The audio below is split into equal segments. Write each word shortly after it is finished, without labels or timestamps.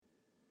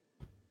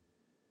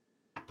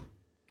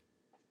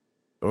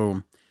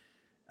Boom.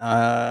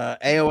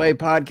 AOA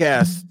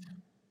podcast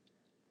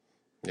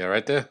Yeah,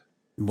 right there.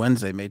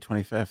 Wednesday, May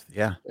 25th.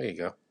 Yeah, There you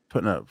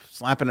go.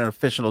 slapping an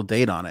official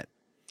date on it.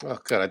 Oh,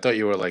 good. I thought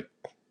you were like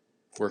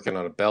working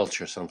on a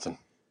belch or something.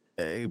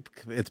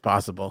 It's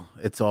possible.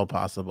 It's all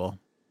possible.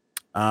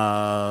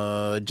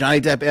 Johnny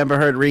Depp Amber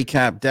Heard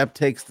recap. Depp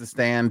takes the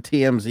stand.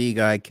 TMZ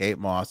guy Kate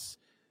Moss.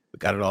 We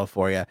got it all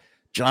for you.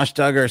 Josh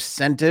Duggar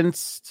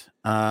sentenced.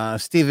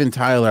 Steven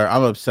Tyler.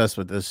 I'm obsessed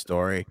with this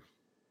story.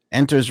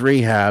 Enters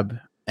rehab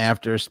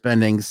after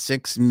spending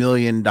 $6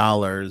 million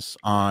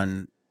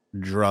on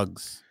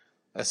drugs.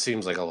 That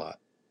seems like a lot.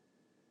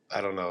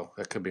 I don't know.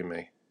 That could be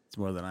me. It's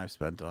more than I've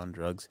spent on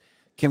drugs.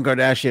 Kim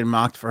Kardashian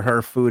mocked for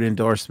her food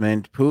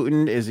endorsement.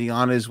 Putin, is he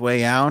on his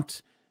way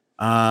out?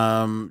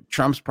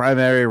 Trump's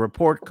primary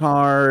report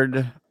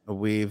card.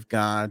 We've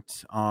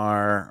got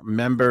our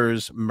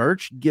members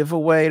merch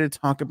giveaway to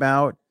talk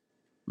about.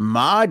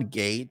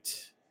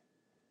 Modgate.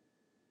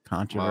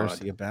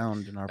 Controversy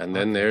abound in our And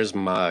then there's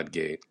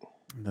Modgate.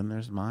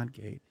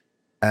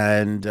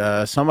 And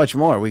so much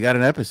more. We got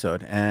an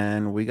episode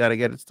and we got to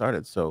get it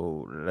started.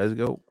 So let's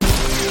go.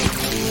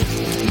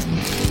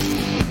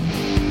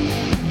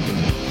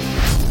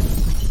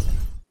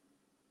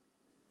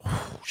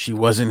 She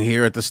wasn't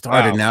here at the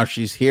start, and now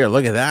she's here.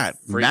 Look at that.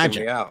 Freaking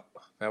Magic. me out.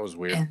 That was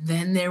weird. And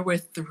then there were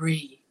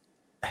 3.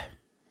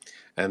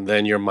 And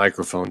then your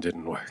microphone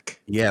didn't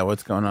work. Yeah,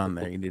 what's going on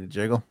there? You need a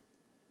jiggle?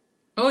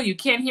 Oh, you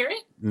can't hear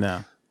it?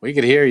 No. We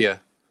could hear you.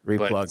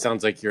 Replug. But it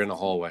sounds like you're in the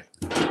hallway.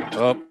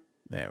 Oh.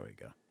 There we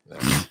go.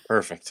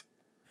 Perfect.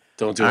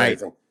 Don't do All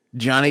anything. Right.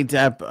 Johnny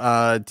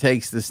Depp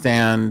takes the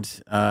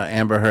stand.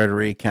 Amber Heard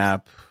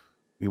recap.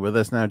 You with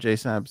us now, J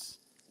Sabs?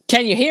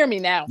 Can you hear me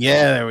now?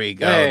 Yeah, there we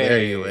go. Hey.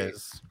 There you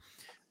is.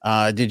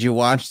 Did you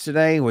watch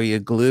today? Were you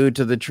glued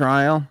to the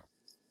trial?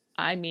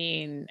 I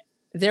mean,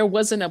 there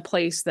wasn't a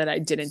place that I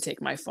didn't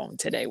take my phone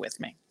today with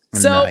me.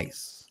 So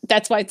nice.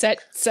 That's why it's at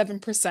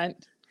 7%.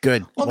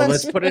 Good. Well,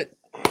 let's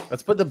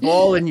put the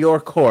ball in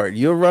your court.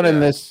 You're running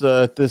this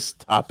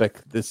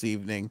topic this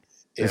evening.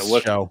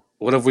 Show.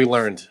 What have we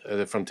learned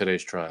from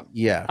today's trial?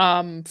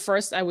 Yeah.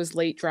 First, I was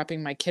late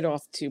dropping my kid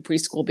off to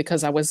preschool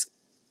because I was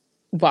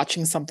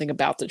watching something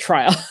about the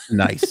trial.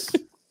 Nice.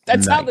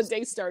 That's how the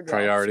day started.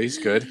 Priorities,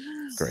 good.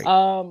 Great.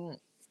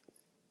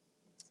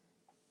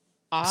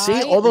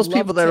 See, all those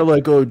people that are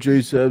like, "Oh, J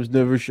Sabs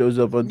never shows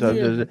up on time."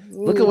 Yeah.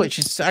 Look at what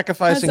she's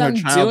sacrificing her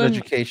child's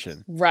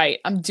education. Right.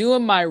 I'm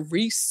doing my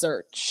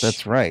research.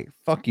 That's right.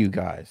 Fuck you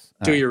guys.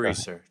 Do your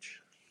research.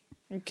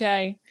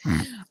 Okay.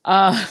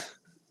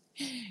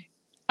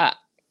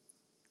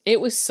 It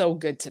was so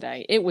good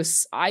today. It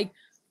was I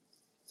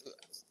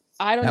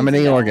don't. How many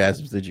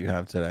orgasms did you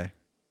have today?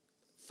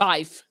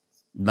 5.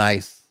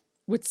 Nice.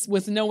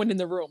 With no one in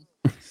the room.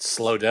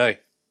 Slow day.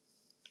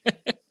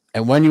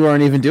 And when you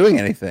weren't even doing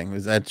anything,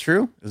 is that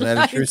true? Is that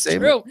a true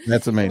statement? True.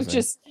 That's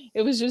amazing.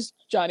 It was just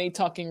Johnny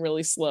talking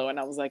really slow, and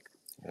I was like,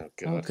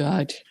 "Oh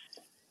God."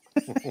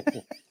 All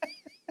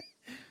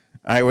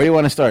right, where do you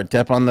want to start?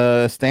 Depp on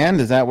the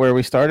stand? Is that where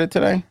we started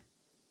today?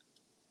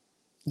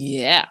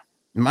 Yeah.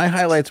 My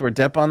highlights were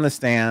Depp on the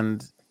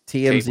stand,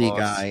 TMZ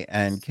guy,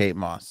 and Kate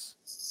Moss.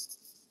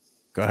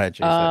 Go ahead,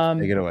 Jason.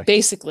 Take it away.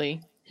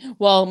 Basically,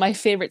 well, my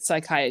favorite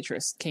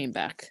psychiatrist came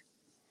back.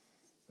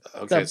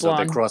 Okay, so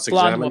they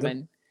cross-examined blonde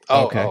woman.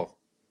 Okay.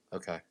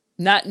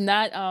 Not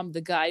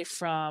the guy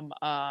from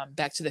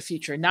Back to the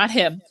Future. Not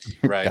him.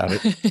 Right. Got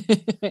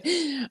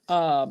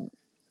it.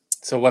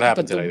 So what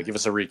happened today? Give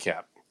us a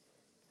recap.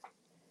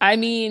 I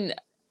mean,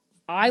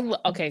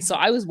 so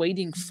I was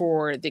waiting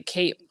for the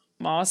Kate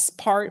Moss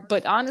part,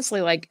 but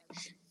honestly, like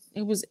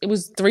it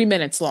was 3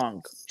 minutes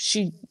long.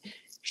 She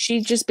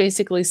just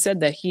basically said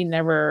that he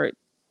never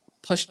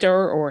pushed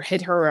her or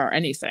hit her or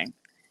anything.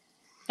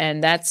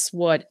 And that's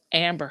what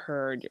Amber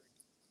Heard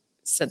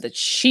said that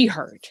she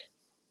heard.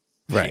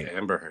 Right. Yeah,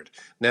 Amber Heard.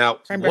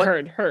 Now,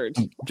 Heard.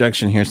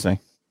 Objection, hearsay.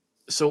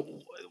 So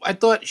I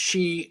thought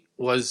she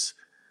was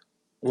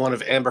one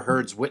of Amber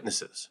Heard's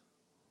witnesses.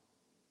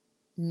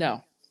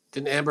 No.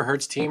 Didn't Amber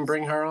Heard's team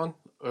bring her on?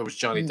 Or was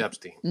Johnny Depp's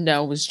team?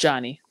 No, it was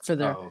Johnny for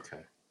the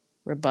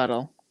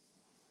rebuttal.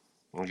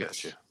 I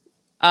got you.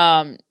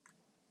 And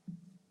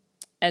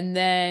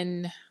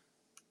then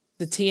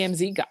the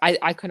TMZ guy,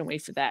 I couldn't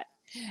wait for that.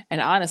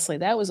 And honestly,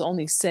 that was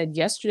only said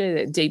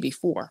yesterday, the day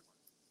before.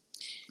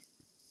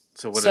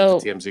 So what did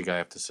the TMZ guy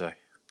have to say?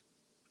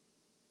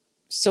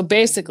 So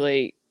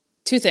basically,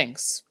 2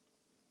 things.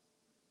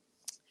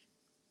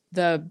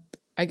 I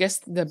guess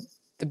the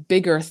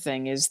bigger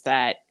thing is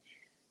that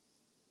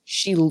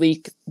she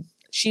leaked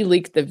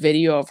the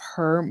video of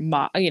her,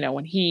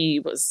 when he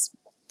was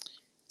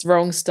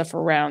throwing stuff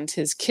around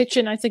his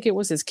kitchen. I think it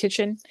was his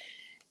kitchen.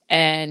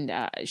 And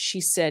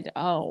she said,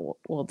 "Oh,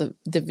 well, the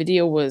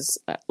video was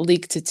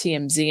leaked to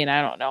TMZ, and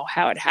I don't know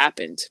how it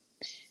happened."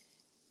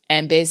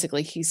 And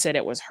basically, he said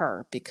it was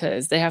her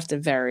because they have to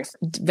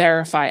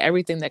verify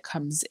everything that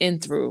comes in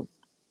through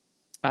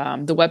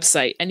the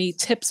website. Any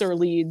tips or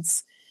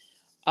leads,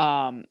 you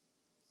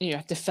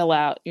have to fill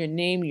out your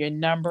name, your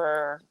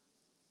number,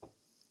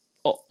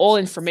 all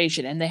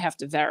information, and they have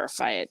to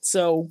verify it.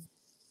 So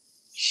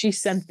she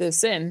sent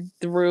this in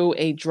through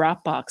a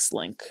Dropbox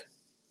link.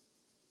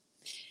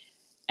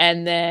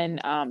 And then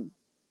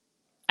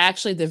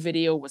actually the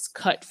video was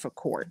cut for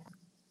court.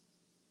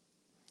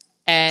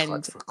 And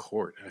Cut for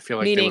court. I feel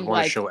like they would meaning, want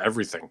to like- show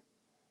everything.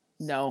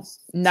 no,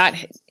 not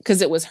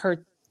because it was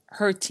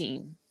her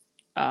team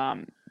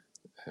Yeah.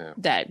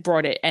 that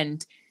brought it,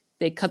 and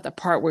they cut the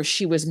part where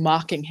she was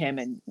mocking him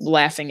and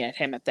laughing at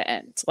him at the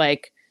end.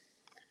 Like,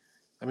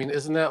 I mean,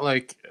 isn't that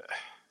like?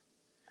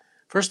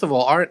 First of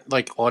all, aren't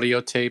like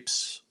audio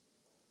tapes,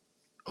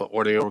 or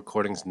audio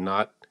recordings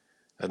not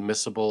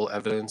admissible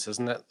evidence?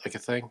 Isn't that like a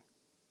thing?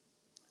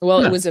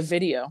 well, Yeah. it was a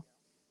video.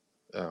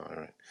 Oh, all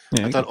right.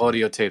 Yeah, I thought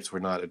audio tapes were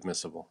not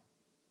admissible.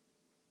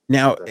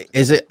 now,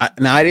 is it?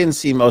 Now, I didn't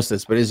see most of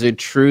this, but is it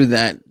true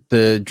that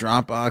the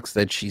Dropbox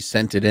that she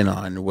sent it in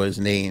on was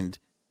named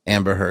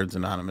Amber Heard's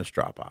anonymous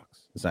Dropbox?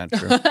 Is that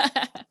true?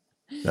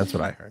 That's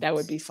what I heard. That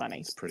would be funny.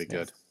 It's pretty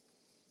good.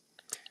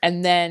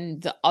 And then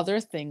the other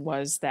thing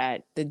was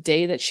that the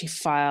day that she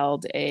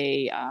filed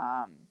a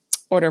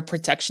order of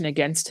protection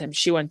against him,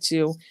 she went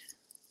to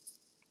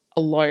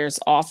a lawyer's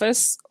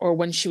office, or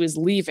when she was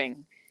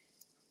leaving,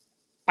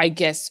 I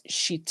guess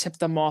she tipped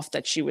them off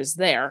that she was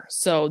there,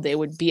 so they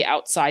would be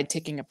outside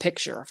taking a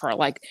picture of her.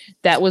 Like,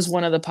 that was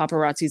one of the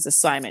paparazzi's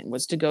assignment,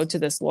 was to go to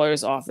this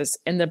lawyer's office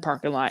in the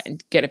parking lot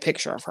and get a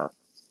picture of her.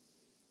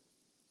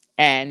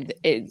 And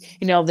it,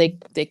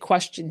 they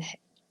questioned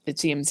the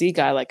TMZ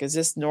guy, like, is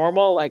this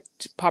normal? Like,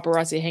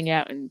 paparazzi hang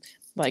out in,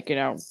 like,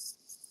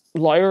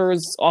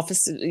 lawyers'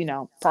 offices,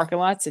 parking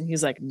lots? And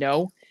he's like,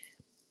 no.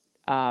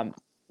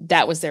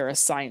 That was their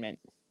assignment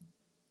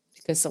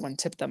because someone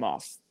tipped them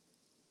off.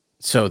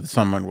 So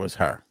someone was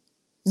her.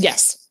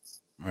 Yes.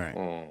 All right.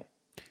 Mm.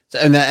 So,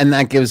 and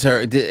that gives her.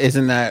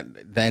 Isn't that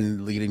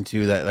then leading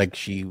to that? Like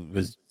she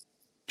was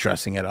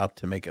dressing it up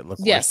to make it look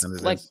Yes. worse than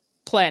it Like is?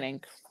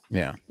 planning,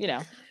 Yeah.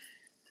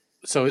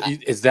 So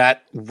is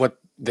that what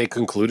they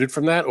concluded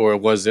from that, or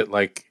was it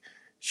like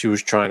she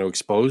was trying to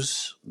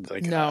expose?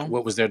 Like, No.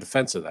 what was their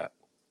defense of that?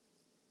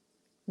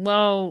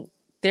 Well,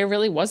 there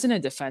really wasn't a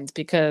defense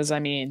because, I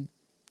mean,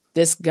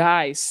 this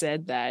guy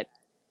said that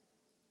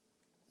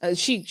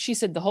she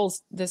said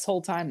this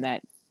whole time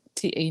that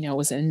it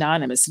was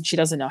anonymous, and she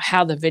doesn't know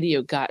how the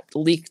video got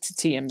leaked to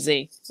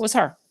TMZ. It was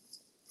her.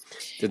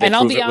 Did they And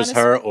I'll prove be it was honest-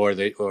 her,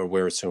 or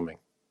we're assuming?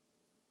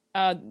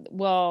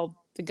 Well,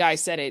 the guy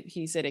said it.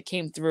 He said it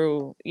came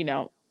through,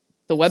 the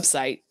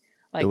website.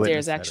 Like, witness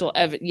there's said actual it.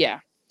 evidence. Yeah.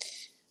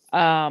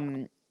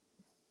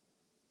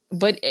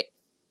 But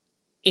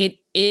it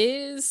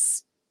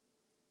is.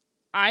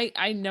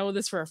 I know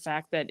this for a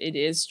fact that it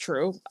is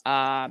true.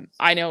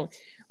 I know,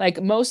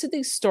 like, most of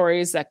these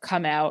stories that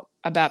come out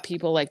about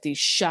people, like these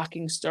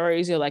shocking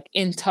stories, like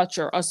In Touch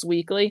or Us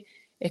Weekly,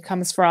 it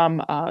comes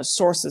from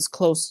sources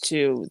close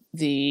to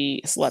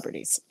the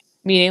celebrities,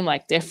 meaning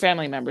like their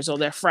family members or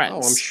their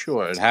friends. Oh, I'm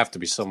sure it'd have to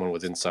be someone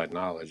with inside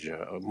knowledge.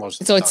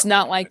 Most of So the it's time,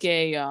 not right? like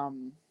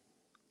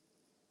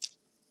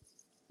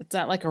it's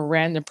not like a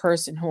random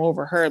person who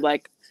overheard,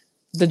 like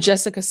the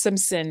Jessica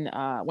Simpson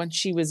when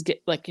she was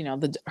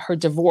her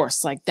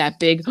divorce, like that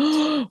big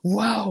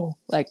whoa,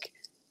 like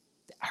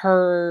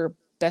her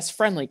best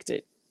friend leaked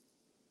it.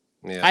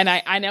 Yeah. And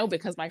I know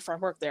because my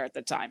friend worked there at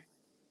the time.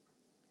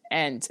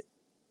 And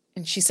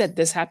she said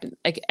this happened,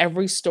 like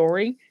every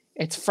story,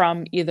 it's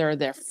from either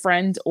their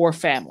friend or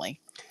family.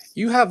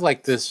 You have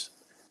like this,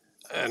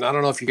 and I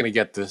don't know if you're going to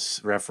get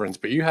this reference,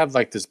 but you have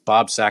like this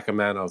Bob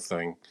Sacamano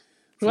thing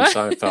from What?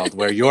 Seinfeld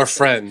where your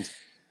friend,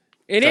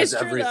 It does is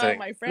true, everything. though,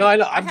 my friend. No, I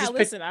know, I'm just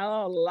listen, I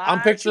know a lot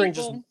I'm picturing of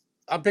people.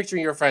 I'm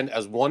picturing your friend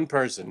as one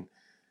person,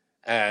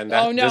 and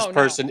that Oh, no, this no.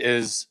 person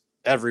is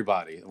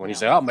everybody. When you No.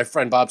 say, "Oh, my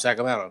friend Bob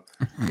Sacamano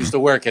used to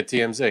work at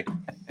TMZ,"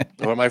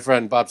 or "My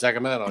friend Bob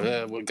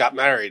Sacamano got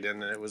married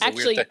and it was a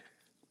Actually, weird thing."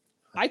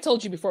 I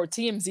told you before,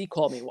 TMZ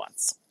called me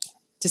once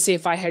to see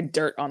if I had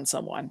dirt on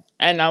someone.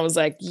 And I was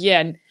like,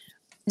 yeah,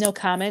 no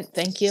comment.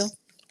 Thank you.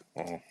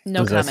 Oh.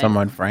 No was comment. that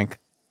someone, Frank?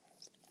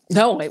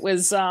 No, it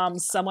was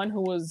someone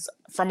who was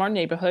from our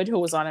neighborhood who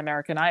was on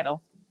American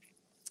Idol.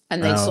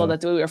 And they saw Oh.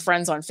 that we were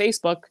friends on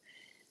Facebook.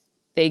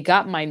 They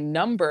got my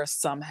number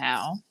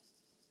somehow.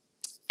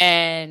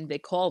 And they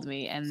called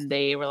me and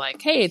they were like,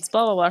 hey, it's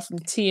blah, blah, blah from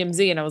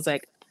TMZ. And I was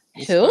like,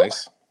 That's who?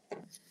 nice.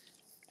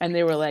 And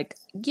they were like,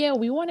 yeah,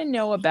 we want to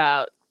know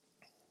about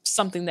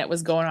something that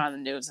was going on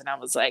in the news. And I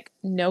was like,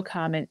 no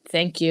comment.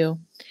 Thank you.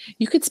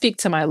 You could speak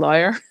to my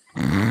lawyer.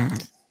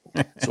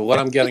 So what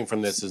I'm getting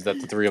from this is that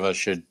the three of us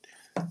should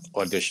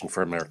audition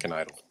for American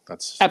Idol.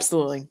 That's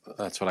Absolutely.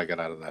 what I got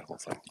out of that whole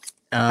thing.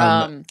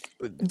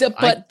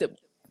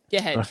 Go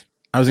ahead.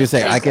 I was gonna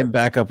say I can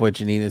back up what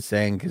Janina's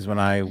saying because when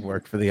I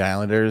worked for the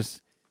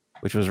Islanders,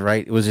 which was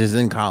just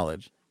in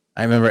college,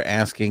 I remember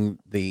asking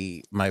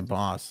my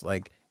boss,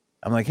 like,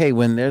 I'm like, hey,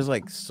 when there's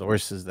like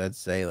sources that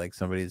say like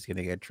somebody's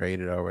gonna get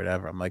traded or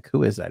whatever, I'm like,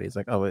 who is that? He's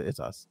like, oh, it's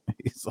us.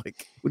 He's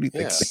like, who do you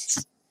think? Yeah. it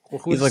is?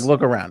 Well, He's like,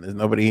 look around. There's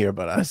nobody here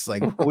but us.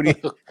 Like, who do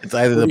you? It's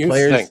either who the do you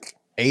players, think?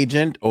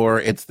 agent or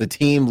it's the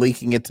team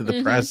leaking it to the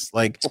Mhm. press.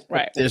 Like,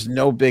 Right. there's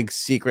no big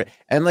secret.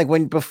 And like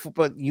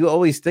but you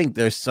always think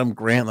there's some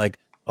grant, like,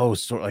 oh,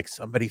 so like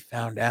somebody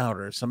found out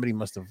or somebody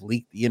must have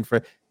leaked the info,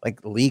 like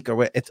leak or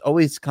what. It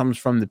always comes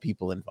from the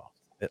people involved.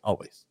 It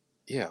always.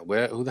 Yeah,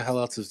 who the hell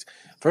else is?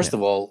 First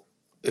of all,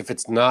 if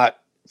it's not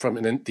from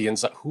the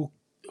inside,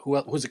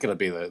 who's it going to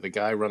be? The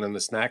guy running the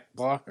snack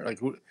bar? Or like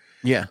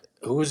Yeah,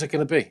 who is it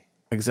going to be?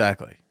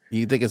 exactly.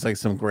 You think it's like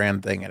some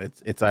grand thing, and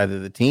it's either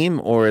the team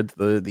or it's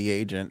the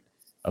agent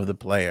of the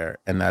player,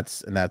 and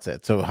that's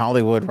it. So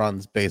Hollywood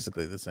runs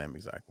basically the same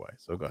exact way.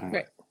 So go ahead.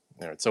 Right.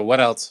 All right. So what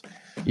else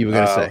You were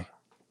gonna say.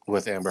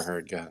 with Amber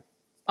Heard? Go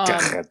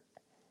ahead.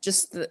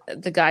 Just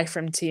the guy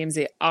from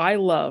TMZ. I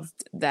loved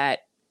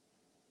that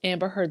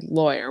Amber Heard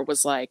lawyer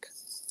was like,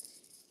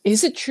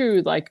 "Is it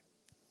true? Like,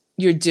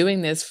 you're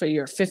doing this for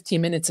your 15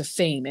 minutes of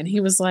fame?" And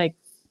he was like,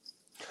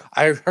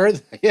 I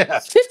heard. Yeah,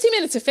 15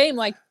 minutes of fame?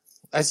 Like,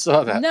 I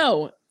saw that.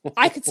 no,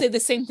 I could say the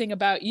same thing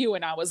about you.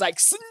 And I was like,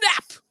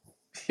 snap.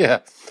 Yeah,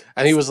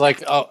 and he was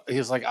like,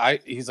 he's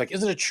like,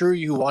 isn't it true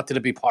you wanted to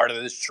be part of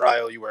this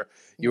trial? You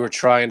were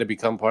trying to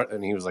become part,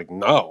 and he was like,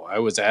 no, I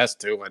was asked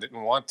to. I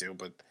didn't want to,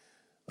 but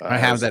I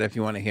have that if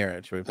you want to hear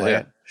it. Should we play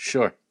it?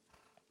 Sure.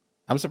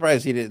 I'm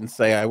surprised he didn't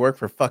say I work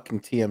for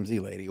fucking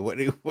TMZ, lady. What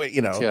you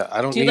know? Yeah,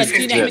 I don't Do you need like?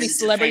 Do you know how many this.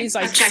 celebrities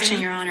I've Objection,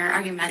 seen? Your Honor.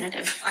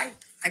 Argumentative.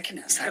 I can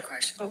ask that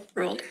question. Oh,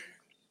 ruled.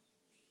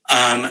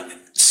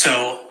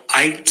 So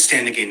I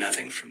stand to gain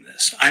nothing from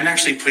this. I'm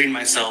actually putting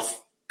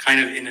myself kind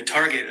of in the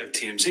target of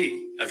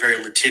TMZ, a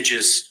very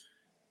litigious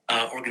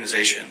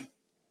organization,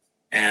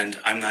 and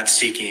I'm not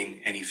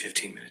seeking any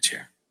 15 minutes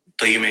here.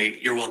 Though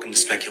you're welcome to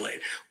speculate.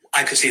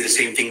 I could say the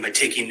same thing by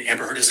taking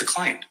Amber Heard as a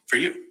client for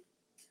you.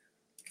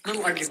 A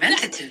little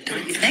argumentative,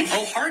 don't you think?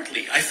 Oh,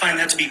 hardly. I find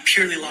that to be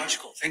purely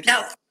logical. Thank you.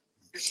 No.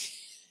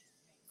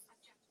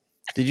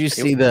 Did you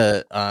see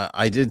the?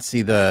 I did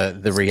see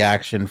the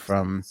reaction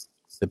from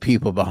the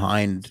people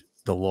behind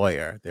the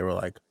lawyer. They were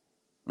like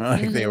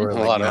they were A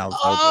like lot of- mouths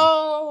open.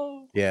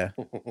 Oh, Yeah,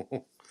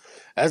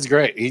 That's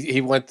great.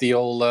 He went the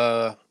old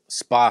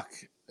Spock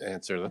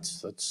answer.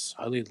 That's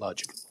highly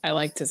logical. I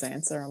liked his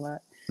answer a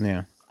lot.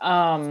 yeah.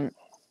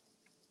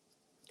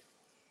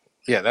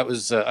 Yeah, that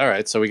was all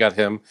right. So we got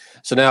him.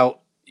 So now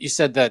you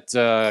said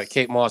that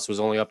Kate Moss was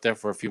only up there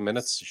for a few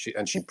minutes. She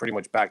pretty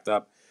much backed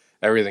up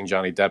everything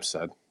Johnny Depp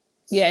said.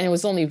 Yeah, and it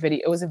was only video.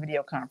 It was a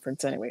video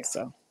conference anyway,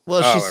 so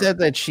Well, Oh, she said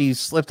that she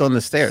slipped on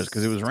the stairs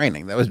because it was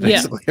raining. That was Yeah.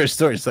 basically her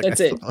story. She's like, that's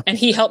it. And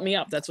he helped me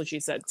up. That's what she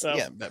said. So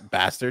yeah, that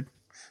bastard.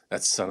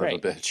 That son Right.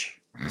 of a bitch.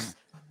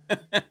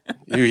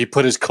 He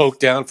put his coke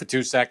down for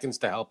 2 seconds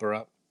to help her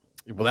up.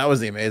 Well, that was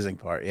the amazing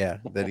part. Yeah,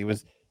 that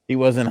he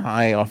wasn't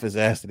high off his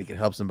ass that he could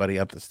help somebody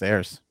up the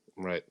stairs.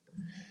 Right.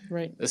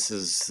 right. This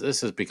is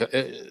because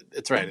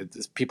it's right.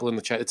 It's people in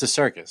the chat. It's a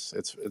circus.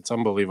 It's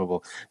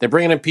unbelievable. They're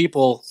bringing in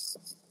people.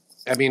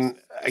 I mean,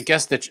 I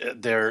guess that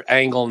their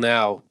angle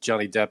now,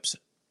 Johnny Depp's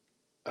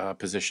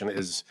position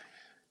is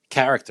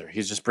character.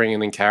 He's just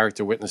bringing in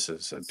character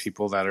witnesses and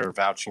people that are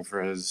vouching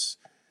for his,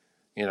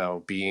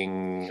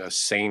 being a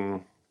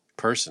sane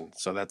person.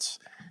 So that's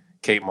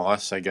Kate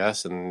Moss, I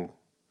guess, and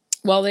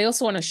Well, they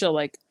also want to show,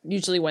 like,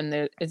 usually when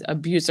the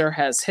abuser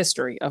has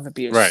history of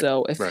abuse. Right,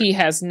 So if right. he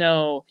has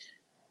no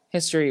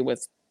history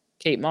with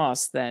Kate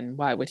Moss, then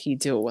why would he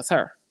do it with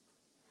her?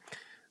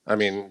 I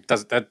mean,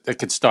 it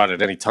could start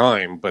at any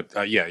time, but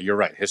yeah, you're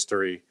right.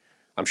 History,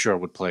 I'm sure,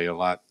 would play a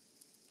lot.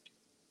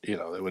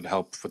 It would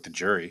help with the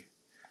jury.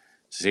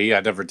 See, I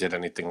never did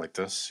anything like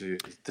this.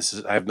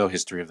 I have no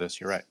history of this.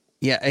 You're right.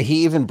 Yeah,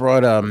 he even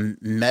brought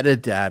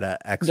metadata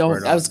expert. No,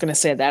 I on. was going to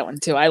say that one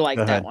too. I like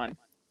Go that ahead. one.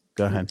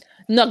 Go ahead.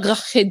 No, go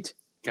ahead.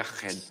 Go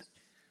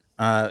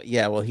ahead.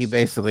 Yeah, well, he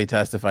basically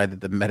testified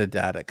that the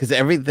metadata, because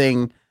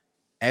everything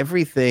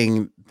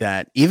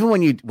that even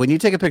when you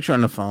take a picture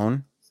on the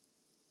phone,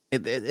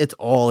 it's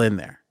all in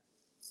there.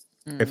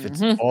 If it's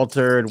Mhm.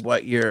 altered,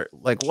 what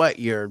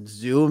your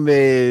zoom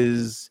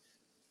is,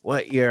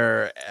 what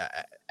your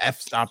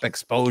f-stop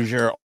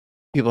exposure,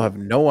 people have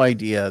no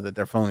idea that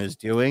their phone is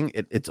doing.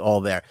 It's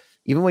all there.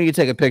 Even when you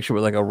take a picture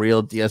with like a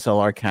real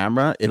DSLR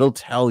camera, it'll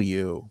tell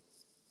you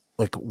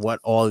like what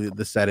all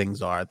the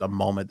settings are at the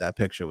moment that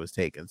picture was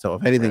taken. So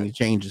if anything Right.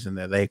 changes in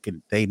there,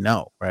 they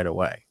know right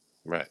away.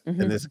 Right.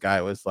 Mhm. And this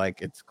guy was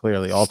like, it's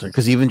clearly altered.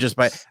 Because even just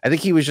I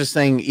think he was just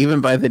saying, even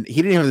by he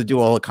didn't have to do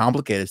all the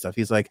complicated stuff.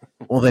 He's like,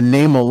 well, the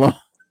name alone,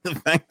 the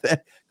fact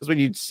that, because when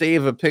you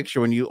save a picture,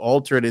 when you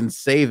alter it and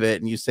save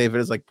it, and you save it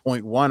as like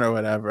 0.1 or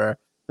whatever,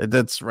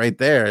 that's right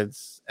there.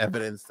 It's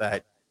evidence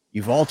that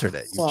you've altered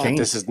it. You've Well,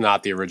 changed. This is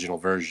not the original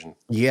version.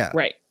 Yeah.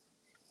 Right.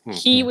 Hmm.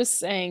 He was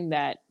saying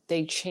that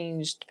they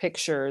changed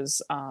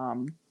pictures.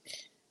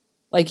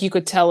 Like you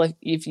could tell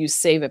if you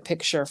save a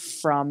picture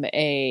from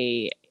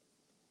a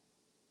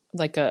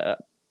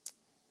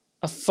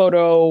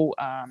photo.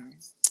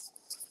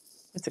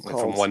 What's it Like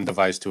called? from one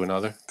device to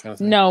another kind of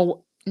thing.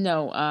 No.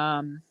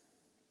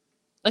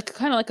 Like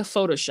kind of like a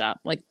Photoshop,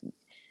 like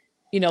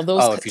those.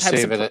 Oh, if you types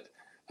save of it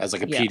as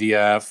like a Yeah.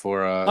 PDF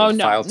or a Oh,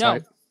 no, file no.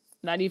 type.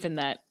 Not even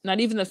that. Not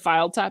even the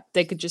file type.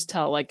 They could just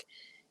tell, like,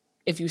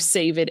 if you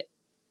save it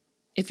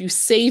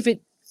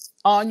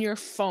on your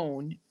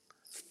phone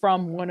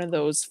from one of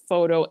those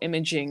photo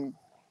imaging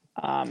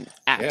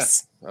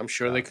apps. I'm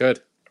sure they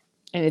could.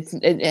 And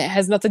it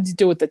has nothing to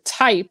do with the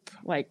type,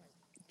 like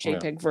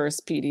JPEG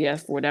versus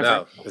PDF or whatever.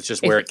 No, it's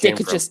just where it They came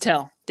could from. just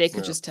tell. They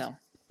could just tell.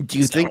 Do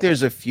you think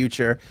there's a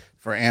future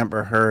for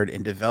Amber Heard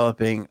in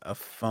developing a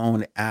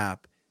phone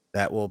app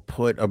that will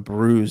put a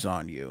bruise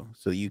on you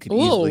so you can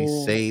easily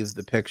Ooh. save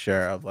the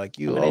picture of like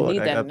you? I'm gonna Oh, look,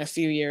 need I that got- in a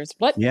few years.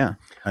 What? yeah.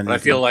 But I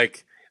feel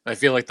like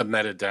the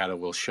metadata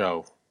will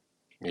show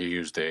you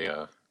used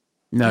a.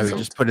 no, you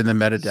just put in the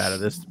metadata.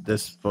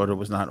 This photo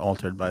was not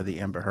altered by the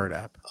Amber Heard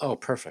app. Oh,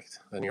 perfect.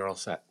 Then you're all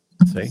set.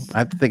 See, I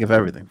have to think of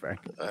everything, Frank.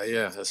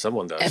 Yeah,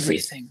 someone does.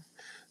 Everything.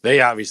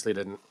 They obviously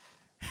didn't.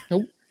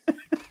 Nope.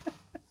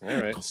 All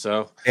right.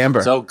 So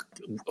Amber, so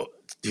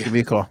give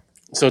me a call.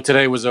 so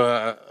today was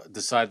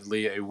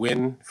decidedly a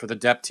win for the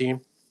Depp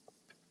team.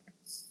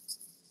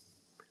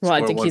 Well, I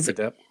Score think one he's. for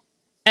Depp.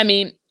 I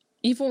mean,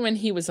 even when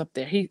he was up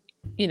there, he,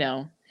 I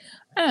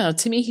don't know.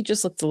 To me, he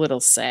just looked a little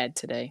sad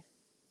today.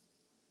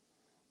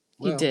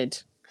 He Well,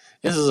 did.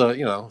 This is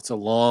it's a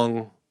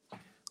long.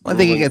 I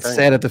think he grueling gets thing.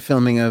 sad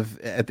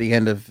at the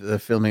end of the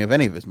filming of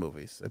any of his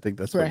movies. I think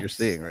that's what Right. you're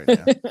seeing right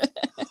now.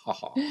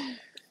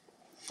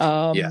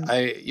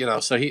 Yeah,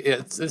 so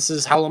this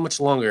is how much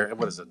longer?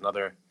 What is it?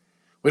 Another?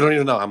 We don't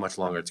even know how much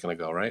longer it's going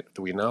to go, right?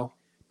 Do we know?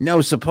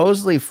 No,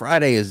 supposedly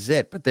Friday is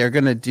it, but they're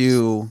gonna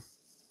do.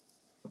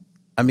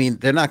 I mean,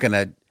 they're not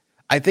gonna.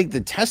 I think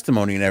the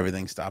testimony and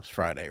everything stops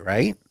Friday,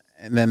 right?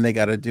 And then they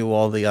got to do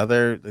all the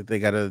other. They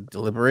got to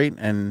deliberate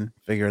and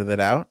figure that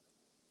out.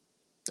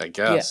 I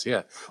guess,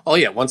 yeah. Oh,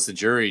 yeah. Once the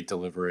jury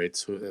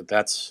deliberates,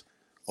 that's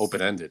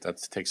open ended.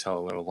 That takes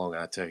however long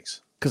that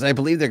takes. Because I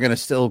believe they're going to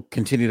still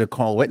continue to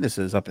call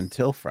witnesses up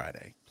until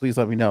Friday. Please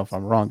let me know if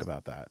I'm wrong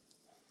about that.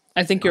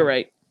 I think you're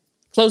right.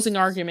 Closing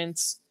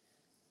arguments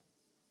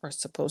are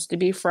supposed to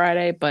be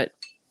Friday, but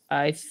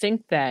I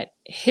think that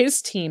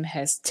his team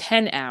has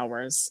 10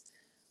 hours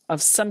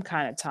of some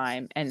kind of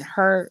time, and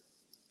her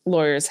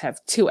lawyers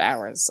have 2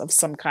 hours of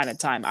some kind of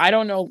time. I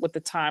don't know what the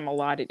time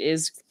allotted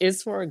is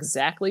for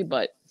exactly,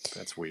 but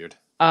That's weird.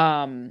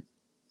 yeah.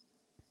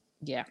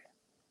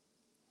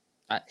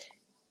 That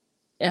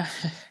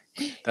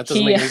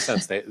doesn't make any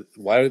sense.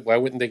 Why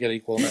wouldn't they get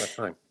equal amount of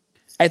time?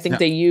 I think No.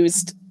 they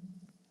used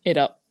it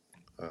up.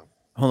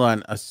 Hold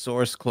on. A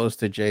source close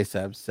to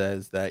JSAB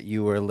says that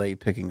you were late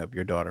picking up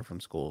your daughter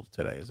from school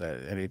today. Is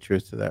that any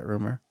truth to that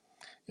rumor?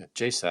 Yeah,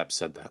 JSAP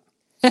said that.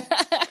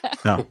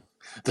 No.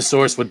 The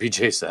source would be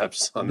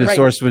JSAP's. On The that.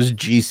 source was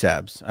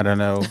GSABs. I don't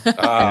know.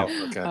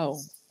 Oh, okay. Oh,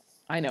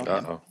 I know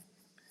him. Uh-oh.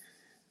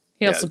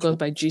 He also Yeah. goes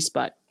by G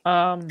Spot.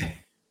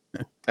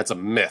 That's a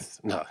myth.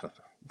 No.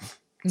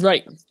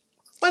 Right.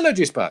 I know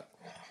G-Spot.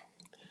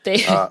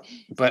 They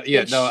But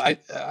yeah, no, I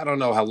don't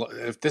know how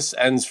if this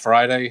ends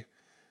Friday.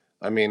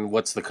 I mean,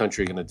 what's the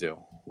country going to do?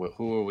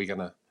 Who are we going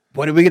to?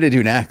 What are we going to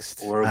do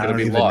next? We're I going to don't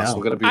be even lost. know.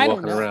 We're going to be I don't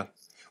walking know. around.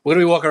 We're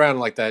going to be walking around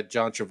like that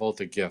John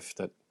Travolta gif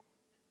that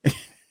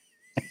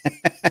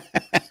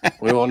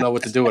we won't know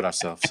what to do with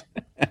ourselves.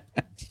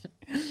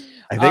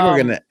 I think we're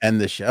going to end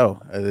the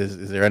show.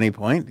 Is there any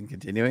point in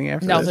continuing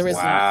after no, this? there is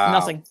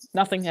Wow.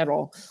 nothing at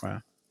all.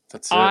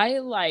 That's it. I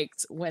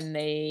liked when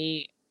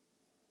they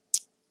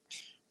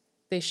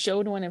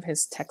showed one of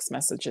his text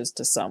messages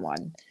to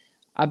someone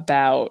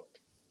about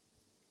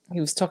he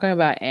was talking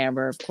about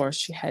Amber. Of course,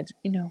 she had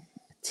a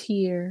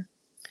tear,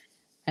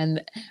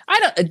 and I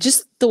don't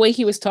just the way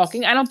he was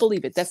talking. I don't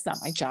believe it. That's not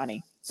my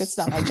Johnny. That's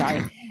not my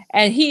Johnny.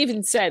 And he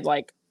even said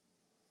like,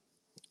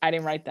 I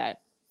didn't write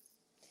that.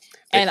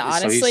 And so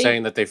honestly, he's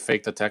saying that they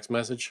faked the text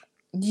message.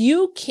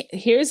 you can't.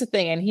 Here's the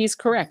thing, and he's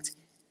correct.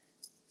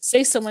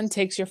 Say someone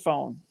takes your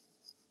phone.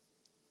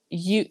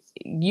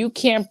 You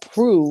can't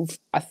prove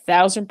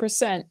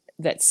 1,000%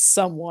 that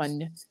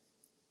someone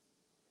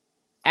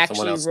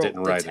actually else wrote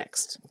didn't the write it.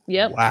 text.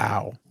 Yep.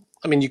 Wow.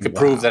 I mean, you could Wow.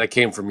 prove that it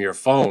came from your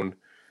phone,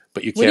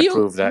 but you What can't do you-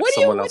 prove that what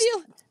do you- someone what else. do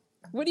you-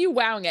 What are you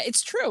wowing at?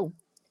 It's true.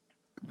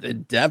 The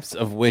depths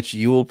of which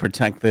you will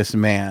protect this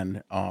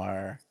man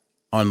are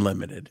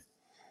unlimited.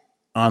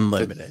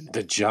 Unlimited.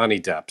 The Johnny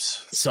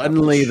Depps.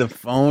 Suddenly, the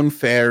phone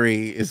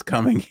fairy is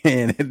coming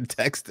in and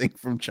texting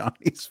from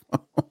Johnny's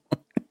phone.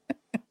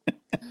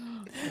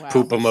 Wow.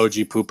 Poop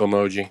emoji, poop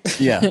emoji.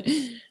 Yeah.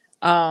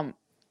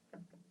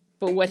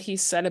 But what he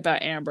said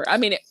about Amber, I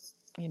mean,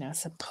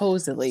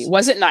 supposedly,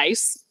 was it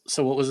nice?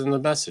 So what was in the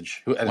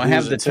message? And I who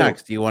have was the it to?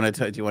 text. Do you want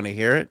to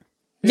hear it?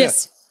 Yeah.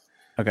 Yes.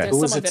 Okay. There's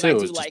Who was some of it it I to? do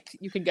It's just- like.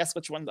 You can guess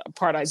which one the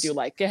part I do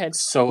like. Go ahead.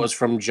 So it was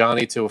from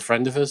Johnny to a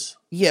friend of his.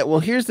 Yeah. Well,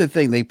 here's the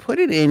thing. They put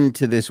it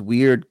into this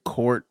weird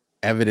court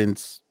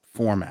evidence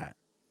format,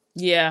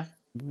 Yeah.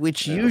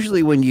 which Yeah.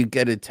 usually when you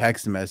get a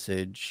text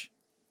message,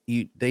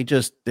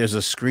 there's a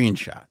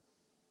screenshot.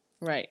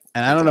 Right.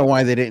 And I don't know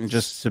why they didn't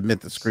just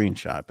submit the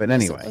screenshot. But So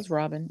anyway, it was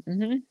Robin.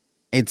 Mm-hmm.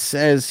 it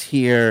says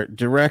here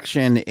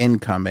direction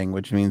incoming,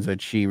 which means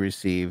that she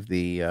received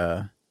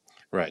the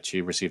Right,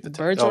 she received the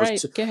Bird's it was right.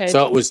 to- Go ahead.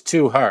 So it was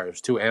to her. It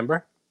was to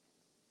Amber.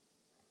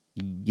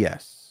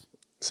 yes.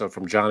 So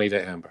from Johnny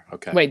to Amber.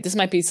 Okay. Wait, this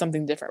might be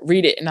something different.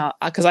 Read it, and I'll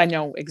because I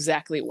know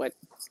exactly what.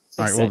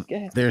 They All right, said. well, Go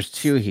ahead. there's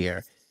two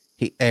here.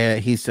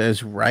 He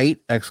says, right,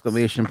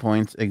 exclamation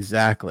points,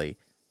 exactly.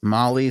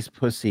 Molly's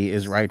pussy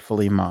is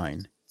rightfully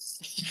mine.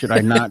 Should I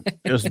not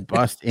just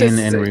bust in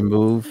and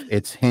remove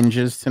its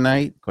hinges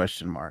tonight?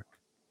 Question mark.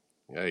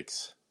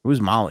 Yikes. Who's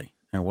Molly?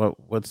 And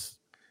what's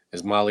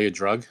Is Molly a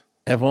drug?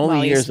 of all the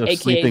Molly's years of AKA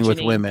sleeping with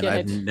Janine. women, Go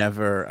I've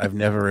ahead.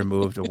 never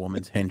removed a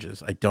woman's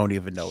hinges. I don't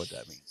even know what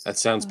that means. That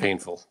sounds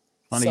painful.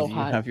 Honey, So do you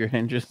hot. have your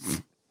hinges?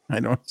 I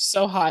don't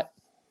So hot.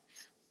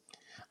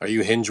 Are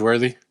you hinge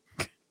worthy?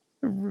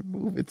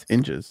 remove its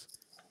hinges.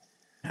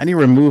 How do you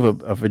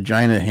remove a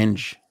vagina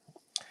hinge?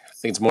 I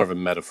think it's more of a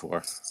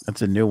metaphor,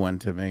 That's a new one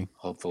to me.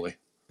 hopefully.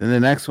 Then the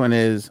next one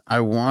is I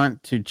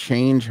want to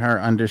change her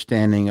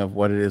understanding of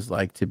what it is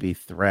like to be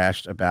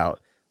thrashed about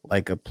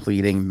like a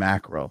pleading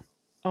mackerel.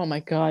 Oh my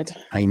god.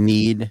 I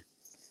need,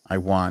 I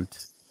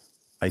want,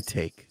 I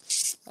take.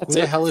 Who That's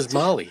the it. hell is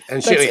Molly?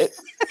 And That's she, it.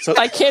 so,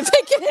 I can't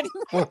take it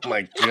anymore. oh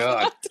my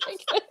God.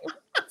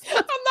 I'm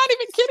not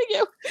even kidding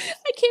you.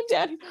 I came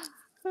down.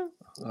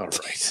 All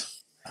right.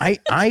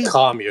 I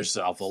Calm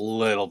yourself a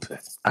little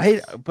bit.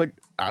 but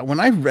when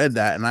I read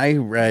that and I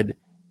read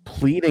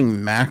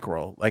pleading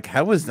mackerel, like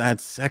how is that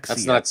sexy?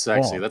 That's not at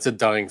sexy. all? That's a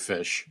dying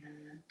fish.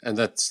 And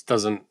how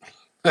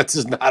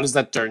does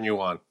that turn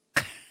you on?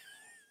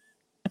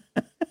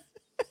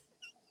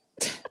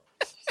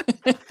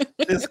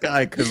 This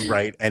guy could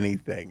write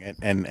anything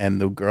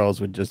and the girls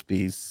would just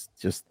be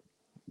just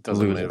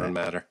Doesn't Losing even it.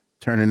 matter.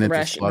 turning into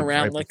Thrashing slugs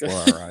around right like before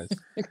our eyes.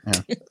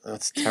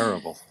 That's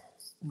terrible.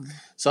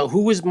 So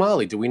who is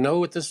Molly? Do we know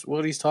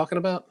what he's talking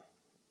about?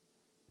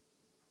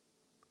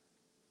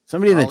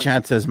 Somebody in the Molly.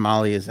 chat says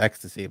Molly is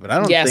ecstasy, but I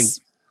don't think Yes.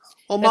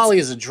 Well, That's- Molly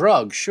is a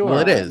drug, sure. well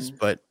it is,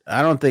 but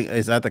I don't think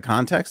is that the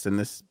context in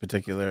this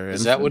particular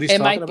Is that what instance? he's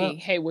It talking might about? be.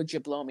 Hey, would you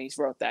blow me?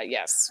 Wrote that.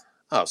 Yes.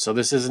 Oh, so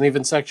this isn't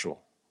even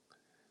sexual.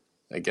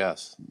 I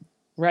guess.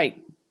 Right.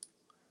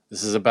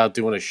 This is about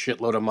doing a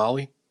shitload of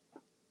Molly?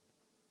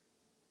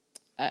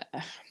 Go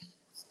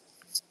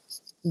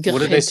What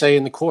did they ahead. say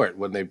in the court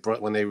when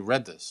they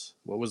read this?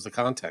 What was the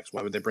context?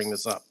 Why would they bring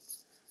this up?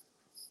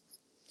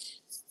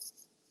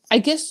 I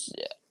guess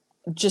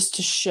just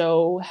to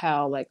show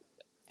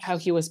how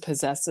he was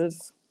possessive.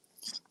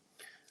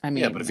 I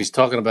mean, Yeah, but if he's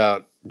talking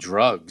about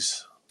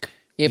drugs,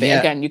 yeah, but Yeah.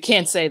 again, you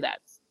can't say that.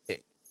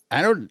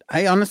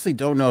 I honestly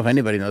don't know if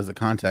anybody knows the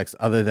context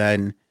other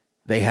than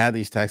they had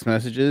these text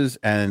messages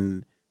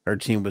and her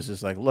team was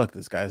just like, look,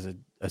 this guy's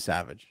a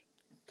savage.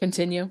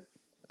 Continue.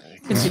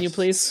 Continue,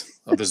 please.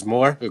 oh, there's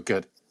more. Oh,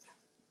 good.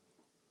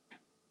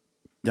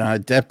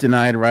 Depp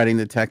denied writing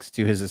the text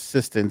to his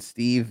assistant,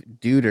 Steve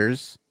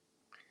Duders.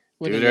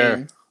 What Duder. a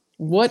name.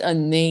 What a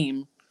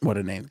name. What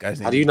a name, guy's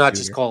name. How do you is not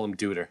just Duder. call him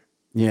Duder?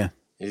 Yeah.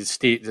 It's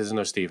Steve. There's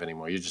no Steve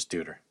anymore. You're just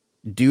Duder.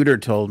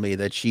 Duder told me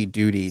that she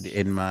dutied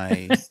in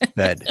my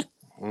bed.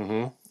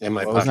 Mm-hmm. In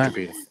my What was pocket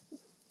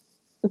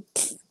that?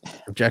 beating.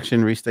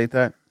 Objection, restate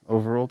that.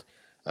 Overruled.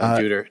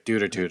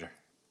 Duder.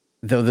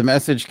 Though the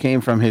message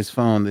came from his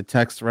phone, the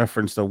text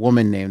referenced a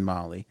woman named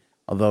Molly,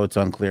 although it's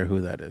unclear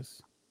who that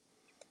is.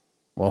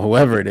 Well,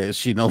 whoever it is,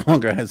 she no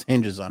longer has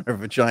hinges on her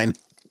vagina.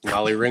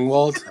 Molly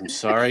Ringwald. I'm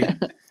sorry.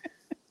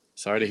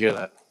 Sorry to hear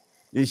that.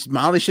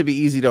 Molly should be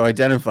easy to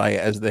identify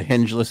as the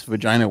hingeless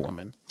vagina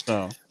woman.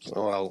 So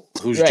Well,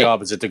 whose Right.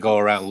 job is it to go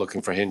around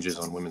looking for hinges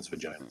on women's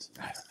vaginas?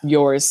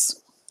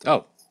 Yours.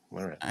 Oh,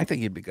 all right. I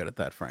think you'd be good at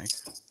that, Frank.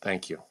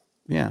 Thank you.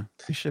 Yeah,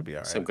 you should be all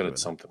right. So I'm good doing at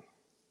that. something.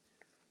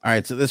 All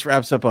right, so this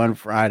wraps up on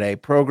Friday.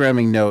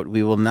 Programming note: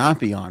 we will not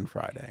be on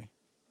Friday.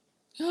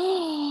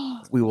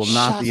 We will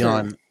not be Shocker.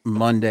 on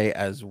Monday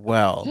as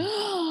well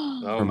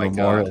Oh for my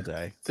Memorial God.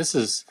 Day. This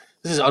is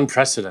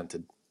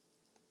unprecedented.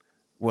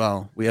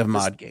 Well, we have This-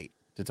 Modgate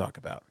to talk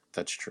about,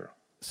 That's true.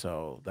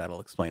 so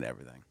that'll explain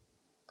everything.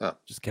 Oh,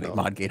 Just kidding. no.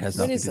 Modgate has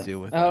What nothing is to it? do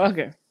with. Oh,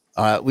 okay.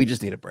 We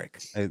just need a break.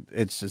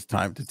 It's just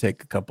time to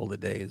take a couple of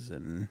days,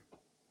 and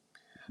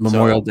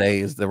Memorial Day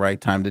is the right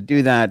time to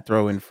do that.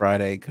 Throw in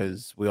Friday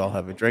because we all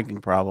have a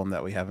drinking problem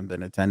that we haven't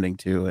been attending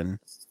to, and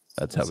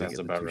that's how That we sounds get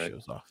the about two right.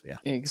 shows off. Yeah.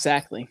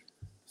 Exactly.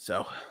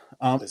 So,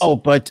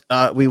 Listen. but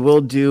we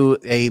will do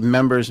a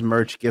members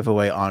merch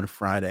giveaway on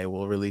Friday.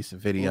 We'll release a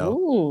video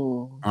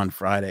Ooh. on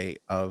Friday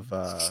of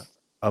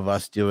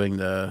us doing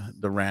the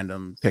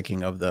random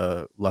picking of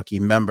the lucky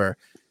member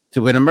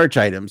to win a merch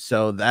item.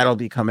 So that'll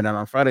be coming out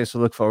on Friday. So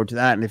look forward to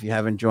that. And if you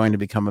haven't joined to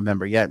become a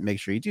member yet, make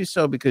sure you do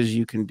so because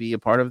you can be a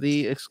part of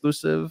the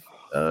exclusive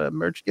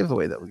merch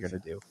giveaway that we're going to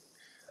do.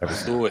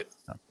 Let's do it.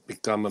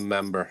 Become a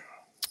member.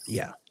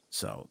 Yeah.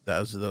 So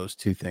those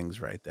two things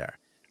right there.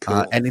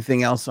 Cool.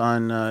 Anything else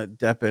on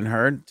Depp and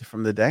Heard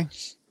from the day?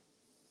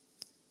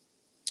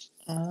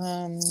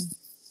 I'm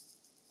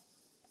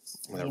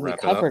gonna We wrap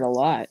it up. covered a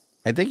lot.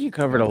 I think you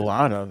covered a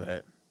lot of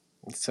it.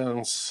 It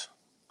sounds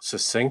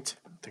succinct.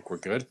 I think we're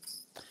good.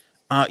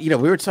 We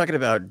were talking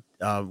about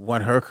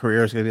what her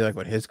career is going to be like,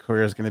 what his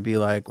career is going to be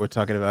like. We're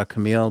talking about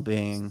Camille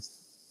being,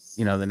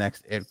 the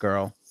next it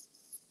girl.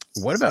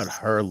 What about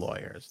her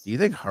lawyers? Do you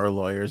think her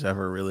lawyers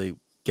ever really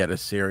get a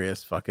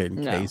serious fucking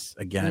No. case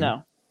again.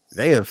 No.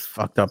 They have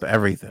fucked up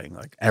everything,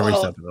 like every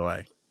Well, step of the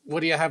way.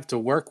 What do you have to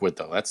work with,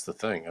 though? That's the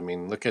thing. I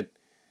mean, look at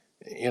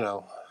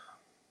the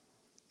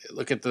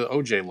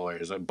OJ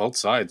lawyers on both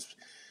sides.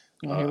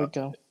 Oh, here we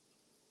go.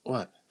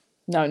 What?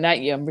 No, not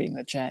you. I'm reading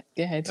the chat.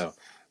 Go ahead. No.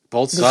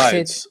 Both Go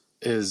ahead. sides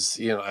is,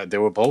 they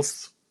were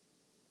both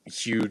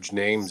huge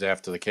names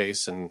after the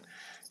case, and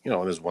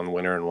there's one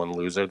winner and one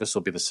loser. This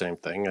will be the same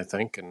thing, I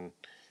think, and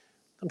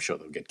I'm sure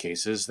they'll get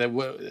cases.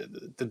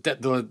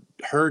 The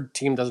Herd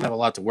team doesn't have a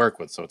lot to work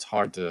with, so it's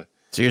hard to.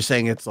 So you're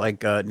saying it's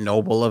like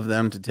noble of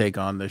them to take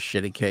on this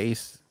shitty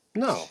case?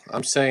 No,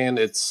 I'm saying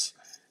it's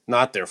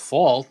not their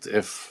fault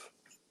if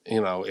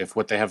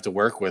what they have to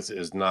work with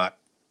is not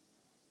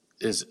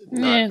as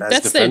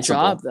that's their defensible.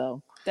 job,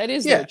 though. That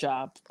is Yeah. their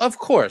job. Of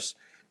course,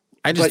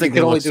 I just But think you they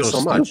can only look do so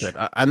so much.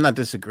 stupid. I'm not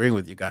disagreeing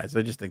with you guys.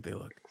 I just think they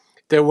look.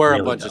 there were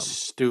Really a bunch dumb. of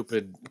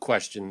stupid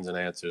questions and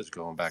answers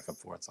going back and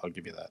forth. I'll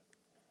give you that.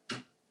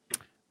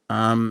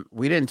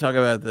 We didn't talk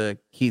about the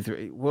Keith.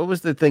 What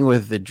was the thing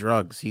with the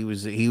drugs? He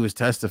was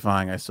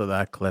testifying. I saw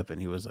that clip,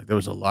 and he was like, "There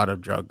was a lot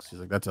of drugs." He's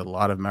like, "That's a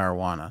lot of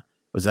marijuana."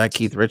 Was that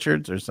Keith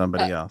Richards or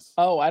somebody else?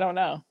 Oh, I don't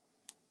know.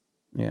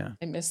 Yeah.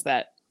 I missed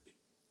that.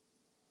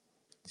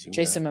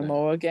 Jason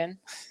Momoa again.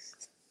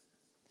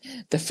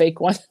 The fake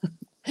one.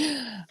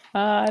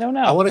 I don't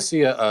know. I want to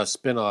see a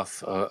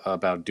spin-off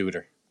about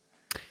Duder.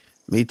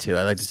 Me too.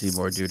 I'd like to see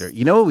more Duder.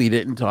 You know what we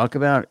didn't talk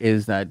about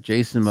is that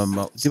Jason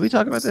Momoa. Did we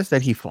talk about this?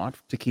 That he fought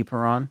to keep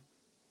her on?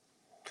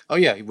 Oh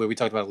yeah, we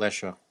talked about it last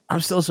show. I'm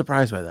still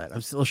surprised by that.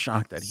 I'm still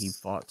shocked that he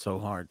fought so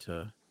hard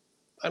to.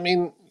 I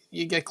mean,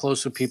 you get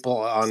close with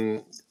people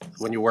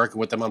when you're working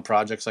with them on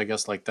projects, I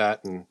guess, like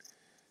that, and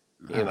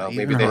Even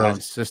maybe they her own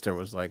had, sister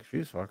was like,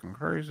 "She's fucking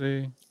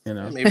crazy."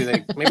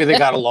 maybe they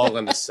got along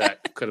on the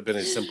set. Could have been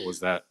as simple as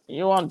that.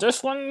 You want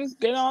this one?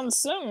 Get on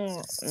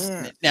soon.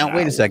 Now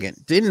wait a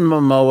second. Didn't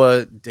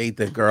Momoa date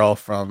the girl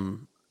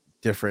from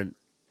different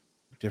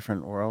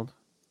world?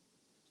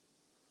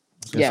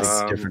 I was gonna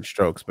say Yes. different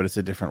strokes, but it's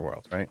a different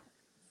world, right?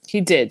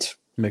 He did.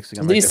 Mixing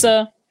them like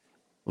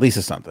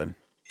Lisa. something.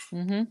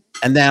 Mm-hmm.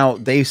 And now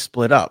they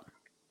split up,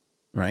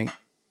 right?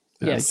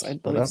 Did they Yes, I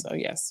split believe up? so.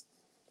 Yes.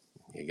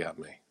 You got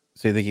me,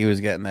 So you think he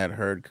was getting that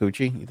Herd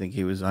coochie? You think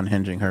he was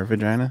unhinging her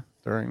vagina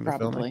during the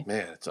filming? Probably.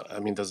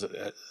 man. Does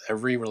it?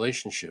 Every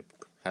relationship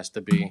has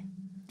to be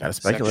Gotta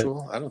speculate.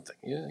 sexual? I don't think.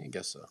 Yeah, I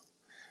guess so.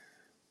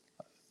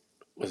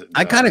 Was it?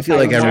 I kind of feel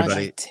like I want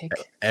everybody, to take-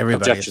 Objection,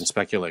 everybody's.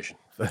 speculation.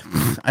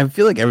 I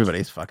feel like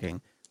everybody's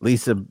fucking.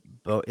 Lisa,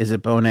 is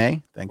it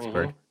Bonet? Thanks, Mhm.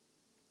 Bird.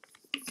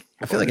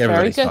 I feel like Very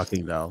everybody's good.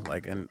 fucking though,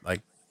 like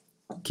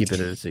keep it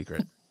a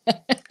secret.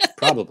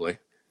 Probably.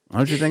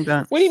 Don't you think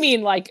that? What do you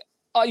mean? Like,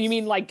 you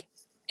mean like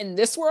in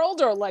this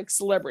world or like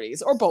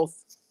celebrities or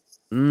both?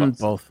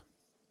 Both.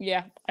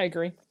 Yeah, I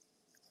agree.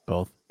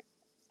 Both.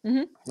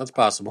 That's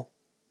possible.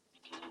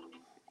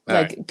 All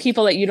Like right.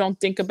 people that you don't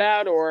think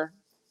about or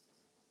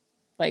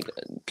like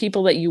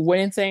people that you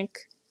wouldn't think.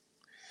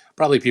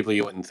 Probably people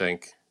you wouldn't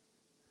think.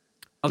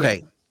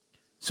 Okay.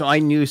 So I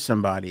knew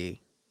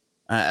somebody.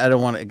 I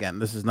don't want to. Again,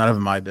 this is none of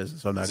my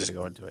business. So I'm not going to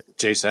go into it.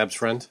 J Sab's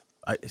friend.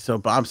 So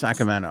Bob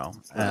Sacramento.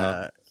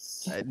 Uh-huh.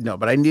 No,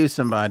 but I knew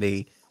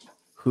somebody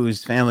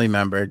whose family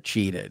member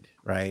cheated.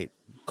 Right,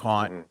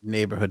 caught, Mhm.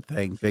 neighborhood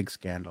thing, big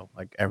scandal.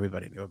 Like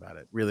everybody knew about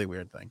it. Really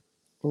weird thing.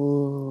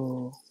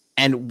 Ooh.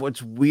 And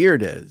what's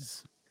weird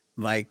is,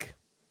 like,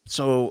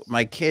 so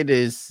my kid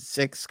is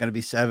 6, going to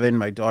be 7.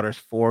 My daughter's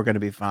 4, going to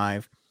be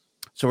 5.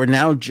 So we're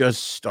now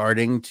just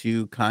starting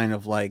to kind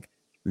of like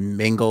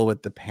mingle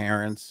with the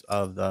parents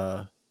of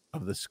the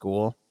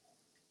school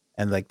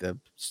and like the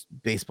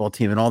baseball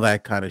team and all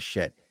that kind of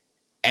shit.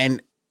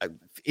 And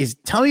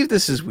tell me if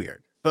this is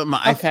weird, but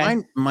I Okay.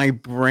 find my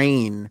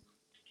brain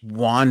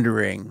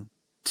wandering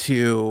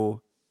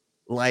to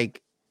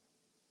like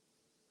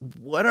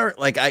what are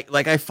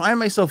I find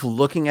myself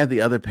looking at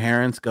the other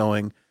parents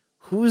going,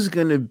 who's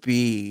gonna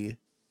be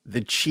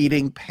the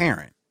cheating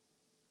parent?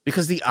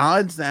 Because the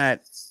odds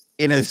that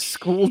in a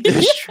school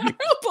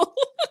district Terrible.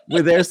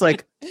 where there's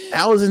like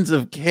thousands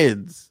of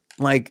kids,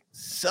 like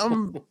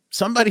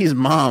somebody's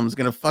mom's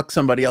gonna fuck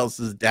somebody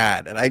else's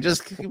dad, and I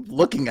just keep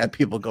looking at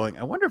people going,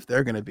 I wonder if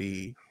they're gonna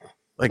be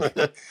like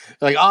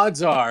Like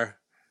odds are,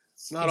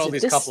 not Is all it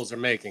these this- couples are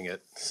making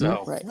it.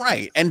 So Right.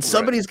 right, and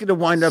somebody's gonna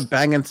wind up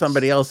banging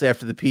somebody else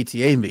after the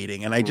PTA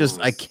meeting, and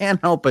I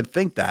can't help but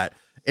think that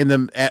in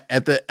the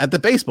at the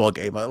baseball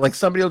game, like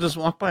somebody will just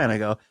walk by and I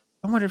go,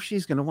 I wonder if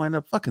she's gonna wind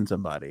up fucking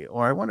somebody,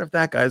 or I wonder if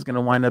that guy's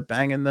gonna wind up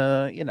banging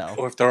or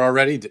if it's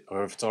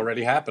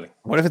already happening.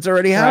 what if it's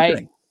already Right.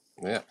 happening?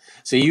 Yeah.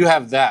 So you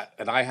have that,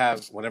 and I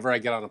have. Whenever I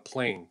get on a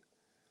plane,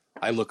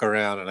 I look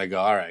around and I go,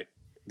 "All right,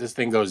 this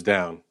thing goes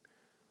down.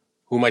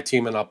 Who am I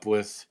teaming up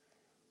with?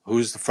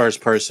 Who's the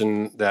first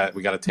person that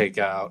we got to take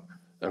out?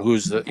 And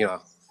who's the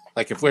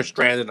like if we're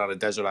stranded on a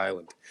desert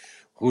island,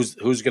 who's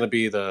going to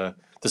be the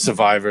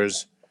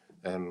survivors?"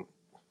 And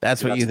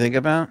That's what you think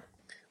about?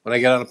 when I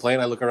get on a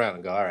plane, I look around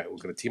and go, "All right, we're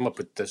going to team up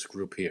with this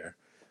group here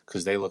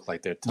because they look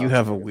like they're tough. You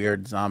have a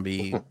weird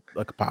zombie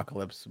like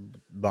apocalypse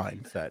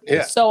mindset.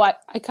 Yeah. So I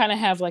kind of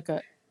have like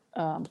a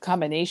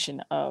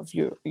combination of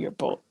your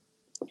both,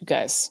 you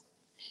guys.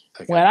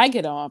 Okay. When I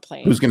get on a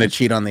plane, Who's gonna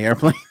cheat on the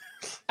airplane?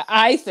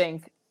 I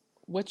think,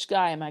 which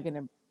guy am I going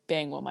to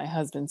bang while my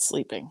husband's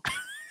sleeping?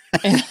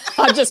 And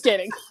I'm just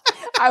kidding.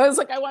 I was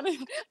like, I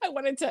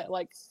wanted to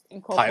like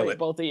incorporate Pilot.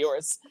 both of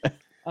yours.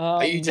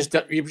 You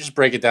just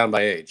break it down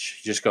by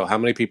age. You just go, how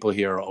many people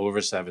here are over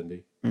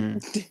 70?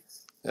 Mm.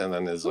 And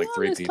then there's who like on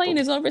 3 this people. plane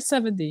is over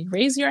 70.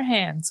 Raise your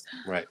hands.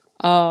 Right.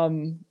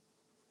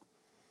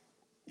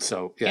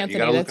 So yeah, you Anthony,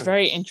 gotta that's look.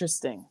 very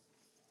interesting.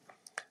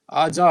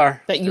 Odds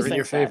are That you they're in think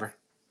your that. favor.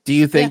 Do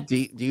you think? Do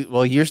you?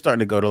 Well, you're starting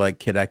to go to like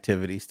kid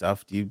activity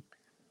stuff. Do you?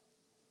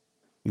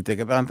 You think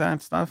about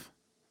that stuff?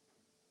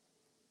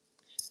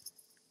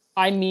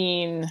 I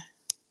mean,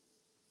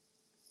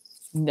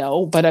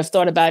 no, but I've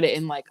thought about it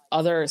in like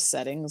other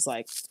settings,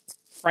 like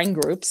friend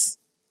groups.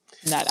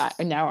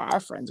 Now our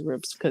friends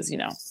groups, because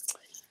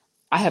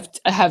I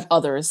have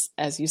others,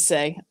 as you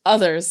say,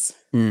 others.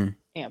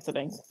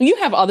 Anthony, you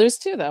have others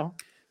too, though.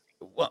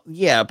 Well,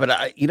 yeah,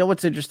 but you know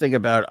what's interesting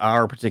about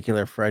our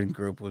particular friend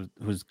group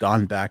who's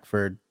gone back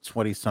for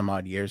 20 some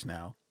odd years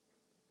now.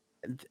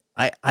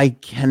 I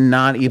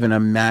cannot even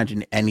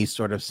imagine any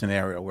sort of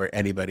scenario where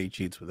anybody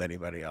cheats with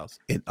anybody else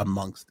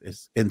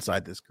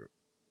inside this group,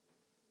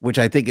 which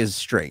I think is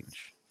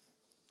strange.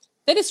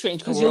 That is strange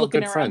because We're you're all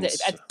looking good around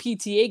friends. at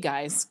PTA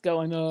guys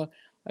going,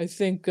 I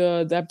think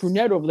that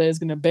brunette over there is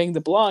going to bang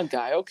the blonde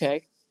guy.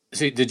 Okay.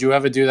 See, did you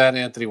ever do that,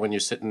 Anthony, when you're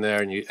sitting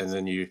there and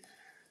then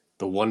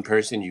the one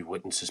person you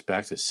wouldn't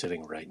suspect is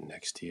sitting right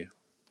next to you?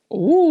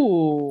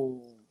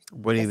 Ooh.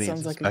 What do you That mean?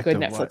 sounds like a Suspect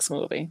good of what? Netflix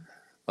movie.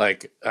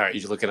 Like, all right,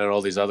 you're looking at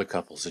all these other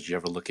couples. Did you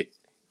ever look at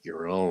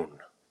your own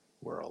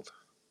world?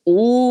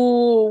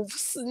 Ooh,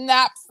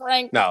 snap,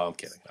 Frank. No, I'm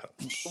kidding. I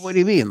don't. What do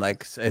you mean?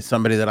 Like as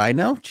somebody that I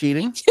know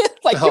cheating?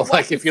 Like, Oh, your like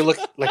wife. if you look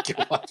like your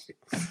wife,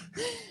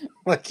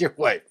 like your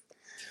wife.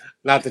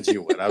 Not that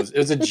you would. It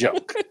was a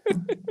joke.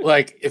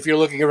 Like if you're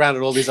looking around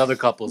at all these other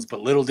couples,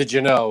 but little did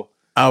you know.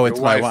 Oh, your it's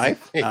my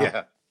wife? Oh.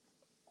 Yeah.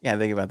 Yeah, I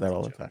think about that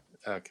all the time.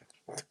 Okay.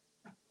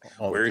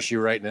 All Where the is she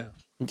right now?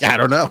 time. I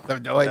don't know. I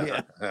have no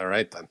idea. All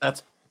right then.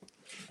 That's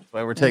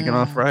why we're taking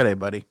on Friday,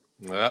 buddy.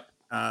 Well,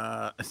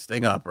 A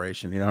sting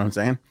operation. You know what I'm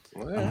saying?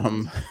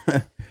 well,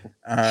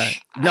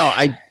 No,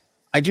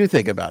 I do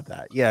think about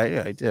that.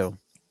 Yeah, I do.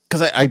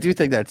 Because I do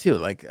think that too.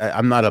 Like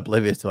I'm not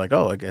oblivious to like,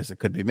 oh, I guess it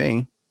could be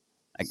me.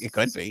 Like, it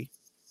could be.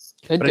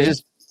 Could But be.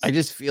 I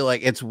just feel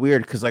like it's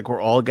weird because like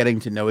we're all getting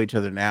to know each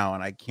other now,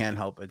 and I can't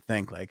help but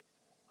think like,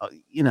 I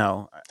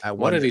what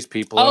wonder. are these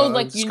people? Oh,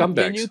 like the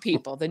scumbags.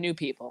 the new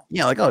people.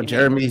 Yeah, like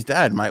Jeremy's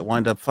dad might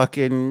wind up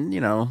fucking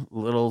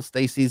little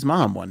Stacy's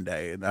mom one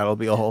day, and that'll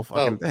be a whole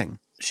fucking thing.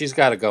 She's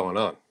got it going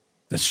on.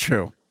 That's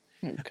true.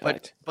 Oh,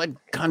 God. But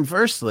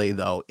conversely,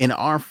 though, in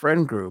our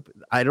friend group,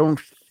 I don't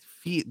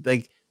feel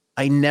like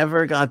I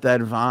never got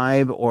that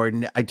vibe, or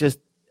I just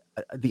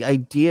the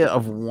idea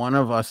of one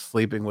of us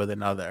sleeping with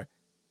another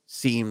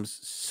seems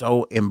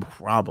so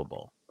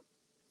improbable.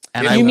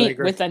 And Yeah, You I mean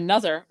agree. with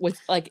another,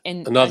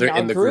 Another our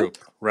in the group,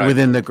 right?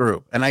 within the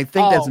group, and I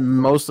think that's Oh,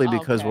 mostly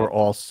because okay. we're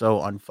all so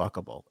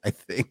unfuckable. I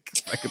think,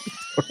 if I could be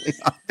totally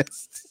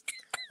honest.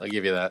 I'll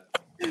give you that.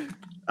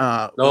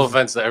 No No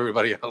offense to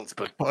everybody else,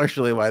 but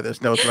partially why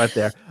there's no threat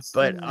there,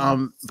 but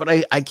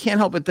I can't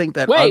help but think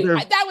that Wait, other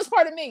that was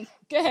part of me.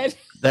 Go ahead.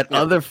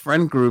 other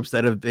friend groups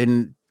that have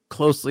been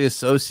closely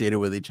associated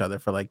with each other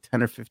for like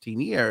 10 or 15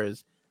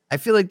 years, I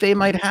feel like they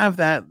might have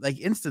that like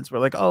instance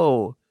where like,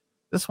 oh,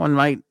 this one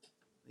might,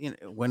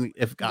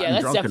 if gotten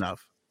that's drunk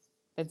enough.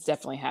 That's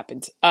definitely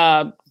happened.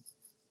 I'm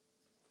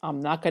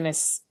not gonna.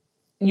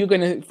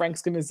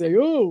 Frank's gonna say,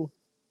 oh,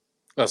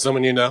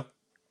 someone you know.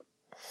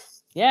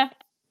 yeah,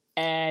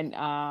 and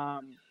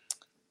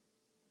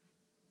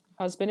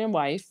husband and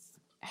wife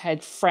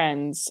had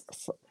friends.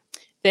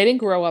 They didn't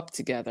grow up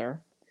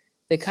together.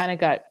 They kind of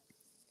got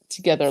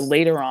together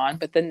later on,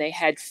 but then they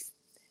had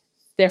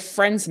their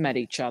friends met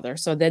each other.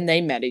 So then they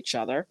met each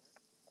other,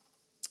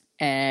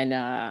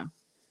 and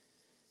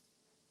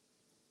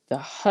the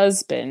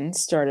husband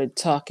started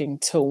talking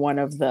to one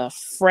of the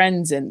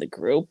friends in the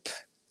group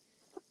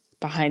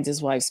behind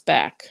his wife's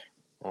back.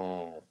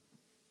 Oh.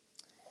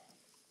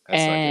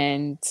 That's not good.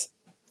 And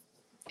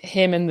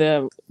him and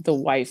the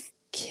wife,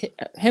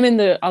 him and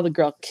the other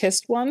girl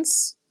kissed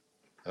once.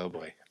 Oh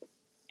boy.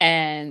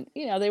 And,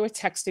 they were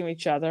texting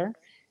each other.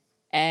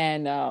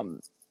 And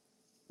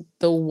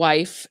the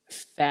wife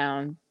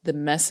found the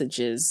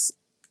messages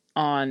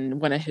on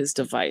one of his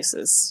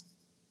devices.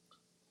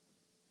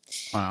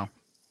 Wow.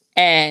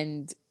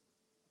 And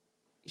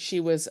she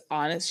was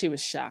honest. She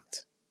was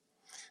shocked.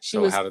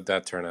 So how did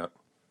that turn out?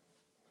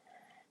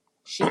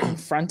 She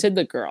confronted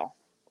the girl,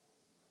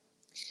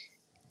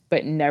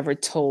 but never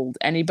told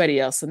anybody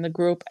else in the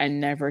group,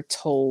 and never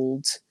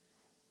told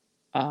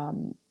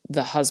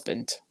the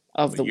husband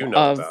of the You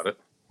know about it.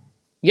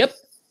 Yep.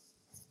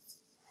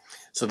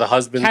 So the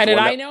husband. How did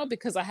I know?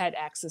 Because I had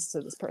access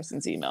to this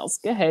person's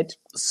emails. Go ahead.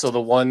 So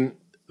the one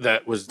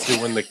that was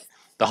doing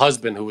the the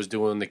husband who was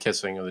doing the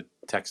kissing or the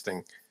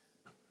texting,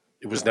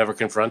 it was never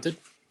confronted.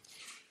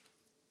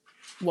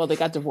 Well, they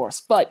got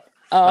divorced, but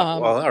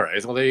Well, all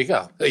right. Well, there you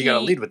go. You got to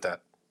he- lead with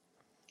that.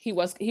 he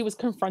was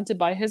confronted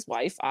by his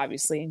wife,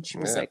 obviously, and she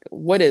was Yeah. like,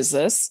 "What is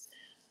this?"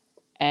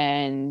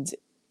 And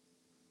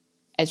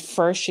at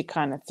first, she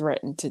kind of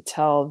threatened to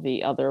tell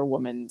the other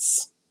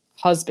woman's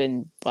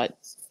husband, but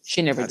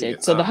she never How do you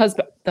did. So know?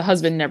 the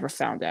husband never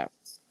found out.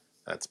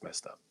 That's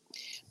messed up.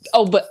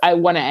 Oh, but I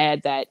want to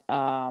add that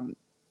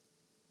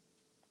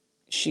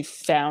she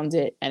found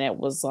it, and it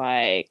was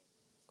like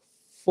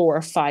 4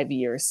 or 5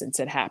 years since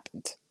it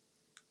happened.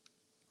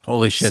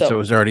 Holy shit! So, So- it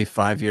was already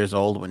 5 years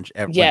old when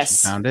when she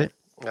Yes. found it.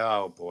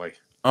 Oh boy.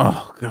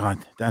 Oh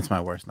god, that's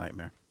my worst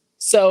nightmare.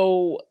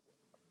 So,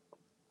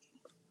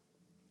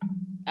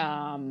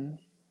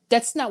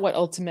 that's not what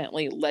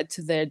ultimately led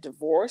to their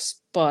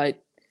divorce,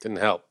 but Didn't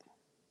help.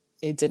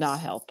 it did not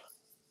help.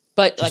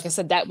 But like I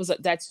said,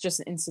 that's just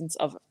an instance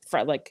of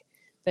like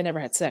they never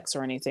had sex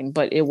or anything,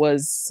 but it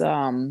was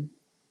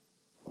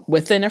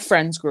within a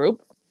friends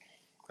group,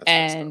 That's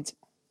messed up. and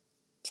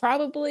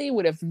probably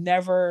would have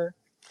never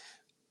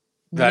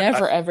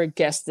That- ever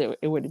guessed that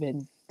it would have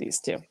been these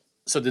two.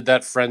 So did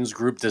that friends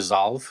group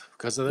dissolve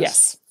because of this?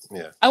 Yes.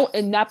 Yeah. Oh,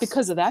 and not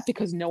because of that,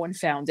 because no one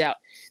found out.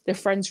 The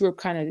friends group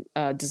kind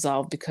of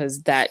dissolved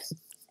because that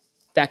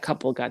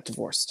couple got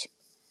divorced.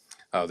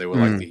 Oh, they were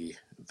like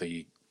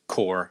the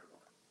core.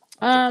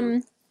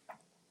 I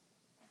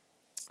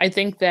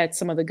think that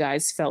some of the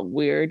guys felt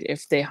weird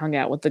if they hung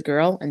out with the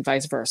girl and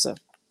vice versa.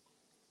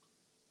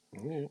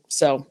 Mm.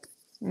 So,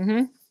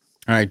 mhm.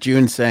 All right,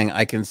 June's saying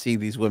I can see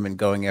these women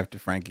going after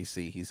Frankie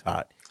C. He's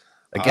hot.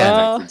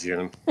 Again, Thank you,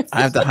 June.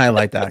 I have to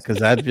highlight that because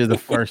that'd be the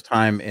first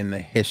time in the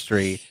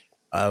history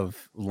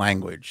of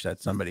language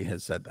that somebody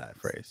has said that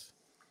phrase.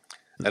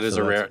 That is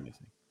So a that's rare-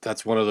 amazing.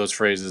 That's one of those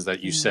phrases that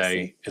you Let me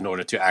say in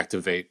order to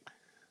activate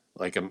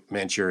like a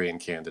Manchurian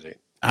candidate.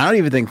 I don't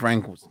even think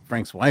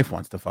Frank's wife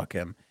wants to fuck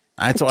him.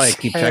 That's why I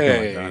keep checking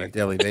with her on Hey. a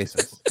daily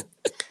basis.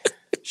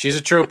 She's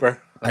a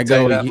trooper. I'll I tell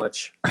go, you that "You-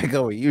 much. I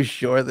go, are you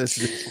sure this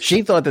is...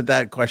 She thought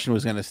that question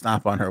was going to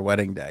stop on her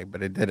wedding day,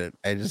 but it didn't.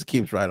 It just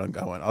keeps right on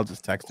going. I'll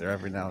just text her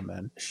every now and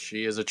then.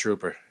 She is a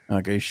trooper.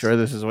 Like, are you sure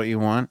this is what you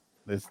want?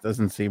 This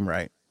doesn't seem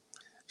right.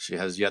 She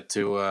has yet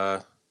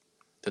to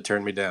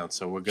turn me down,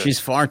 so we're good. She's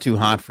far too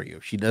hot for you.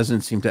 She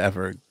doesn't seem to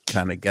ever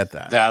kind of get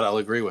that. That I'll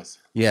agree with.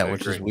 Yeah, I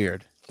which is agree.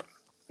 weird.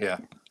 Yeah,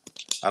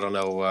 I don't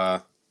know.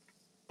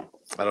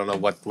 I don't know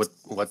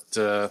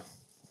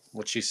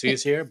what she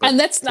sees here, but And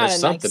that's not there's a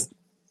something. nice.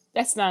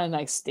 That's not a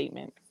nice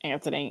statement,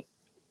 Anthony.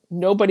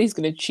 Nobody's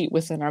gonna cheat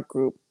within our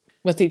group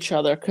with each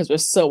other because we're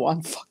so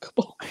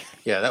unfuckable.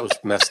 Yeah, that was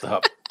messed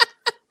up.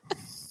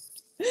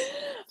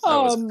 That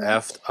was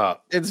effed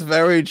up. It's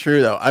very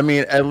true, though. I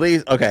mean, at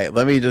least okay.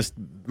 Let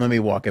me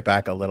walk it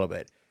back a little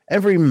bit.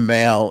 Every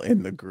male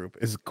in the group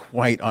is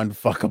quite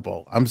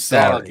unfuckable. I'm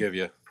That I'll sorry. give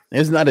you.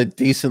 There's not a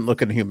decent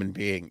looking human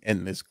being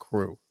in this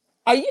crew.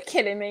 Are you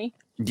kidding me?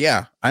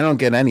 Yeah, I don't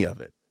get any of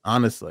it,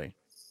 honestly.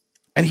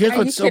 And here's Are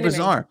what's you so kidding me?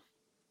 bizarre.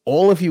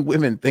 All of you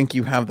women think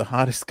you have the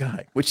hottest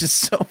guy, which is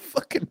so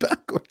fucking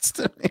backwards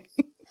to me.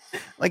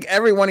 Like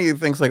every one of you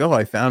thinks like, oh,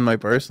 I found my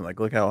person. Like,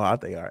 look how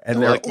hot they are. And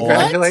And they're like, all,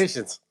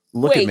 congratulations.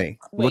 look wait, at me.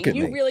 Wait, Look at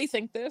you me. really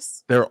think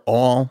this? They're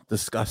all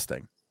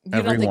disgusting. You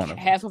Every don't think one of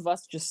them. half of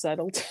us just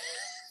settled?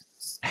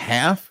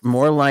 Half,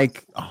 more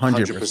like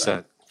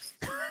 100%.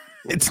 100%.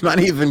 It's not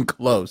even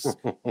close.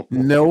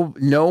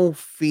 No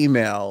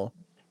female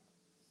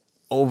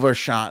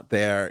overshot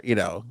their,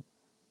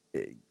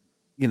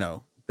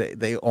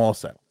 they all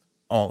settled.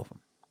 All of them.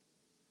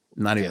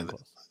 Not even Yeah,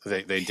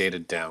 close. They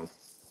dated down.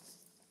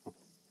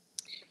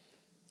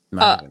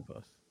 Not even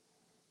close.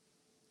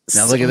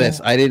 Now look at this.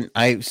 I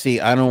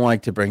don't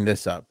like to bring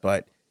this up,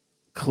 but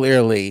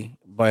clearly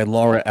by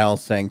Laura L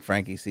saying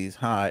Frankie C's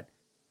hot,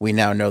 we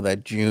now know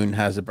that June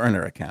has a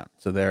burner account.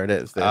 So there it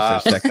is. There's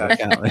Ah, her second okay.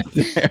 account right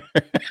there.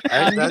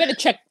 You better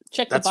check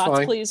the that's bots,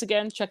 fine. please.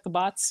 Again, check the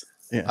bots.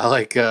 I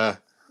like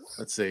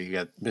let's see, you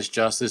got Miss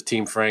Justice,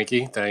 Team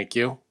Frankie, thank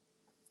you.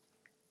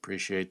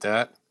 Appreciate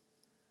that.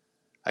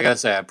 I gotta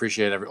say I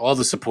appreciate all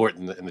the support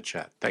in the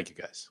chat. Thank you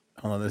guys.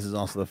 Hold on, this is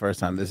also the first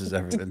time this has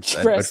ever been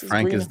said, dress but is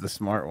Frank green. is the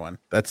smart one.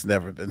 That's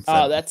never been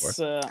said. Oh, that's.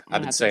 before. I'm I've gonna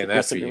been have saying to that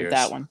for disagree with years.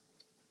 that one.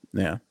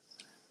 Yeah.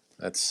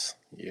 That's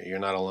you're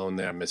not alone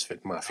there,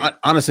 Misfit Mafia.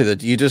 Honestly, though,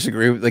 do you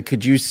disagree? Like,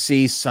 could you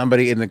see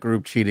somebody in the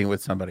group cheating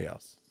with somebody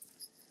else?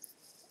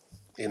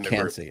 In the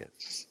Can't group. see it.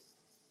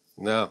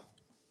 No.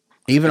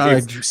 Even on a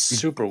It's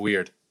super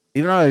weird.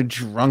 even on a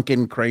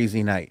drunken,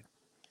 crazy night.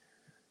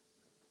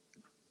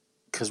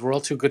 Because we're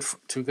all too good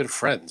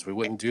friends. We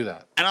wouldn't do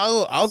that. And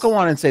I'll go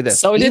on and say this.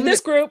 So did Even this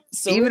if- group.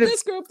 So even did if-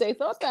 this group. They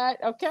thought that.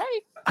 Okay.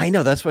 I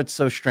know that's what's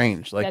so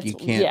strange. Like That's- you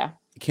can't Yeah.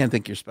 you can't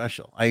think you're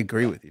special. I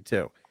agree with you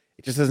too.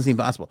 It just doesn't seem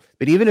possible.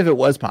 But even if it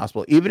was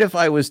possible, even if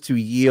I was to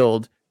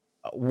yield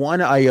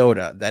one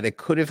iota that it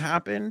could have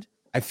happened,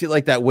 I feel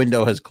like that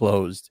window has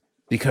closed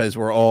because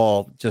we're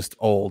all just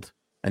old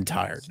and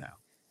tired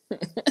now.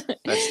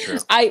 That's true.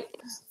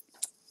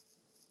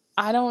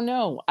 I don't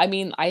know. I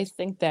mean, I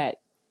think that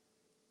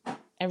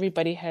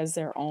everybody has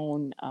their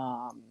own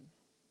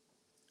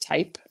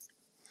type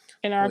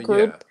in our Well,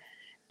 group, yeah.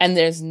 and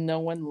there's no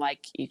one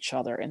like each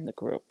other in the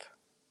group.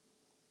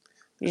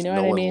 You There's know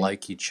no what I one mean?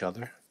 like each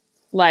other.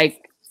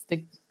 Like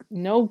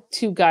no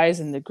two guys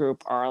in the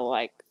group are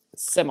like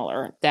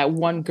similar. That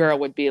one girl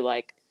would be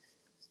like,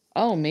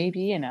 oh,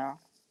 maybe, you know.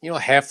 You know,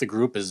 half the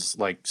group is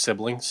like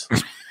siblings.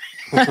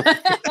 Yeah,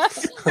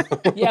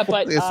 I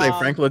but was gonna say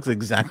Frank looks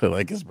exactly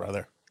like his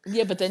brother.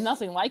 yeah, but they're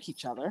nothing like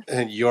each other.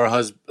 And your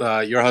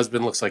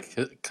husband looks like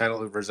kind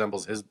of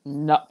resembles his.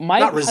 No, my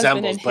Not husband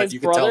resembles, and but his you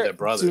can tell brother they're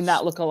brothers. do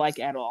not look alike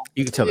at all.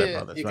 You can tell they're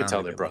Yeah, brothers. you but I can don't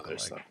tell think they're they look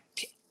brothers. alike.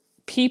 So.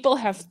 People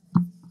have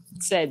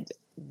said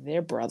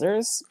they're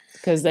brothers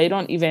because they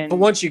don't even. But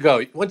once you know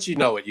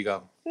it, you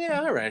go,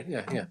 yeah, all right,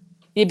 yeah.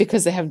 Yeah,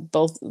 because they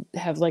both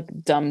have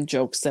like dumb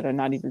jokes that are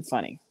not even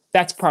funny.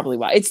 That's probably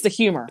why. It's the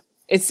humor.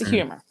 It's the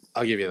humor.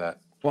 I'll give you that.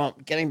 Well,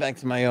 getting back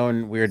to my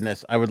own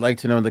weirdness, I would like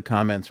to know the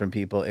comments from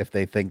people if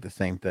they think the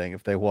same thing.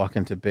 If they walk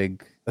into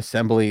big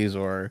assemblies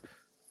or,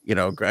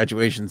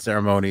 graduation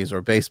ceremonies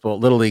or baseball,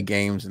 little league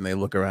games, and they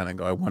look around and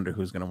go, "I wonder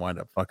who's going to wind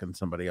up fucking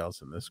somebody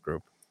else in this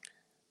group."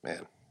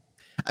 Man.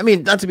 I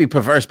mean, not to be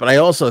perverse, but I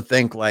also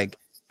think like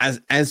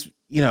as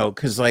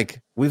because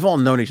like we've all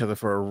known each other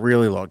for a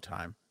really long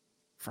time.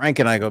 Frank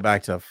and I go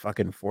back to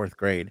fucking fourth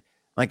grade.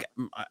 Like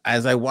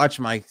as I watch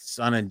my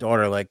son and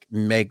daughter like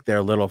make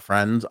their little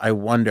friends, I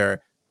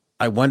wonder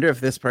if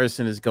this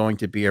person is going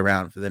to be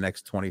around for the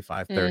next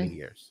 25, 30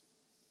 years.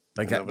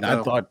 Like that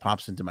thought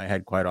pops into my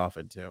head quite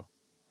often too.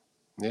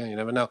 Yeah, you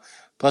never know.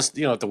 Plus,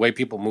 the way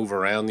people move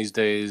around these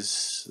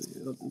days,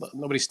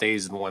 nobody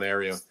stays in one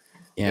area.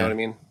 Yeah. You know what I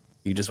mean?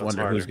 You just So it's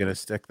wonder who's harder. going to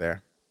stick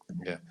there.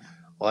 Yeah.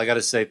 Well, I got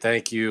to say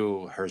thank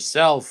you,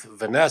 herself,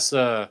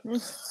 Vanessa,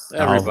 everybody.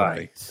 All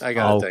right. I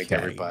got to thank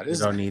Okay. everybody. You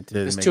don't need to.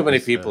 There's make too many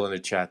this, people in the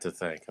chat to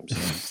thank. I'm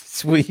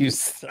sorry. Will you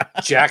stop?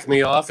 Jack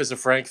me off as a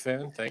Frank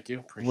fan. Thank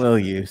you. Appreciate Will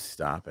it. you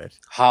stop it?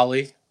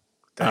 Holly.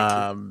 Thank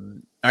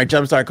you. All right,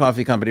 Jumpstart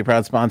Coffee Company,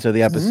 proud sponsor of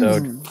the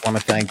episode. Want to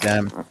thank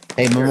them.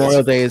 Hey,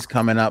 Memorial Day is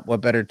coming up.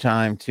 What better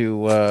time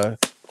to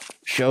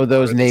show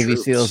those the Navy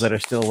troops. SEALs that are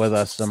still with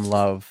us some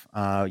love?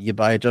 You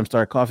buy a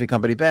Jumpstart Coffee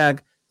Company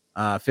bag.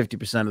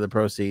 50% of the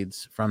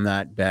proceeds from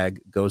that bag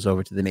goes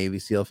over to the Navy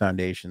SEAL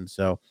Foundation.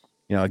 So,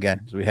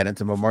 again, as we head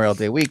into Memorial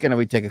Day weekend and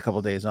we take a couple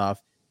of days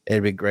off,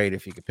 it'd be great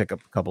if you could pick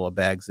up a couple of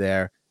bags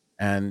there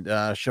and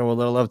show a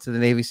little love to the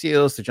Navy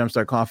SEALs, to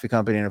Jumpstart Coffee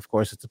Company, and of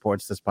course, it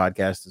supports this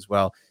podcast as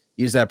well.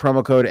 Use that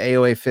promo code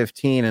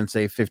AOA15 and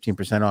save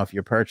 15% off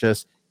your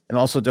purchase. And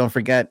also, don't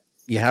forget,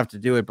 you have to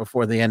do it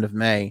before the end of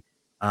May.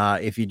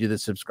 If you do the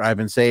subscribe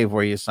and save,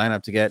 where you sign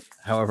up to get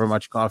however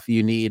much coffee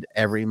you need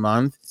every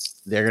month,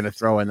 they're going to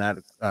throw in that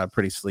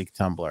pretty sleek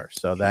tumbler.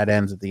 So that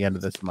ends at the end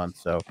of this month.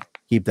 So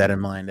keep that in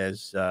mind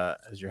as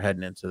you're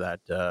heading into that.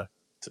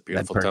 It's a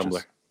beautiful purchase.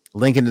 tumbler.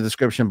 Link in the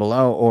description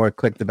below, or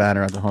click the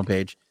banner on the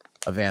homepage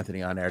of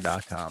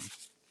AnthonyOnAir.com.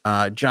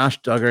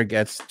 Josh Duggar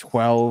gets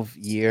 12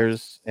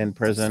 years in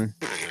prison.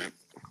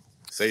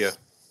 See ya.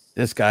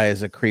 This guy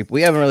is a creep.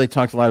 We haven't really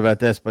talked a lot about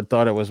this, but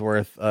thought it was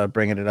worth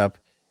bringing it up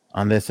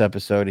on this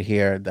episode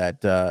here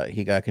that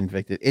he got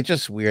convicted. It's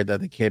just weird that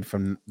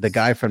the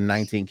guy from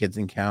 19 Kids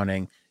and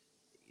Counting,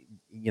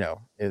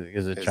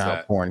 is a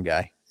child porn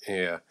guy.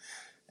 Yeah.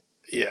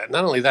 Yeah.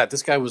 Not only that,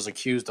 this guy was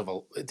accused of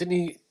didn't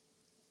he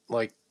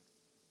like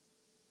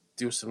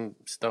do some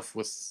stuff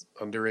with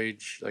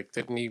underage? Like,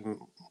 didn't he?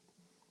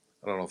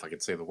 I don't know if I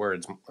could say the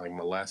words like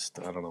molest.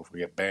 I don't know if we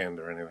get banned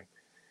or anything.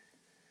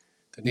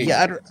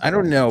 Yeah, I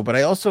don't know, but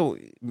I also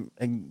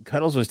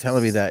Cuddles was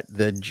telling me that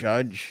the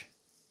judge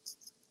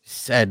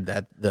said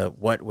that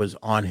what was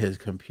on his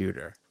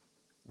computer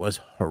was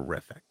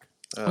horrific.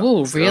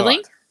 Oh, really?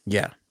 God.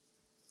 Yeah,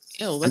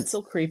 Ew, that's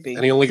so creepy.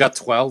 And he only got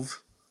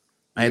 12.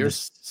 I had the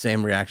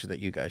same reaction that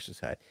you guys just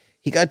had.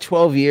 He got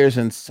 12 years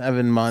and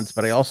 7 months,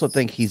 but I also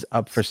think he's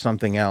up for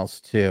something else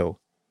too.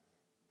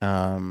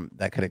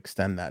 That could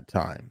extend that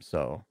time.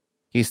 So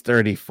he's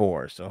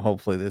 34. So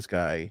hopefully this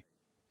guy,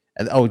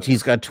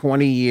 he's got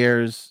 20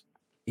 years.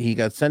 He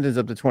got sentenced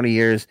up to 20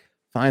 years,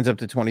 fines up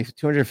to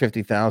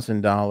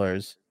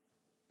 $250,000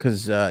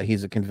 because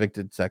he's a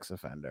convicted sex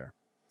offender.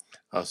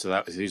 Oh,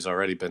 so he's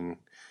already been,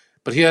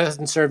 but he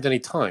hasn't served any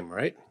time,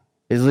 right?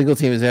 His legal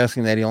team is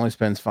asking that he only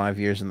spends 5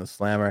 years in the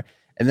slammer.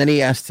 And then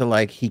he asked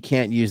to he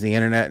can't use the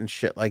internet and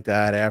shit like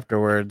that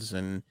afterwards.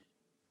 And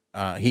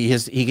he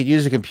could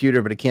use a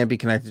computer, but it can't be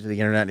connected to the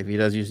internet. If he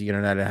does use the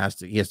internet,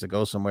 he has to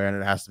go somewhere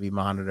and it has to be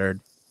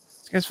monitored.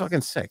 This guy's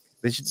fucking sick.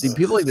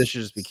 People like this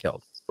should just be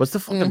killed. What's the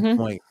fucking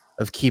point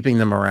of keeping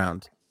them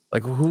around?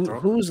 Like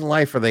whose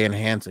life are they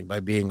enhancing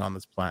by being on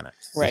this planet?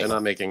 Right. They're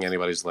not making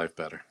anybody's life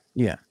better.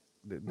 Yeah,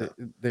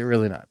 they're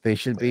really not. They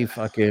should be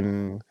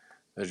fucking.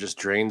 They're just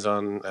drains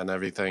on and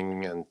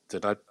everything, and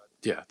they're not.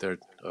 Yeah, they're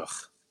ugh.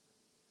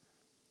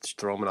 Just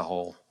throw them in a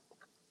hole.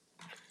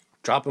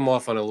 Drop them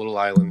off on a little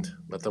island.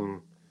 Let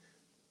them,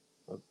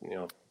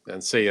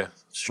 and see ya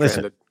stranded.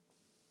 Listen,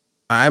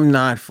 I'm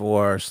not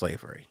for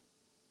slavery.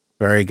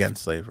 Very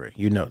against slavery.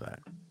 You know that.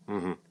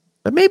 Mm-hmm.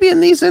 But maybe in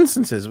these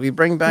instances, we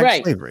bring back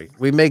Right. slavery.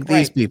 We make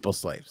these Right. people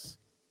slaves.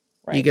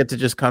 You get to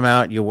just come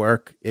out, you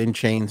work in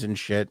chains and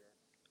shit,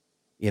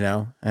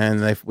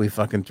 and we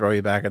fucking throw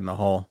you back in the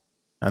hole,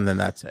 and then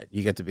that's it.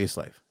 You get to be a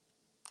slave.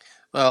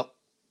 Well,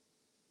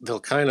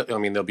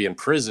 they'll be in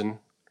prison.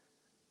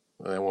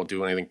 They won't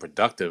do anything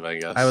productive, I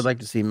guess. I would like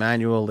to see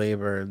manual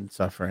labor and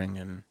suffering,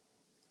 and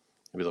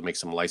maybe they'll make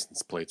some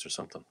license plates or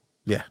something.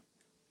 Yeah.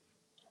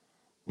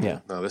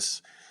 No,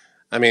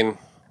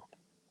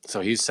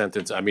 so he's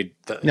sentenced.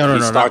 No,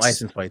 not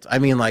license plates. I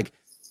mean, like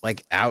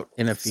out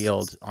in a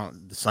field,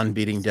 on the sun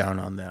beating down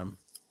on them.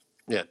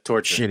 Yeah,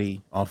 torture.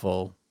 Shitty,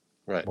 awful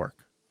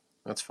work.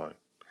 That's fine.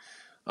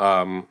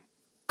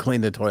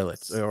 Clean the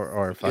toilets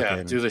or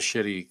fucking do the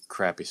shitty,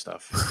 crappy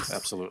stuff.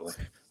 Absolutely.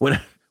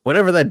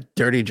 Whatever that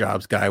dirty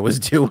jobs guy was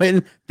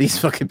doing, these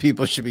fucking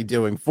people should be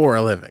doing for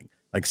a living,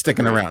 like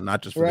sticking around,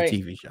 not just for the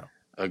TV show.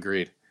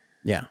 Agreed.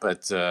 Yeah,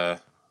 but you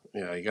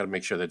got to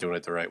make sure they're doing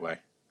it the right way.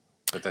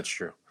 But that's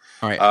true.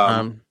 All right.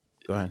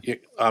 Go ahead.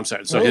 I'm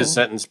sorry. So his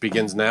sentence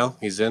begins now.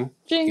 He's in.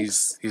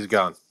 Jinx. He's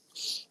gone.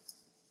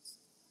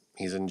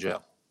 He's in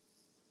jail.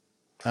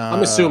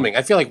 I'm assuming.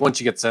 I feel like once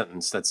you get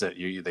sentenced, that's it.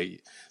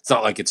 It's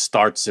not like it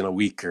starts in a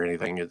week or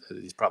anything.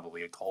 He's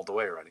probably hauled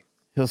away already.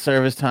 He'll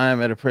serve his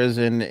time at a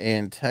prison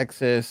in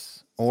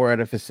Texas or at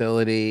a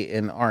facility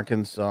in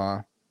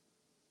Arkansas.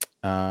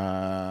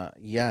 I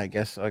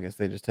guess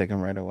they just take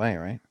him right away,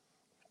 right?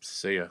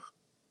 See ya.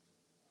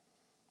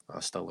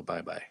 Hasta la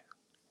bye-bye.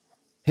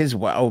 His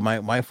wife. Oh, my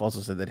wife also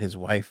said that his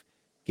wife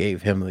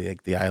gave him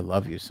the "I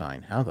love you"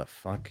 sign. How the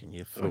fuck can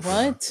you?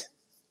 What?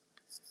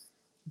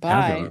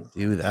 How Bye. do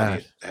you do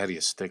that? How do you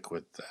stick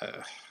with?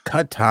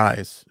 Cut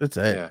ties. That's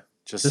it. Yeah,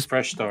 just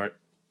fresh start.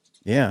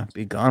 Yeah,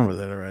 be gone with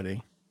it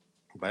already.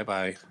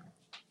 Bye-bye.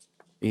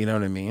 You know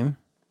what I mean?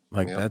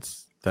 Like Yep.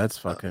 that's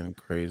fucking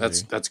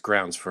crazy. That's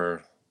grounds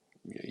for.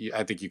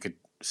 I think you could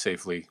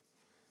safely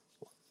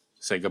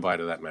say goodbye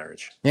to that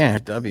marriage. Yeah,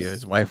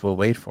 his wife will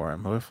wait for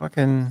him. What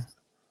fucking?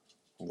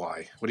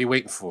 Why? What are you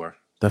waiting for?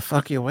 The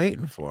fuck you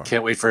waiting for?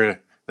 Can't wait for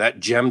that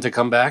gem to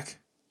come back.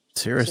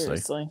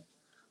 Seriously.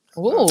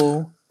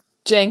 Ooh,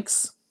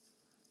 Jinx.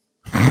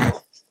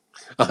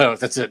 Oh,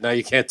 that's it. Now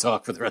you can't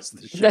talk for the rest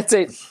of the show. That's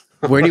it.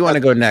 Where do you want to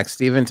go next?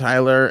 Steven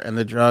Tyler and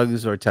the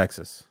drugs or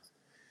Texas?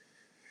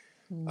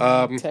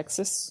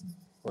 Texas.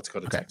 Let's go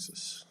to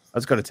Texas.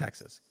 Let's go to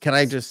Texas. Can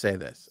I just say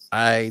this?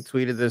 I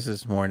tweeted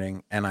this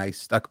morning and I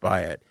stuck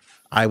by it.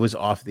 I was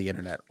off the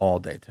internet all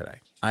day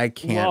today. I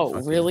can't.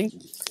 Whoa, really?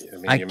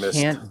 I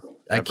can't.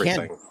 I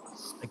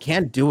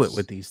can't do it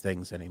with these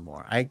things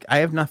anymore. I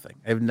have nothing.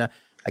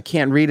 I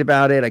can't read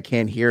about it. I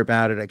can't hear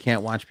about it. I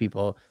can't watch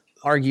people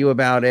argue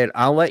about it.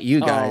 I'll let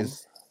you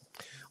guys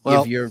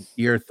give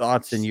your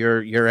thoughts and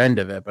your end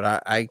of it,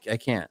 but I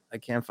can't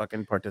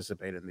fucking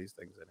participate in these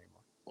things anymore.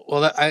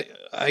 Well,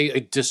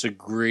 I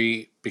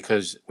disagree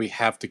because we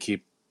have to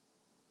keep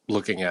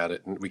looking at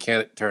it and we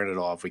can't turn it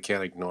off. We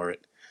can't ignore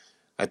it.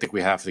 I think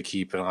we have to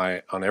keep an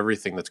eye on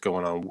everything that's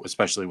going on,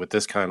 especially with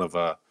this kind of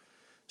a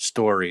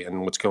story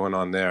and what's going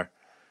on there.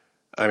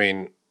 I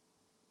mean,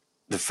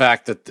 the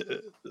fact that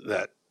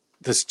that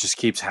this just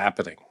keeps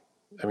happening.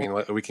 I mean,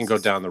 we can go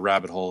down the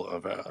rabbit hole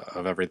of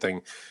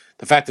everything.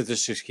 The fact that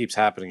this just keeps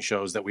happening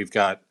shows that we've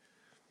got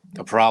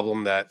a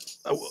problem. That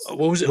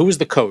who was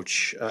the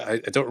coach? I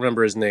don't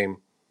remember his name.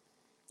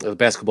 The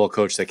basketball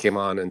coach that came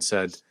on and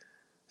said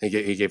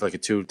he gave like a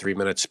 2-3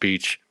 minute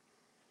speech,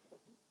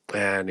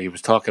 and he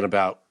was talking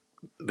about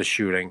the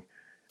shooting,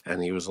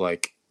 and he was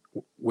like,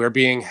 "We're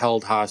being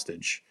held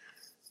hostage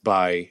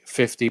by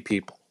 50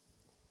 people.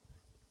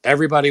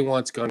 Everybody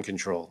wants gun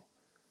control.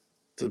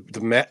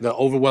 The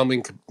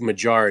overwhelming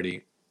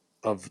majority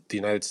of the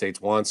United States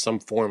wants some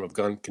form of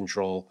gun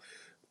control,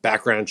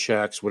 background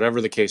checks, whatever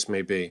the case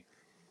may be,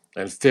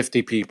 and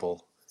 50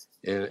 people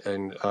in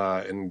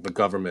the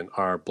government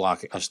are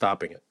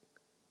stopping it.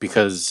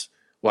 Because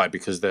why?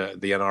 Because the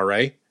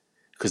NRA,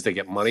 because they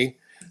get money.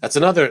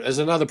 There's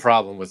another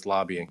problem with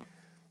lobbying.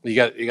 You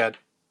got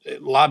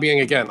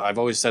lobbying again. I've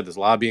always said this: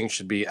 lobbying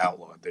should be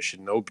outlawed.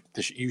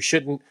 You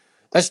shouldn't.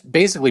 That's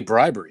basically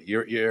bribery.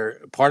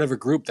 You're part of a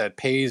group that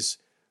pays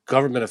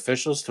government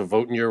officials to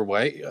vote in your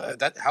way.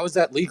 How is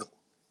that legal?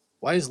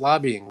 Why is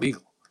lobbying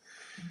legal?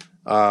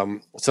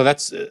 So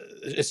this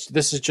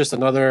is just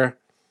another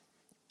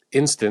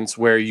instance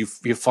where you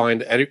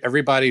find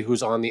everybody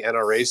who's on the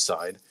NRA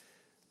side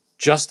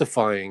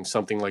justifying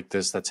something like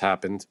this that's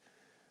happened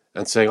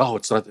and saying, "Oh,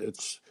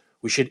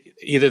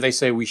 they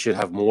say we should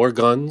have more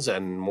guns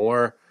and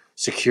more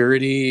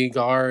security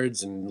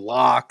guards and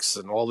locks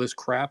and all this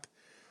crap,"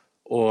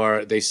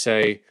 or they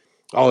say,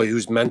 "Oh, he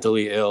was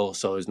mentally ill,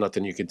 so there's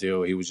nothing you could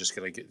do. He was just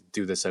going to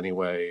do this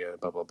anyway."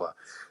 Blah blah blah.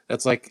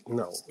 That's like,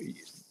 no.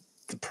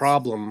 The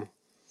problem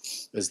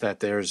is that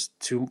they're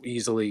too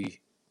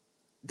easily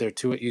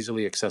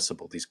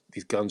accessible. These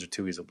guns are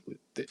too easily.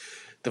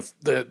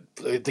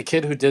 The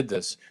kid who did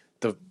this,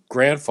 the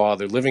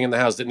grandfather living in the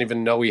house, didn't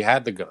even know he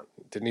had the gun.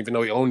 Didn't even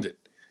know he owned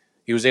it.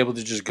 He was able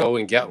to just go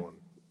and get one.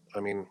 I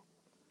mean,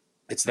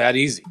 it's that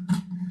easy.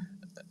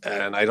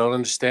 And I don't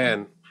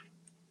understand.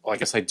 Well, I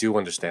guess I do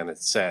understand.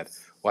 It's sad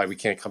why we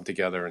can't come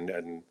together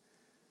and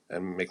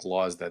and make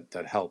laws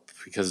that help,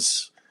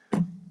 because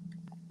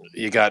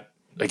you got,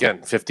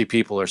 again, 50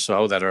 people or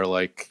so that are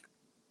like,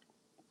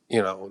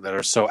 that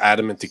are so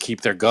adamant to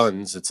keep their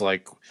guns. It's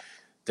like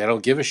they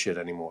don't give a shit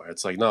anymore.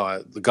 It's like,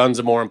 no, the guns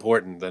are more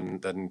important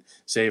than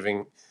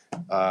saving.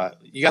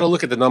 You got to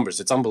look at the numbers.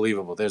 It's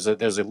unbelievable. There's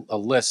a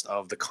list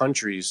of the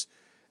countries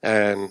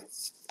and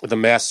the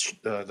mass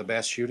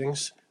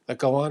shootings that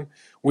go on.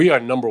 We are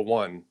number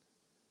one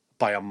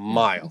by a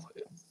mile.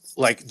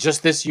 Like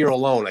just this year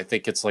alone, I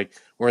think it's like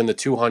we're in the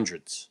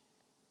 200s,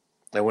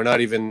 and we're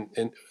not even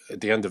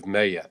at the end of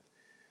May yet.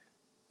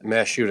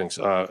 Mass shootings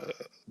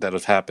that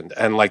have happened,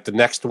 and like the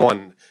next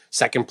one,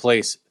 second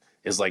place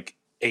is like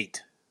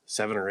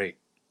 7 or 8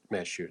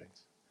 mass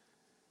shootings.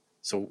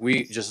 So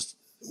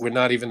we're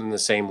not even in the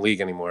same league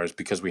anymore, is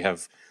because we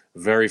have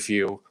very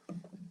few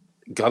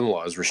gun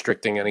laws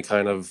restricting any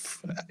kind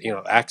of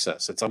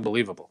access. It's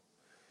unbelievable.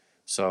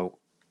 So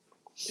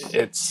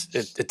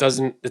it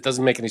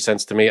doesn't make any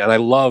sense to me. And I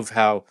love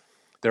how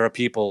there are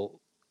people,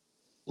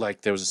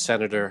 like there was a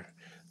senator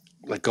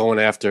like going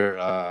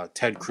after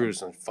Ted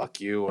Cruz and fuck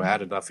you, I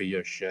had enough of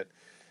your shit,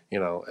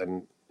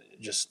 and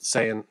just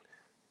saying,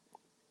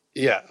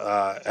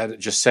 and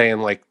just saying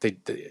like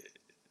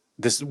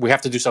this, we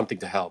have to do something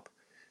to help,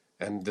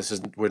 and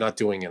we're not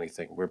doing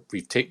anything.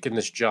 We've taken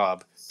this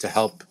job to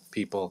help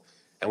people,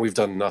 and we've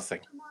done nothing.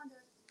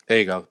 There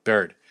you go,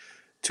 Bird.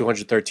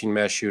 213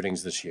 mass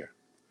shootings this year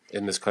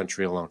in this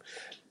country alone,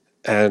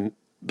 and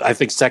I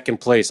think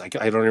second place. I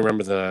don't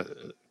remember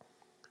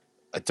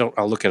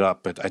I'll look it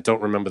up, but I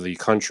don't remember the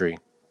country.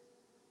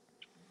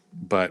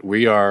 But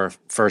we are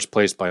first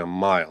place by a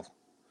mile,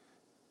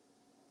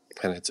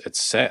 and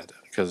it's sad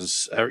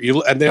because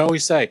and they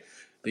always say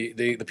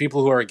the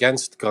people who are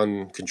against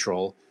gun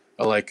control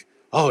are like,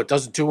 oh, it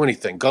doesn't do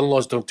anything. Gun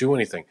laws don't do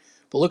anything.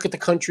 But look at the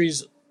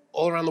countries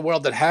all around the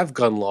world that have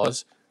gun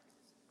laws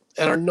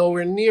and are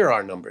nowhere near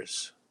our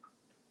numbers.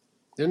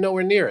 They're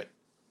nowhere near it.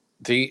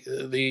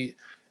 The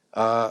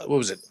what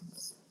was it?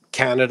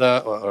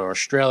 Canada or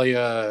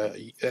Australia,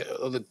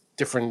 the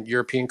different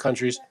European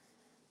countries.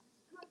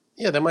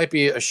 Yeah, there might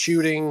be a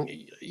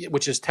shooting,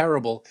 which is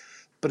terrible,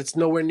 but it's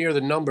nowhere near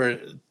the number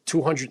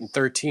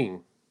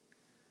 213.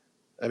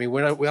 I mean,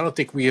 I don't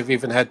think we have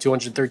even had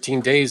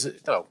 213 days.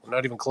 No, we're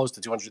not even close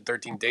to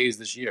 213 days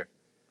this year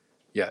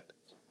yet.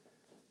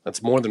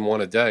 That's more than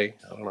one a day.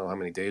 I don't know how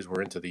many days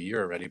we're into the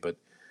year already, but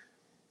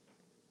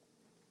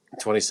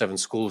 27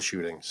 school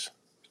shootings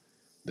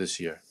this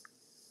year.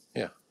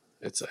 Yeah.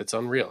 It's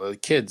unreal. The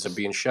kids are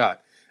being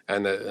shot,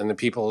 and the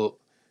people,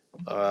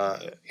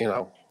 I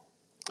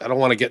don't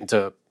want to get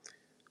into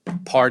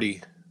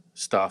party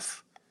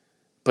stuff,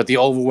 but the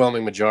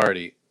overwhelming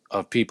majority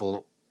of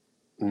people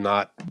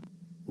not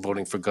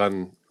voting for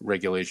gun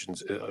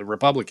regulations are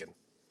Republican,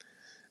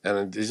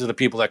 and these are the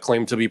people that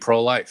claim to be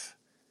pro-life,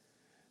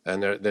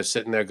 and they're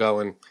sitting there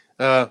going,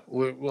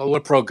 we're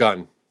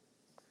pro-gun.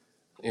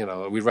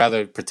 We'd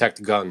rather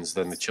protect guns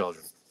than the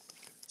children.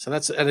 So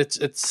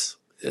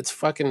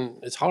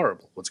it's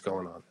horrible what's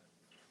going on.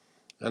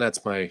 And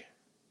that's my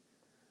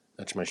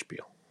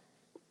spiel.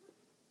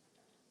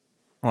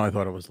 Oh, I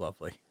thought it was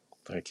lovely.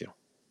 Thank you.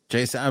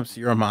 Jay Sabs,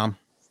 you're a mom.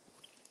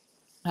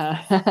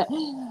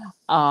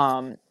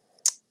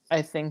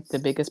 I think the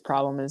biggest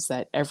problem is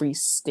that every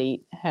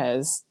state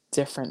has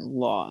different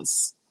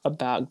laws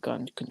about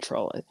gun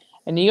control.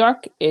 In New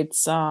York,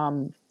 it's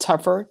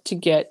tougher to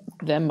get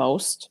than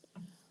most,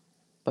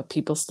 but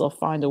people still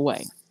find a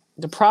way.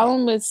 The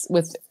problem is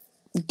with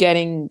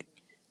getting,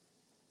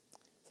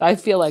 I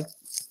feel like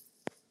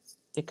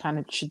it kind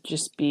of should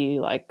just be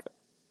like,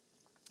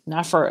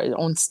 not for its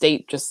own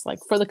state, just like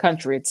for the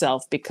country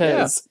itself,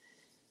 because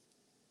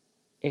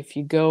if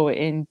you go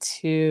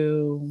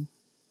into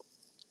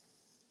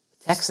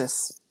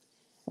Texas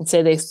and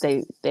say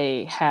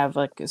they have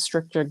like a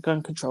stricter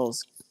gun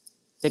controls,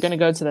 they're going to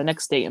go to the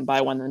next state and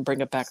buy one and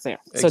bring it back there.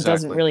 So It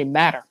doesn't really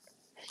matter.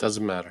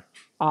 Doesn't matter.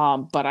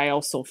 But I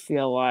also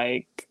feel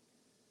like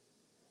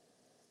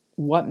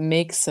what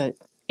makes an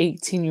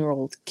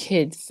 18-year-old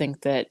kid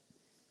think that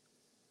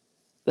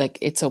like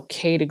it's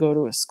okay to go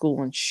to a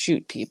school and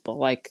shoot people?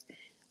 Like,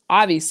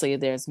 obviously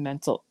there's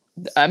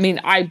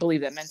I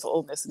believe that mental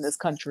illness in this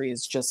country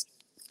is just,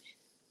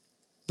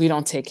 we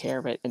don't take care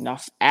of it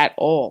enough at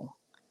all.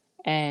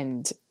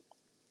 And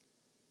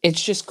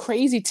it's just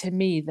crazy to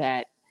me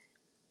that,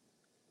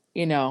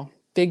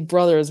 Big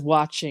Brother is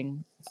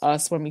watching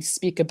us when we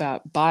speak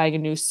about buying a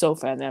new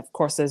sofa. And then of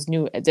course there's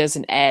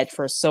an ad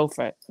for a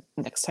sofa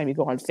next time you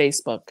go on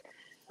Facebook.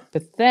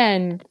 But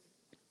then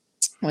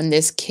when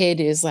this kid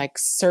is like,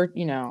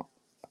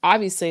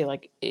 obviously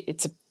like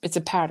it's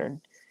a pattern.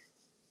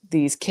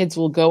 These kids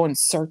will go and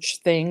search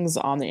things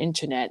on the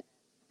internet,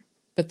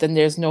 but then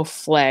there's no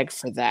flag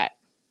for that,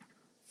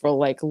 for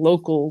like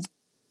local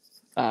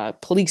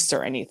police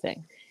or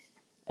anything.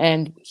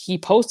 And he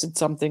posted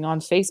something on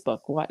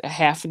Facebook, a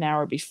half an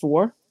hour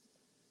before,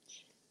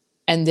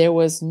 and there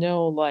was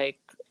no like,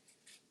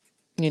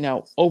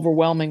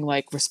 overwhelming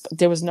like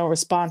there was no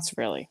response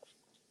really.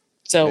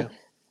 So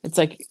It's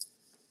like,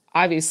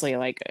 obviously,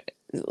 like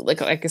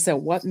like I said,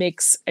 what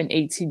makes an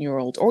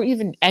 18-year-old or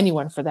even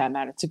anyone for that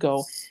matter to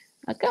go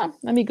like, oh,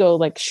 let me go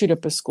like shoot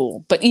up a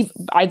school? But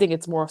I think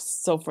it's more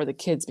so for the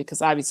kids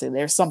because obviously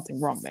there's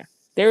something wrong there.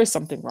 There is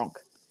something wrong.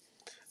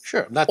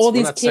 Sure, All we're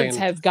these not kids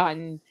saying. have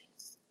gotten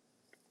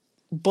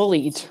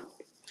bullied,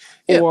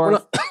 Yeah,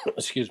 or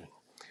excuse me.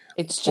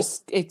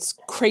 it's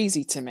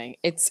crazy to me.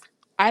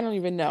 I don't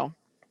even know.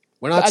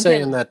 We're But not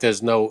saying again, that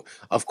there's no.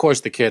 Of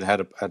course, the kid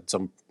had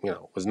some.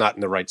 Was not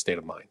in the right state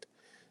of mind.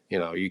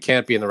 You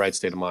can't be in the right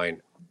state of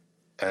mind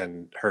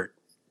and hurt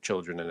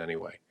children in any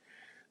way.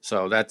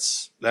 So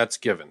that's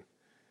given.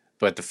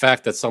 But the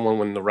fact that someone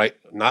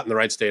not in the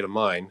right state of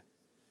mind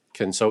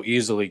can so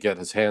easily get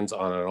his hands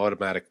on an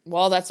automatic,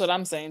 well, that's what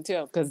I'm saying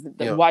too. Because you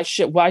know, why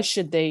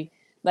should they?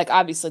 Like,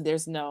 obviously,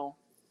 there's no.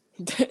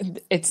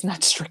 It's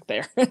not strict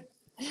there.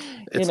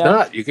 it's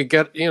not. You could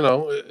get,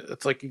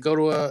 it's like you go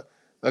to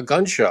a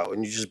gun show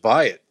and you just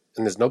buy it,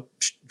 and there's no,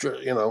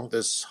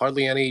 there's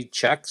hardly any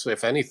checks,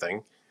 if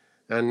anything,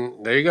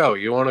 and there you go,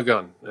 you own a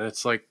gun, and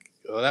it's like,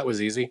 oh, that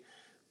was easy,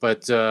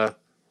 but a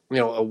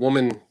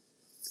woman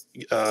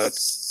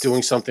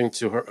doing something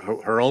to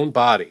her own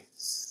body,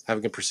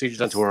 having a procedure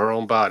done to her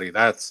own body,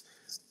 that's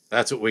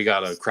what we got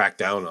to crack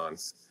down on.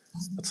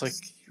 It's like,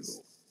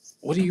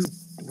 what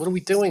are we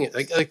doing?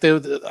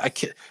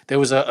 There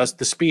was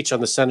the speech on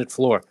the Senate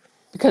floor.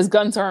 Because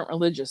guns aren't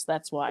religious.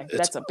 That's why. It's,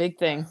 That's a big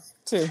thing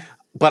too.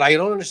 but I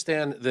don't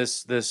understand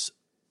this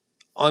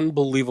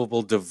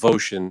unbelievable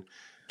devotion.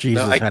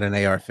 Jesus had an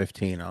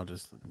AR-15. I'll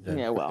just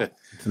Yeah, well,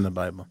 it's in the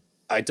Bible.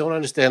 I don't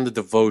understand the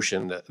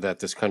devotion that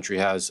this country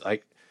has.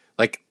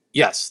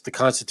 Yes, the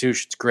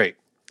Constitution's great,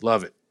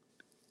 love it,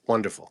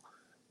 wonderful,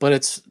 but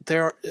it's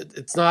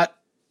not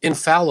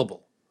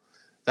infallible.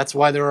 That's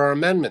why there are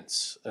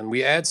amendments and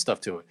we add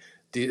stuff to it.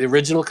 The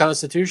original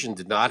Constitution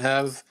did not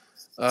have,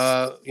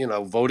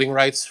 voting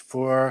rights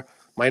for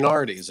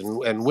minorities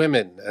and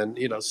women, and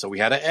so we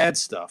had to add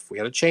stuff. We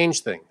had to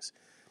change things.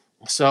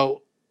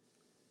 So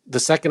the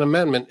Second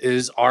Amendment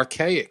is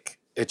archaic.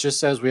 It just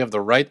says we have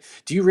the right.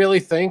 Do you really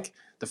think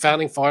the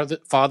founding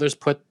fathers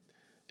put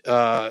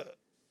that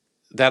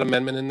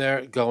amendment in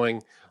there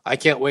going, I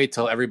can't wait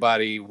till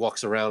everybody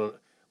walks around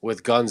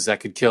with guns that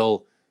could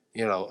kill,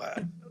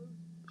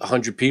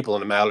 100 people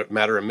in a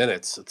matter of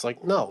minutes? It's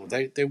like, no,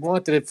 they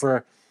wanted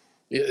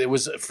it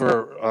was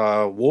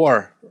for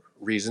war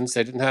reasons.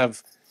 They didn't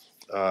have,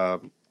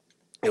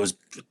 it was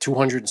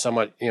 200 and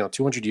somewhat,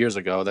 200 years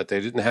ago that they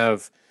didn't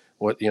have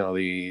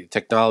the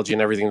technology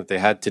and everything that they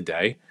had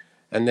today.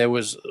 And there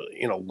was,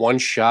 one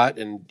shot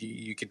and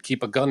you could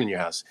keep a gun in your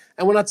house.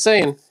 And we're not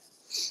saying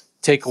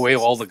take away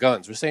all the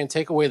guns. We're saying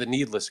take away the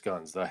needless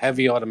guns, the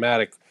heavy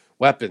automatic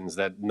weapons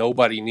that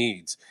nobody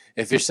needs.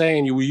 If you're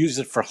saying you use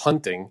it for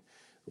hunting,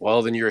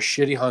 well, then you're a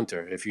shitty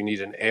hunter if you need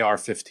an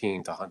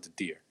AR-15 to hunt a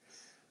deer.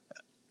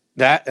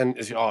 That and,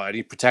 I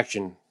need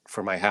protection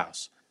for my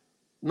house.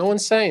 No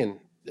one's saying,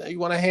 you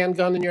want a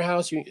handgun in your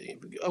house?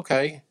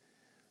 Okay.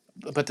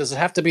 But does it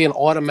have to be an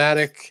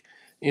automatic,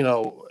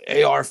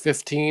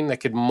 AR-15 that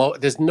could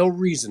there's no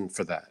reason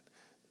for that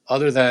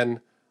other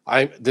than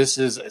this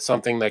is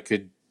something that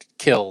could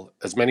kill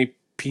as many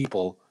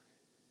people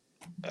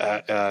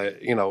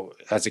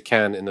as it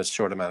can in a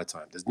short amount of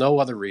time. There's no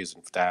other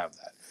reason to have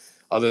that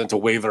other than to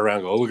wave it around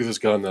and go, oh, look at this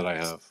gun that I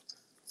have.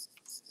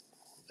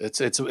 It's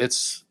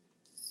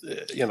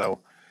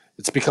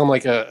become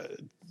like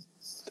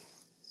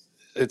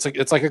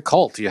it's like a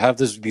cult. You have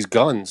these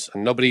guns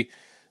and nobody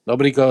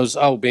goes,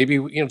 oh,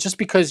 maybe, just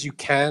because you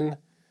can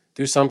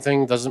do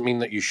something doesn't mean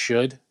that you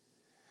should.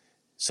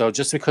 So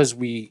just because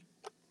we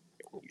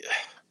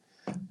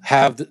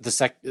have the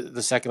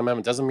Second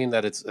Amendment doesn't mean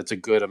that it's a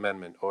good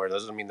amendment, or it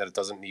doesn't mean that it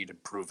doesn't need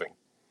improving.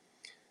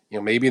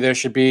 Maybe there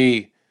should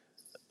be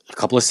a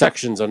couple of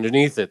sections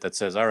underneath it that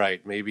says, all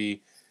right,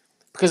 maybe,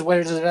 because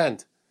where does it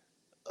end?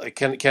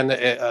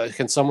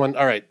 Can someone,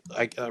 all right,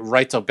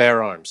 right to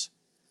bear arms?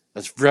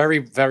 That's very,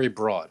 very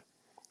broad.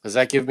 Does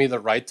that give me the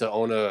right to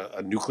own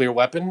a nuclear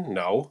weapon?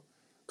 No,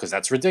 because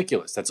that's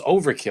ridiculous. That's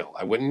overkill.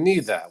 I wouldn't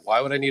need that.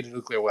 Why would I need a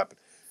nuclear weapon?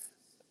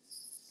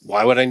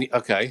 Why would I need?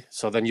 Okay,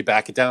 so then you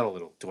back it down a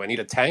little. Do I need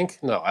a tank?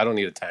 No, I don't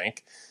need a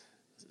tank.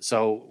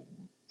 So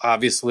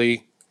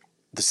obviously,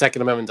 the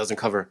Second Amendment doesn't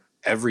cover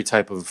every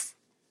type of,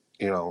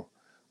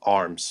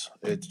 arms.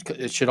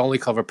 It should only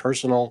cover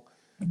personal,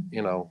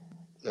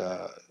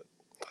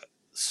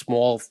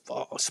 small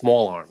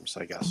arms,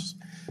 I guess.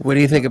 What do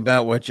you think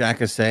about what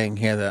Jack is saying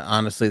here? That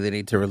honestly, they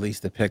need to release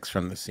the pics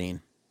from the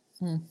scene.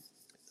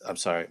 I'm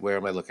sorry. Where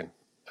am I looking?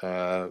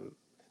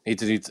 Need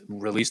to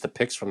release the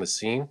pics from the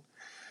scene.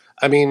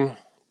 I mean,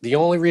 the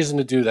only reason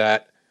to do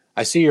that,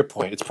 I see your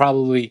point. It's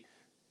probably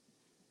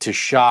to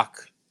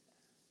shock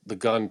the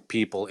gun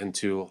people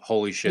into,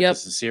 holy shit, Yep.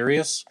 This is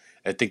serious.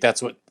 I think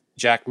that's what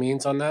Jack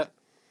means on that.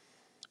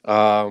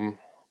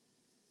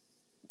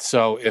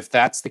 So if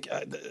that's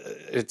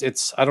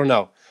it's I don't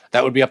know.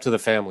 That would be up to the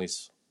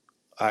families.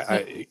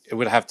 It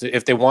would have to,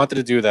 if they wanted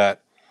to do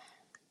that,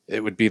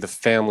 it would be the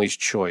family's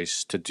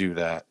choice to do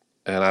that.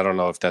 And I don't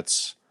know if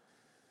that's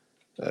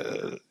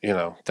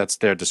That's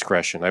their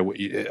discretion. I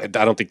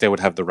don't think they would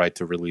have the right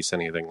to release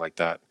anything like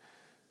that,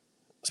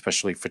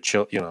 especially for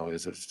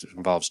as it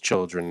involves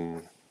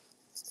children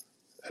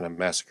and a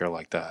massacre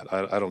like that.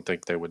 I don't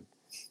think they would.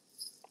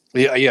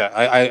 Yeah,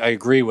 I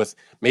agree with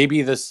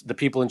maybe the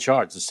people in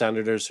charge, the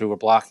senators who are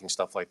blocking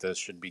stuff like this,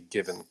 should be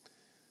given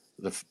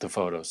the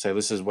photos. Say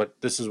this is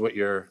what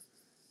you're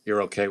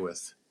okay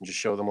with, and just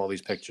show them all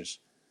these pictures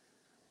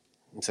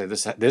and say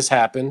this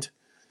happened,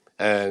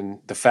 and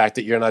the fact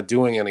that you're not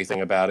doing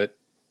anything about it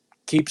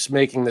keeps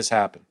making this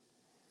happen.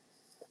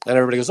 And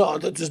everybody goes, "Oh,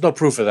 there's no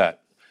proof of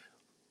that."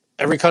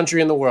 Every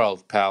country in the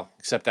world, pal,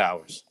 except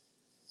ours,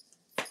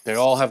 they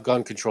all have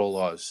gun control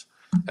laws,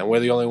 and we're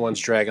the only ones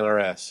dragging our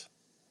ass.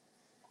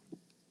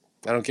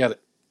 I don't get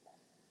it.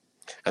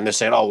 And they're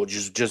saying, "Oh, we'll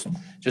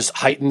just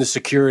heighten the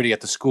security at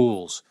the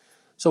schools."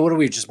 So what are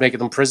we just making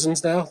them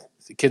prisons now?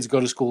 The kids go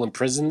to school in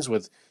prisons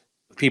with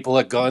people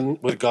with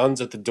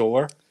guns at the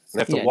door, and they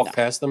have to Yeah, walk no.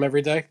 past them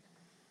every day.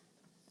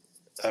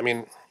 I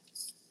mean,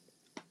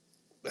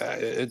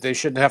 they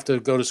shouldn't have to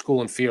go to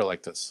school in fear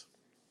like this.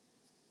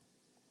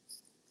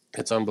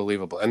 It's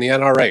unbelievable. And the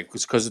NRA,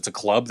 because it's a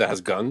club that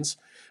has guns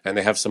and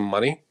they have some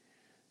money,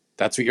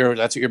 that's what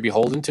you're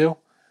beholden to.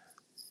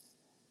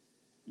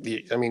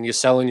 I mean, you're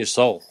selling your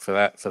soul for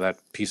that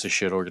piece of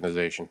shit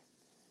organization.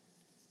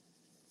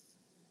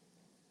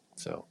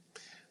 So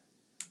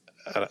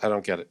I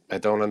don't get it. I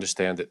don't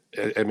understand it.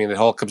 I mean,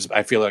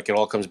 I feel like it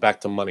all comes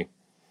back to money.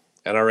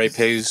 NRA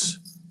pays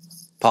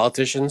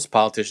politicians.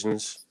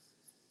 Politicians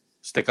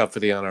stick up for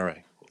the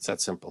NRA. It's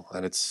that simple,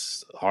 and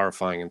it's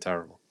horrifying and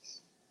terrible.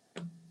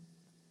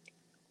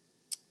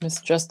 Miss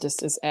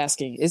Justice is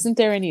asking, isn't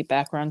there any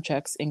background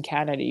checks in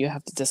Canada you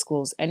have to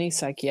disclose any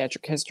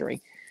psychiatric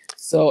history?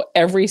 So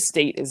every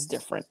state is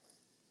different.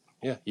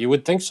 Yeah, you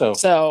would think so.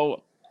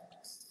 So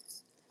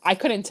I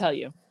couldn't tell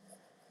you.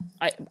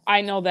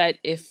 I know that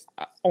if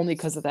only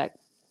because of that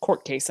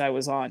court case I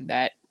was on,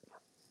 that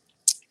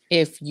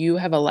if you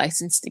have a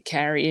license to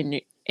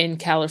carry in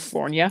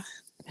California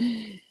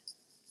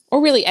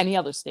or really any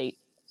other state,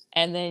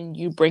 and then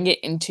you bring it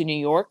into New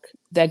York,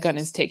 that gun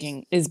is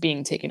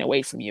being taken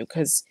away from you,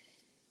 because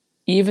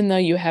even though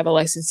you have a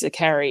license to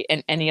carry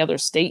in any other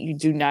state, you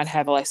do not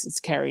have a license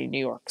to carry in New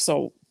York.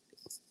 So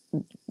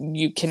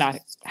you cannot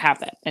have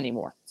that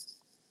anymore.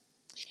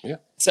 Yeah.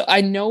 So I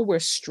know we're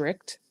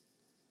strict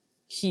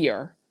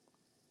here,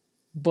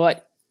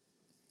 but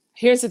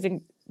here's the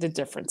thing, the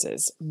difference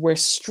is we're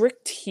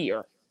strict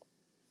here,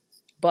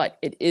 but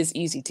it is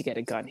easy to get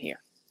a gun here.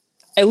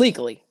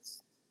 Illegally,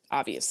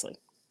 obviously.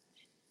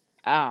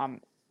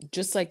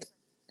 Just like,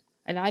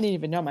 and I didn't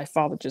even know, my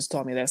father just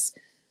told me this.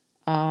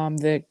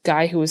 The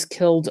guy who was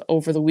killed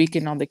over the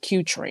weekend on the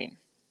Q train.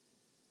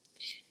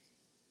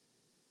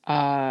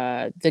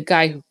 The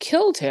guy who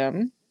killed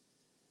him,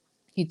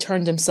 he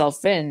turned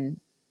himself in,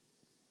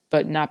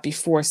 but not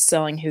before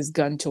selling his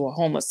gun to a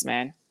homeless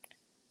man.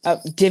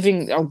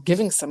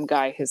 Giving some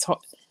guy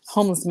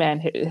homeless man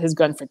his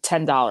gun for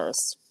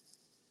 $10.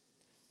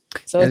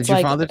 So Now, it's did your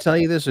like, father tell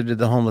you this, or did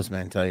the homeless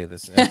man tell you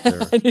this?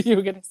 I knew you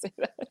were gonna say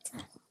that.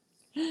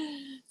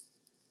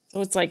 So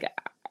it's like,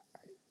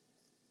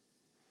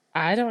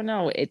 I don't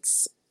know.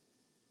 It's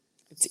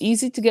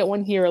easy to get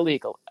one here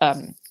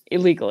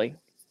illegally,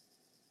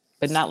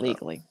 but not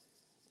legally.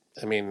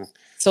 I mean,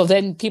 So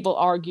then people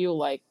argue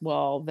like,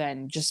 well,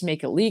 then just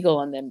make it legal,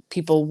 and then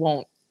people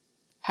won't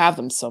have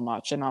them so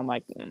much. And I'm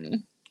like,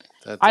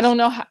 I don't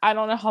know. I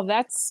don't know how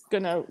that's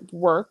gonna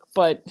work,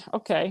 but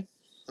okay.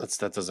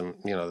 that doesn't.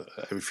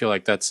 I feel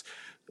like that's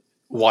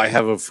why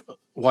have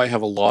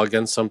a law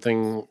against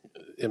something.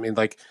 I mean,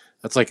 like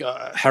that's like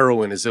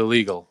heroin is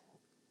illegal,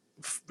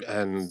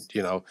 and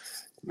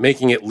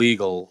making it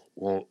legal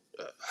won't.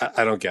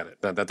 I don't get it.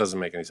 That doesn't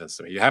make any sense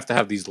to me. You have to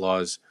have these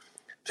laws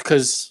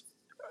because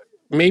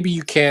maybe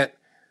you can't.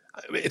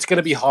 It's going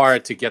to be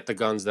hard to get the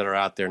guns that are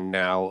out there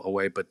now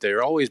away, but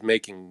they're always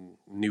making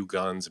new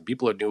guns, and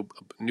people are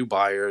new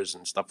buyers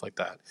and stuff like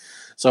that.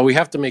 So we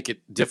have to make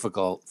it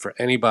difficult for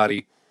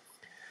anybody.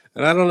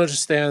 And I don't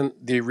understand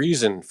the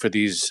reason for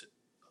these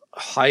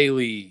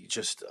highly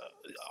just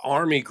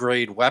army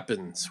grade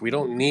weapons. We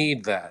don't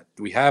need that.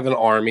 We have an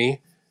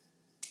army,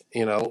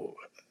 and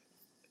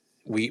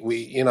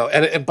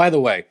by the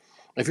way,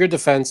 if your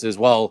defense is,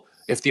 well,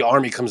 if the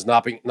army comes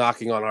knocking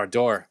on our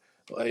door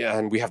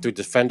and we have to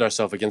defend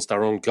ourselves against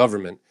our own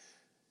government,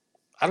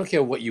 I don't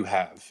care what you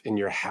have in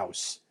your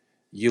house,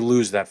 you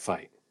lose that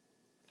fight.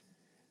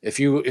 If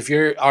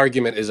your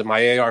argument is that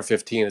my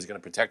AR-15 is going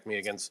to protect me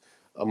against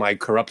my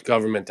corrupt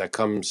government that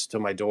comes to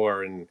my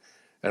door and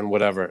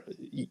whatever,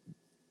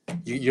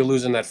 you're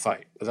losing that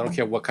fight. I don't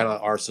care what kind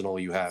of arsenal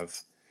you have.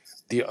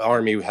 The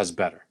army has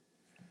better.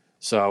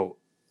 So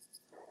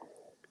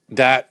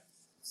that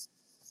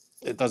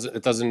it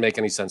doesn't make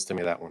any sense to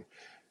me, that one.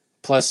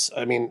 Plus,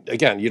 I mean,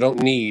 again, you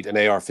don't need an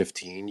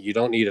AR-15. You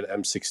don't need an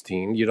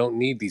M16. You don't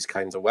need these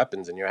kinds of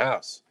weapons in your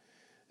house.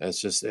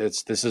 This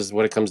is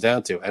what it comes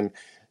down to. And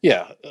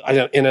yeah,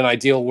 in an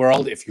ideal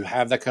world, if you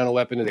have that kind of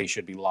weapon, they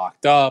should be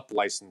locked up,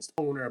 licensed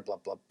owner, blah,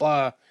 blah,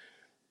 blah.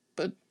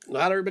 but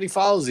not everybody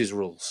follows these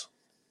rules,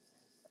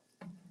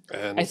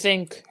 and I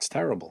think it's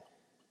terrible.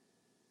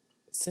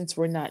 since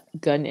we're not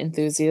gun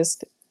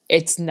enthusiasts,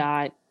 it's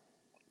not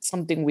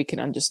something we can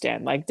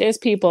understand. Like, there's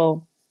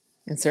people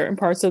in certain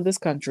parts of this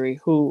country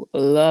who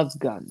love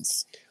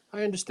guns,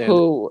 I understand. It.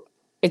 who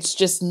it's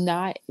just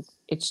not,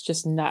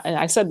 and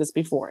I said this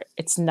before,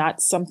 it's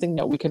not something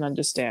that we can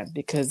understand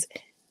because I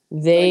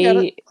get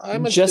they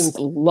it. just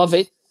love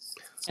it.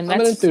 And I'm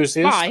an that's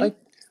enthusiast. fine.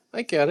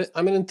 I get it.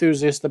 I'm an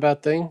enthusiast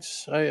about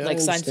things. I Like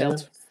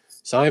understand.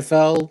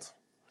 Seinfeld.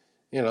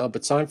 Seinfeld,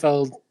 but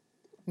Seinfeld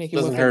Making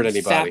doesn't women hurt fap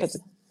anybody. at the,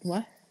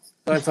 what?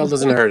 Seinfeld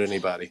doesn't hurt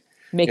anybody.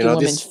 Making know,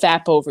 women this-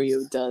 fap over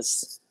you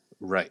does.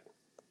 Right.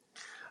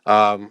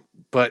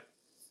 But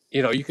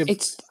you could.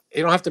 It's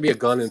You don't have to be a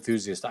gun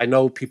enthusiast. I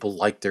know people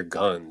like their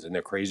guns and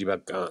they're crazy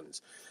about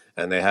guns,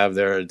 and they have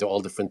their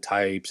all different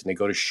types, and they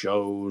go to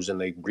shows and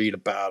they read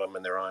about them,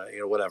 and they're on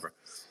whatever.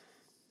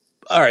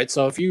 All right,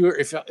 so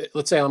if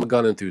let's say I'm a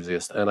gun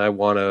enthusiast and I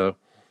want to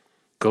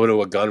go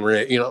to a gun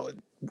range,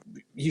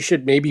 you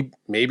should maybe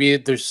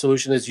the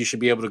solution is you should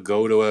be able to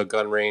go to a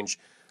gun range,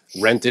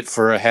 rent it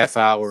for a half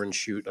hour, and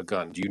shoot a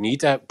gun. Do you need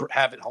to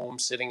have it home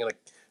sitting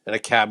in a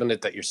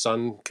cabinet that your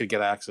son could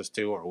get access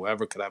to or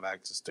whoever could have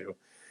access to?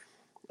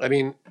 I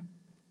mean,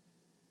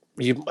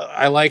 you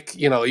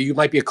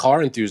might be a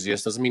car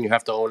enthusiast. Doesn't mean you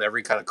have to own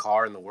every kind of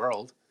car in the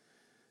world.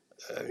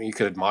 You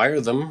could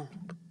admire them.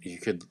 You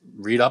could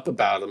read up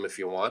about them if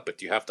you want, but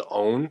do you have to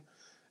own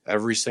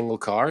every single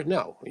car?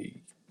 No.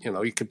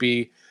 You could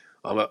be,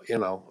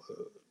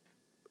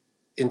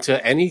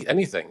 into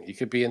anything. You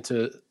could be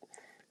into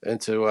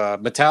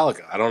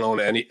Metallica. I don't own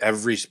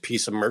every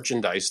piece of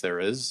merchandise there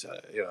is.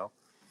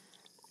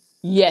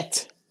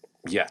 yet.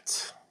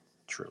 Yet.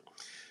 True.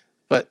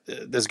 But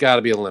there's got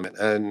to be a limit,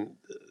 and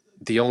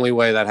the only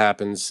way that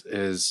happens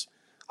is,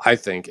 I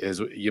think, is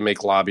you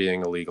make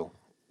lobbying illegal.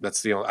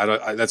 That's the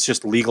only. That's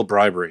just legal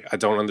bribery. I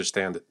don't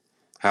understand it,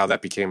 how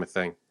that became a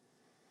thing.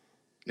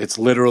 It's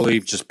literally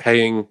just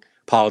paying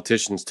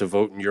politicians to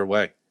vote in your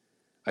way.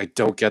 I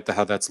don't get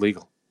how that's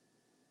legal.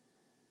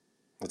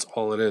 That's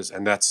all it is,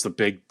 and that's the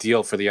big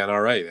deal for the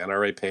NRA. The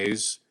NRA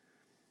pays.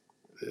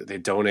 They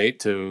donate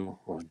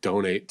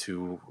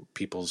to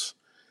people's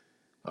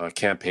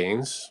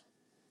campaigns.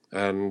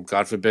 And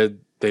God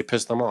forbid they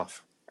piss them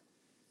off.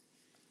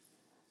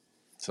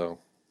 So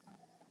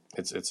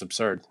it's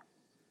absurd.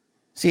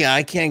 See,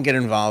 I can't get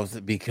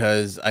involved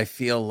because I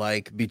feel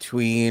like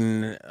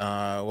between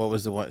what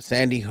was the one?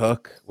 Sandy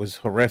Hook was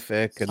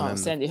horrific, and then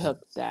Sandy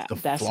Hook. the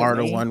Definitely.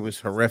 Florida one was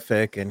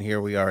horrific, and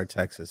here we are at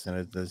Texas, and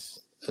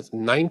It's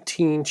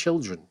 19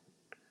 children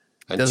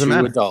and Doesn't 2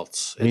 matter.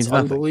 adults. Means It's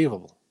nothing.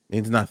 unbelievable.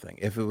 means nothing.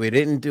 If we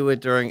didn't do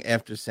it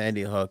after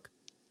Sandy Hook,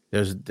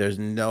 there's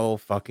no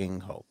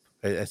fucking hope.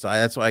 So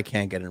that's why I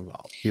can't get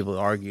involved. People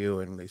argue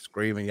and they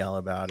scream and yell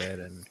about it,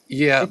 and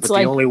Yeah, It's but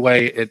like- the only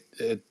way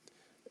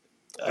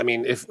I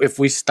mean, if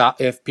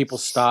people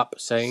stop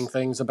saying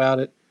things about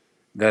it,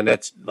 then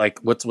it's like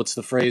what's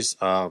the phrase?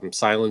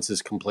 Silence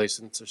is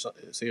complacence or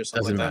something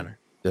doesn't like matter.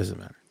 Doesn't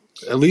matter.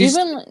 that. At least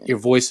Even you're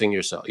voicing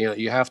yourself.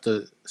 You have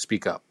to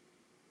speak up.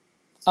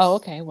 oh,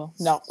 okay. Well,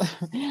 no.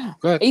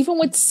 Go ahead. Even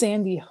with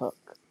Sandy Hook,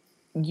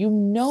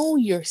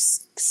 your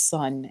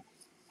son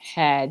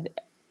had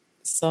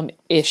some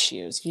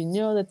issues. You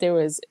know that there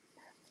was,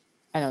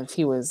 I don't know if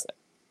he was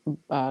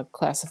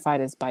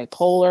classified as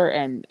bipolar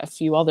and a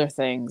few other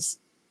things.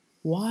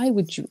 Why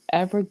would you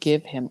ever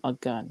give him a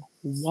gun?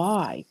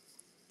 Why?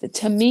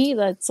 To me,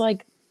 that's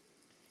like,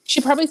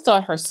 she probably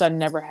thought her son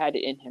never had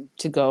it in him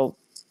to go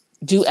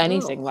do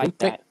anything No, like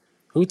that.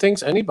 Who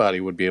thinks anybody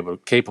would be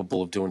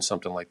capable of doing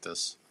something like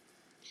this?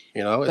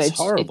 But It's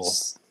horrible.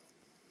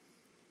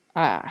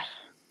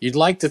 You'd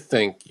like to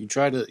think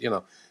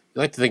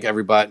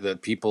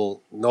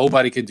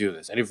nobody could do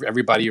this.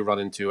 Everybody you run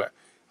into,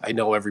 I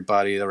know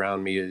everybody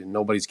around me,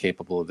 nobody's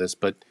capable of this,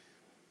 but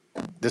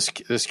this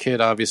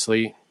kid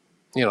obviously,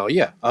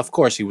 of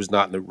course he was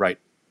not in the right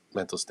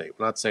mental state.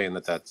 We're not saying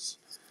that's,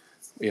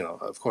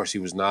 of course he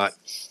was not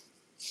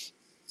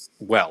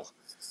well,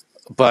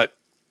 but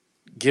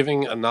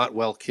giving a not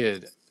well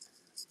kid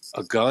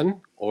a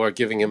gun or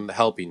giving him the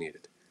help he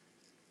needed.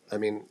 I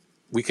mean,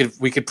 we could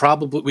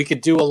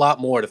do a lot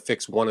more to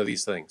fix one of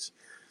these things.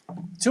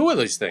 2 of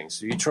these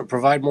things. You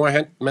provide more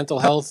mental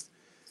health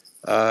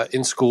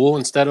in school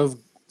instead of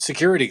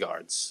security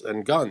guards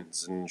and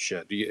guns and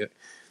shit.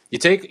 You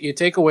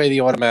take away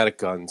the automatic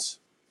guns.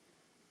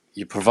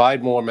 You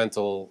provide more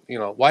mental.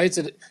 Why is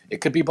it?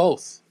 It could be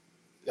both.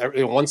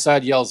 One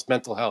side yells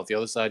mental health, the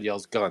other side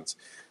yells guns,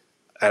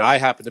 and I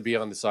happen to be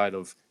on the side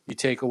of you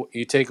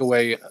take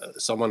away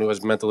someone who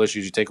has mental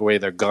issues. You take away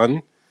their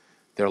gun,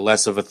 they're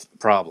less of a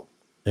problem.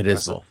 It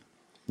is both.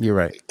 You're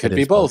right. It could It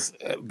be is both,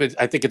 but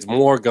I think it's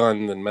more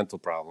gun than mental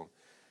problem.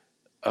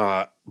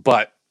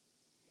 But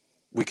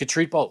we could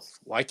treat both.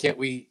 Why can't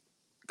we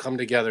come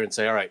together and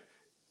say, all right,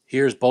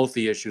 here's both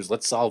the issues.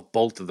 Let's solve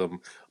both of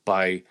them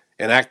by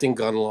enacting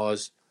gun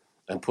laws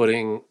and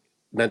putting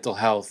mental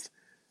health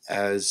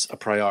as a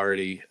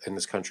priority in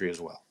this country as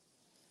well.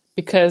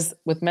 Because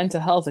with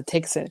mental health, it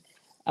takes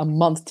a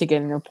month to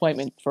get an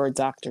appointment for a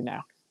doctor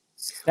now.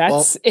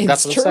 That's It's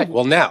what I'm true. saying.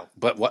 Well, now,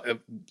 but what?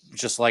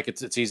 Just like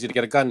it's easy to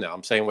get a gun now.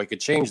 I'm saying we could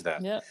change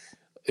that. Yeah.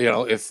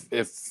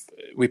 If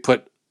we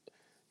put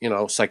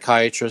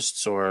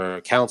psychiatrists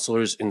or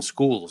counselors in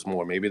schools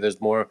more, maybe there's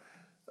more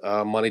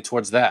money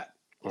towards that.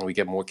 When we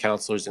get more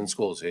counselors in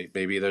schools,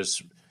 maybe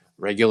there's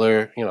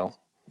regular.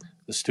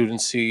 The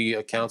students see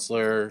a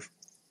counselor.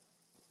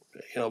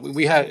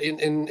 We had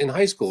in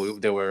high school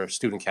there were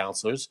student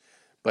counselors,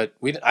 but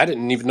I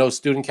didn't even know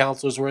student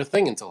counselors were a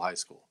thing until high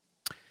school.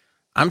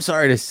 I'm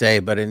sorry to say,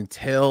 but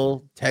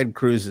until Ted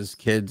Cruz's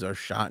kids are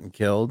shot and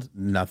killed,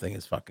 nothing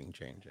is fucking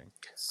changing.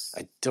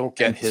 I don't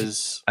get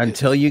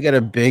until you get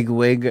a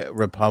bigwig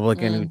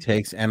Republican who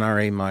takes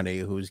NRA money,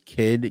 whose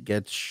kid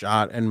gets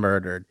shot and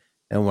murdered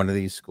in one of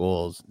these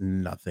schools,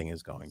 nothing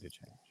is going to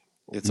change.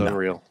 It's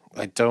unreal.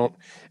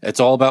 It's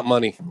all about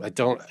money. I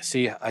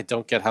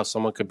don't get how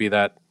someone could be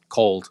that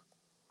cold.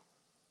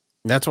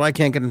 That's why I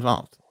can't get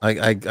involved.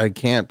 I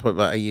can't put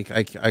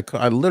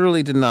I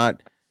literally did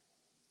not.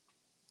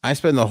 I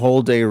spent the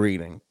whole day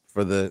reading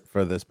for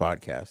this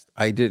podcast.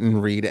 I didn't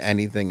read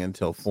anything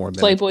until 4 minutes.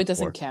 Playboy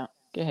doesn't count.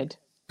 Go ahead.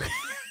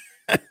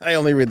 I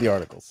only read the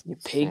articles. You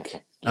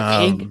pig.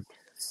 Pig.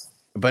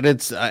 But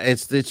it's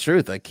the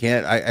truth. I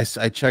can't.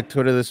 I checked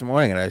Twitter this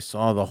morning and I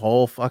saw the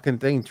whole fucking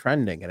thing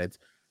trending, and it's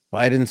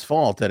Biden's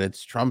fault, and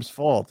it's Trump's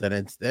fault, and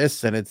it's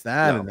this and it's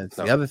that, and it's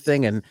the other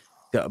thing, and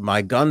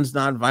my gun's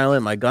not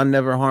violent. My gun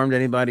never harmed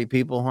anybody.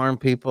 People harm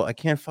people. I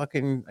can't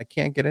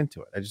get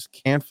into it. I just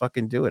can't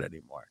fucking do it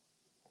anymore.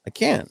 I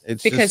can't.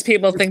 It's because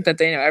people think that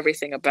they know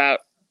everything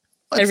about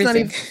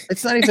everything.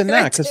 It's not even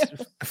that, because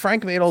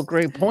Frank made all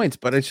great points,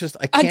 but it's just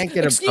I can't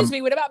get. Excuse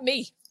me. What about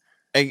me?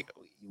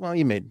 Well,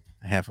 you made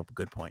half of a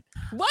good point,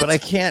 what? But I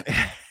can't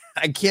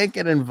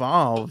get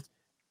involved.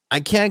 I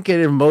can't get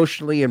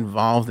emotionally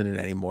involved in it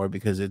anymore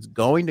because it's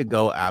going to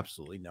go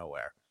absolutely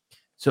nowhere.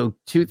 So,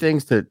 two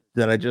things that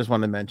I just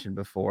want to mention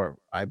before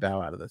I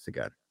bow out of this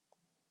again.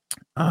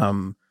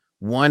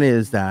 One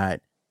is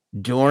that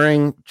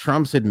during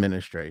Trump's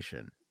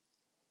administration,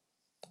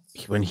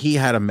 when he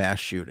had a mass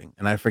shooting,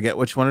 and I forget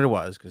which one it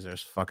was because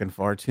there's fucking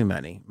far too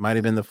many. Might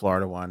have been the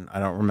Florida one. I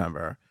don't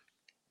remember.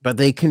 But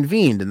they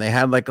convened and they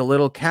had like a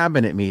little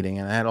cabinet meeting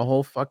and I had a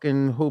whole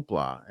fucking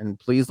hoopla. And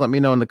please let me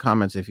know in the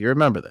comments if you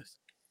remember this.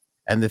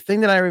 And the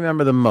thing that I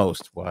remember the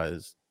most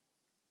was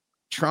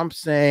Trump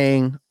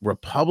saying,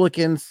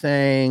 Republicans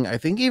saying, I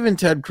think even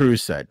Ted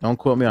Cruz said, don't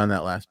quote me on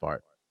that last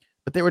part,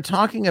 but they were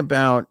talking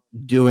about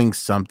doing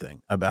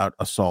something about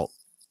assault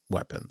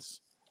weapons.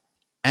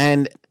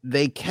 And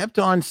they kept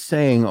on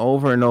saying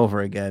over and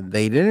over again,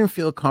 they didn't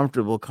feel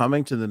comfortable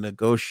coming to the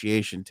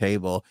negotiation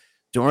table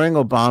during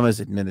Obama's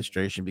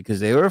administration because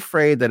they were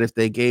afraid that if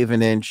they gave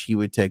an inch, he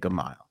would take a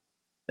mile.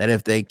 That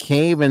if they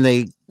came and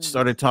they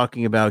started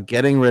talking about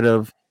getting rid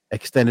of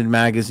extended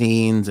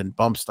magazines and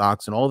bump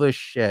stocks and all this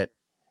shit,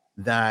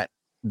 that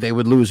they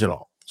would lose it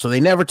all. So they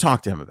never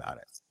talked to him about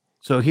it.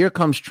 So here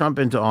comes Trump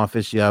into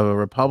office. You have a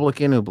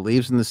Republican who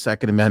believes in the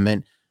Second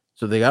Amendment.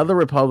 So the other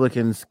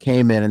Republicans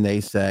came in and they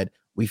said,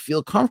 we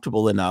feel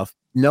comfortable enough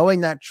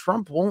knowing that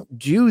Trump won't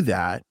do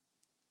that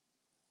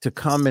to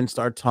come and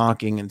start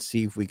talking and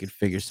see if we could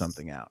figure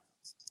something out.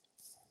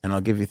 And I'll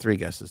give you 3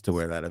 guesses to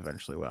where that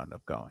eventually wound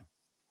up going.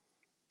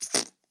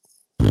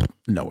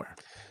 Nowhere.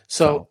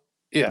 So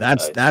yeah,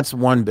 that's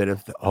one bit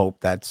of hope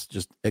that's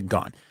just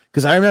gone.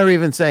 Because I remember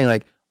even saying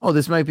like, oh,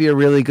 this might be a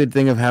really good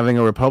thing of having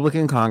a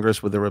Republican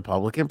Congress with a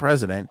Republican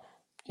president.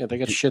 Yeah, they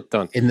got shit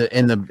done in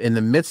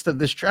the midst of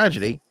this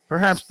tragedy.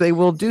 Perhaps they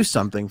will do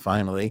something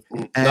finally.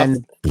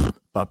 And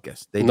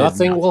buckus.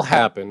 Nothing will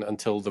happen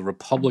until the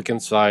Republican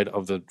side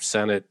of the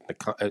Senate,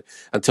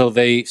 until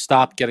they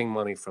stop getting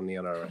money from the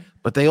NRA.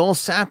 But they all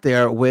sat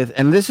there with,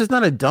 and this is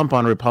not a dump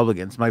on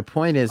Republicans. My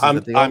point is,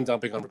 I'm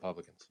dumping on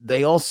Republicans.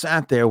 They all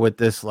sat there with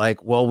this,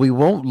 like, well, we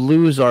won't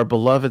lose our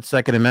beloved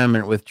Second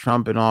Amendment with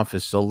Trump in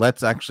office, so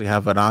let's actually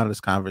have an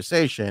honest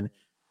conversation.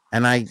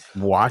 And I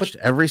watched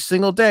every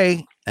single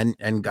day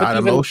and got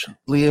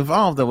emotionally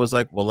involved. I was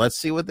like, well, let's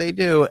see what they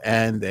do.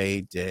 And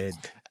they did.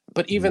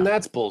 But even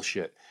that's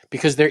bullshit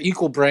because they're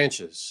equal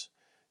branches.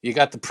 You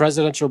got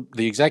the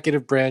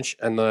executive branch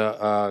and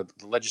the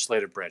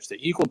legislative branch. They're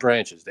equal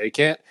branches.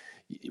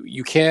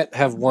 You can't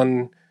have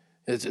one,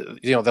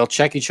 they'll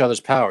check each other's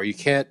power. You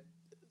can't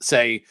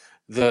say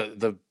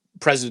the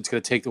president's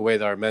going to take away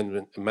our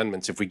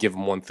amendments if we give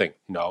him one thing.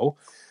 No,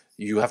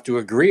 you have to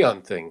agree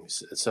on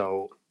things.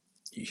 So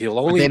he'll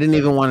only. But they didn't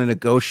even want to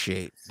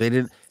negotiate. They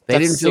didn't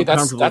feel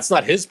comfortable. That's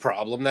not his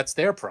problem. That's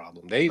their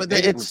problem. But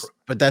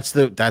that's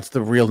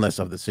the realness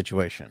of the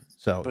situation.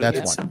 So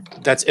that's one.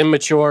 That's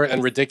immature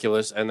and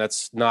ridiculous, and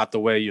that's not the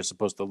way you're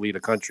supposed to lead a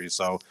country.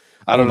 So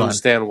I don't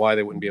understand why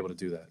they wouldn't be able to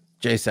do that.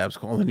 J-Sab's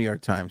calling the New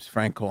York Times.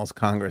 Frank calls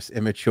Congress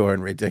immature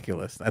and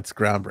ridiculous. That's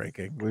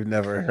groundbreaking. We've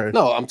never heard.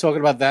 No, I'm talking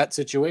about that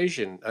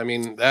situation. I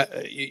mean,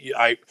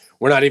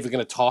 we're not even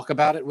going to talk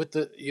about it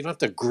you don't have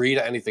to agree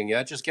to anything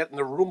yet. Just get in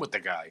the room with the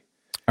guy.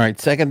 All right.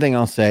 Second thing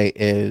I'll say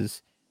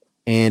is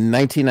in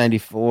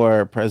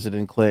 1994,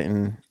 President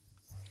Clinton,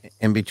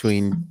 in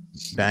between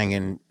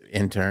banging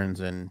interns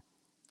and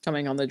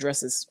Coming on the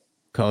dresses.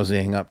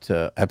 cozying up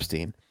to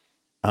Epstein,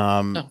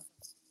 Oh.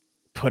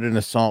 put an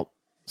assault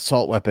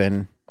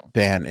weapon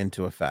ban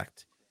into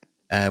effect.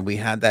 And we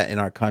had that in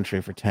our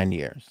country for 10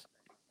 years.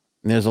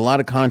 And there's a lot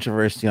of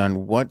controversy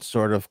on what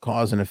sort of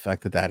cause and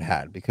effect that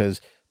had,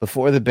 because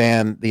before the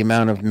ban, the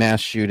amount of mass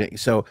shooting.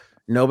 So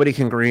nobody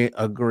can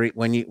agree.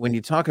 When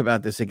you talk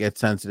about this, it gets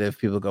sensitive.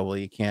 People go, well,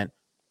 you can't.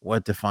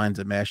 What defines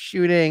a mass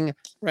shooting?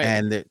 Right.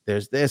 And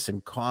there's this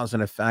and cause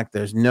and effect.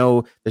 There's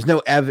no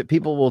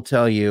people will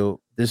tell you,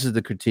 this is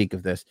the critique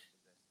of this.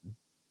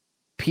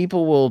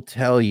 People will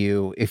tell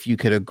you, if you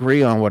could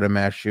agree on what a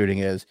mass shooting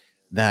is,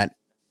 that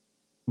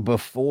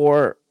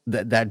before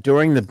that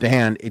during the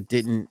ban, it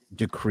didn't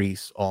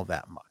decrease all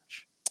that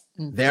much.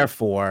 Mhm.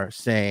 Therefore,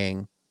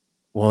 saying,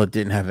 well, it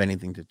didn't have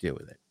anything to do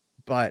with it.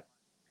 But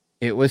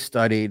it was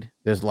studied.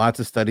 There's lots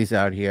of studies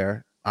out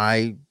here.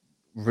 I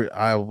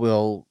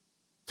will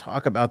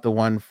talk about the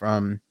one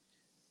from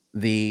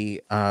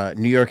the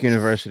New York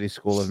University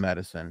School of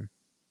Medicine.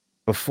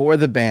 Before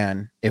the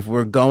ban, if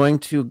we're going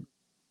to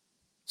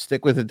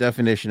stick with the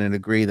definition and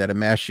agree that a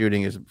mass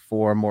shooting is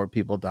 4 or more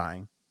people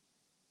dying,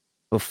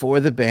 before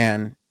the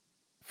ban,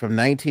 from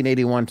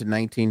 1981 to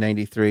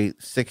 1993,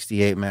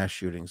 68 mass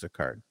shootings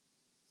occurred.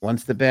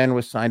 Once the ban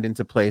was signed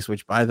into place,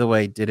 which, by the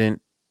way,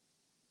 didn't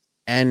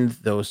end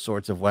those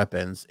sorts of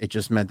weapons, it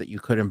just meant that you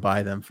couldn't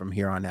buy them from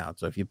here on out.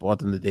 So if you bought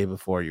them the day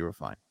before, you were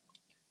fine.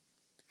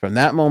 From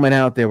that moment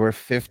out, there were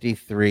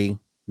 53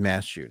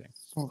 mass shootings.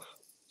 Oof.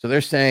 So they're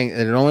saying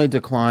that it only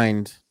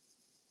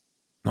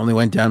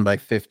went down by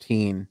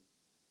 15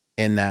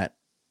 in that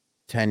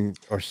 10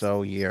 or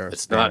so year.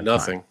 It's not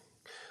nothing.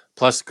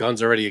 Plus,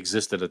 guns already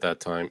existed at that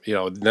time.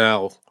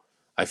 Now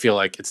I feel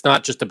like it's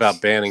not just about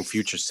banning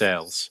future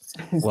sales.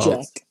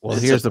 Well,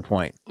 It's here's the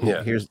point.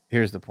 Yeah.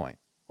 Here's the point.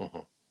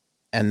 Mhm.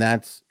 And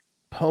that's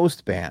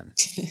post-ban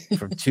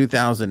from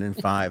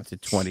 2005 to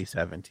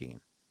 2017.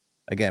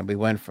 Again, we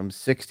went from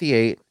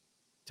 68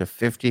 to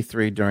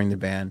 53 during the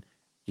ban.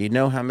 Do you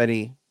know how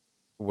many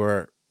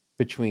were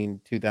between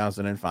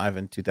 2005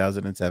 and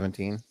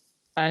 2017?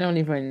 I don't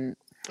even.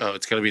 Oh,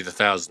 it's going to be the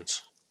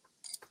thousands.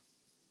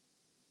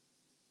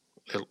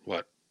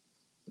 What?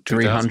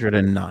 2000?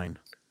 309.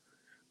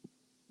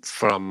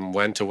 From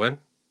when to when?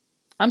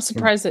 I'm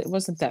surprised it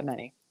wasn't that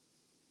many.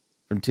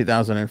 From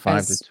 2005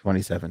 As- to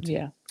 2017.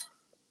 Yeah.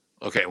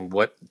 Okay, and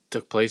what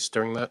took place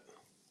during that?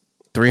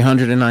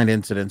 309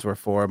 incidents where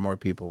 4 or more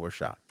people were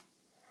shot.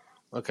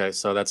 Okay,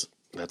 so that's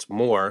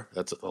more.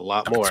 That's a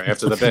lot more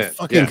after the ban.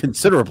 Fucking Yeah.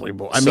 considerably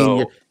more. I So,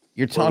 mean,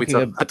 you're Well,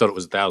 talking I thought it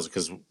was 1,000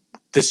 because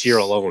this year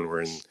alone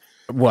we're in.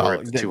 well, we're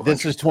at the this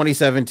 200. is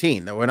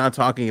 2017. We're not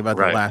talking about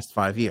Right. the last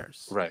 5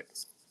 years. Right.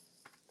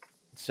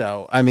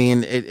 So, I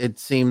mean, it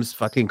seems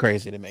fucking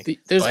crazy to me.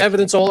 There's But-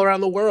 evidence all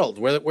around the world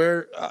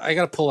where I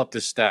got to pull up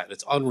this stat.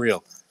 It's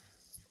unreal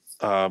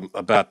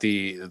about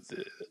the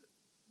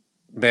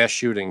mass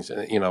shootings.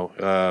 Let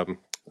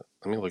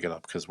me look it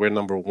up because we're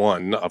number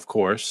 1, of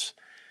course.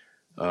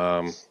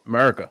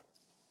 America.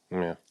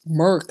 Yeah.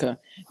 Merca.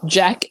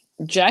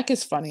 Jack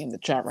is funny in the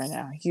chat right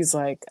now. He's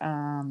like,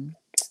 I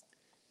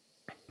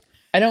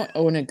don't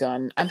own a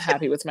gun. I'm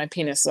happy with my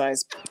penis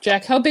size.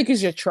 Jack, how big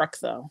is your truck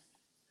though?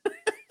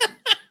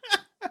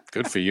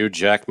 Good for you,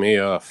 jack me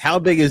off. How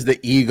big is the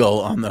eagle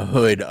on the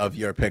hood of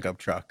your pickup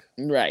truck?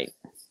 Right.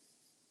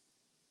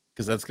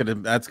 Because that's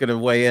gonna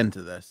weigh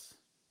into this.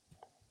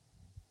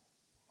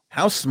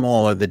 How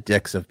small are the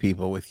dicks of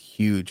people with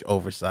huge,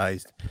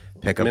 oversized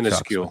pickup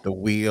Minuscule. trucks with the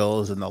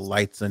wheels and the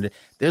lights? And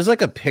there's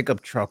like a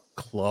pickup truck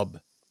club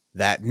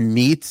that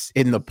meets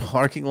in the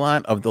parking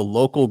lot of the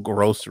local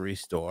grocery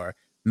store.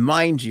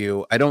 Mind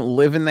you, I don't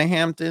live in the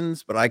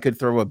Hamptons, but I could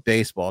throw a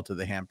baseball to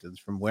the Hamptons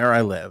from where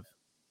I live.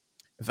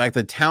 In fact,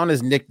 the town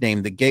is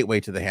nicknamed the Gateway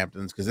to the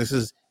Hamptons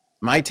because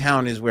my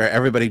town is where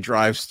everybody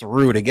drives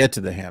through to get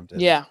to the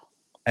Hamptons. Yeah.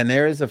 And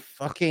there is a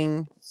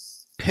fucking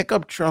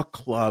pickup truck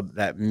club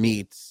that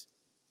meets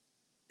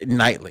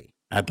nightly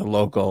at the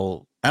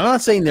local. I'm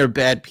not saying they're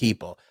bad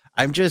people.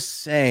 I'm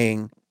just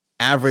saying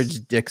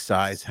average dick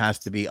size has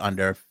to be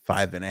under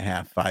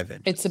 5.5, 5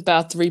 inches. It's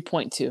about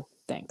 3.2.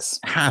 Thanks.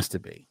 Has to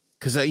be.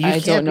 Because I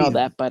don't know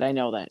that, but I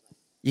know that.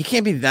 You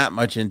can't be that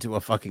much into a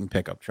fucking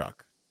pickup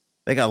truck.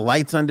 They got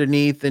lights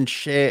underneath and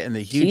shit and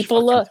the huge People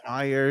fucking look-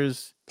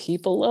 tires.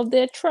 People love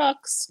their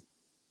trucks.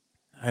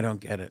 I don't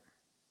get it.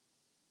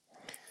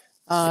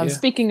 Yeah.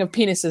 Speaking of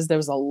penises, there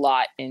was a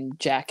lot in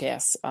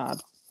Jackass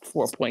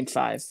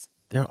 4.5.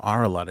 There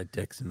are a lot of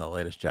dicks in the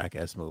latest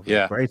Jackass movie.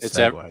 Yeah, Great it's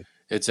segue.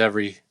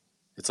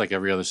 It's like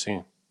every other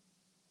scene.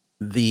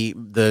 The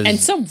And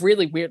some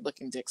really weird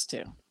looking dicks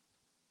too.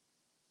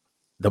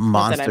 the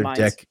Not that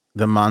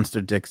I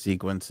monster dick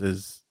sequence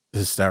is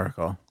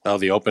hysterical. Oh,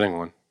 the opening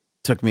one.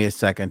 Took me a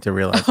second to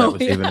realize Oh, that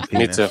was yeah. even a Me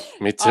penis. too.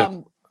 Me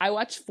too. I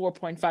watched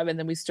 4.5 and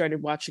then we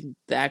started watching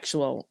the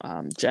actual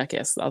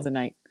Jackass the other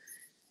night.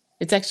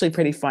 It's actually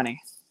pretty funny.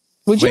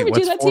 Would you Wait, ever do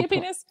what's that to your 4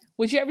 penis?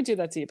 Would you ever do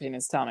that to your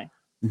penis? Tell me.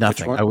 Which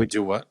Nothing. one? I would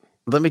Do what?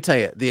 let me tell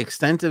you, the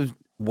extent of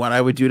what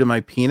I would do to my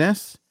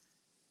penis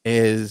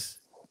is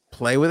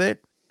play with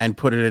it and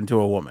put it into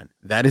a woman.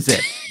 That is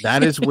it.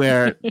 That is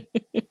where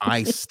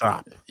I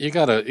stop. You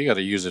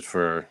gotta use it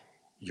for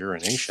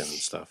urination and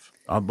stuff.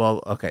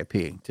 Well, okay,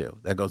 peeing too.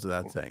 That goes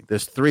without saying.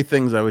 There's 3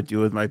 things I would do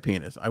with my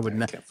penis. I would I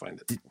not. can't find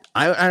it.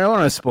 I don't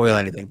want to spoil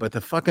anything, but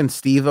the fucking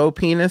Steve-O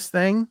penis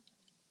thing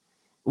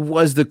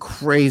was the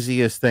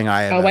craziest thing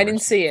I have. Oh, I ever didn't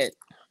seen. see it.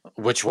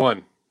 Which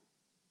one?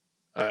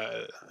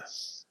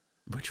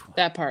 Which one?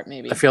 That part,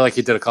 maybe. I feel like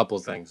he did a couple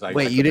of things. I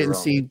Wait, could you be didn't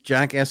wrong. see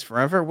Jackass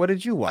Forever? What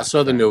did you watch? I saw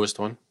the then? newest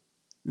one.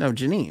 No,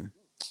 Janine.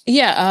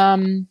 Yeah,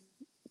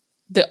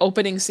 the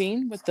opening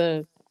scene with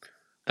the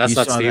That's You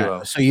not saw that.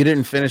 Steve-O. So you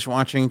didn't finish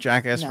watching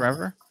Jackass No.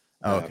 Forever?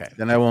 Oh, No. okay,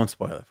 then I won't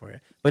spoil it for you.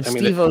 But I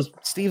mean,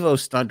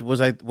 Steve-O's stunt was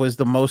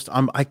the most.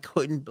 I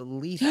couldn't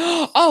believe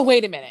it. Oh,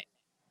 wait a minute.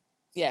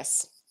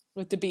 Yes,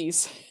 with the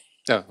bees.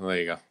 Oh, there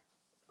you go.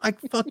 I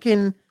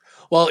fucking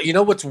Well, you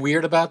know what's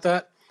weird about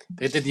that?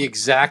 They did the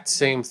exact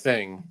same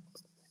thing.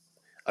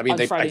 I mean,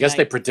 On I Friday guess they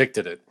night.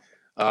 predicted it.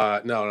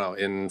 No,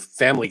 in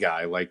Family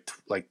Guy, like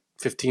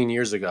 15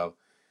 years ago,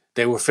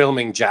 they were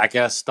filming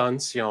Jackass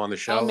stunts, on the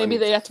show. Oh, maybe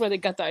and, that's where they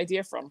got the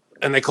idea from.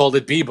 and they called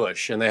it Bee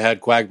Bush, and they had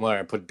Quagmire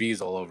and put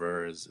bees all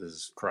over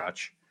his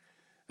crotch.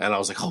 And I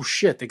was like, oh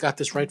shit, they got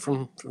this right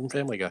from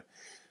Family Guy.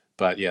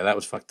 But yeah, that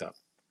was fucked up.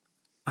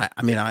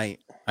 I mean, I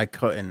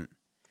couldn't.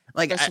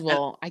 Like, First of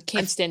all, I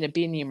can't stand a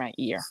bee near my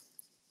ear.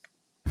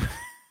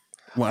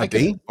 what, I a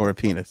bee or a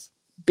penis?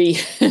 Bee.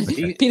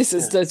 Penis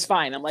is that's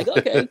fine. I'm like,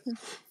 okay.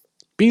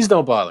 Bees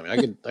don't bother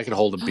me. I could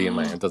hold a bee in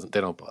my hand.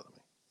 They don't bother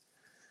me.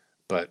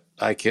 But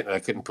I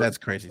couldn't put That's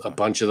crazy. a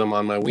bunch of them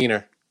on my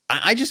wiener.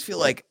 I just feel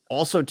like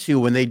also too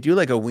when they do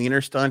like a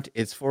wiener stunt,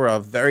 it's for a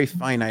very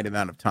finite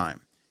amount of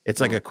time. It's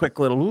like a quick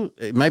little.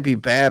 It might be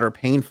bad or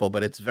painful,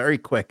 but it's very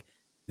quick.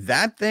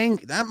 That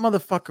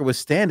motherfucker was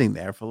standing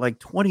there for like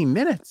 20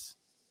 minutes.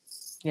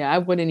 Yeah, I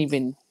wouldn't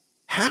even.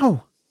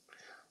 How?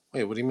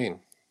 Wait, what do you mean?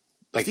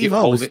 Like Steve-O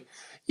he hold was- it?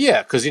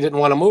 Yeah, because he didn't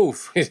want to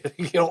move.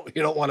 you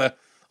don't want to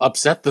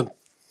upset them.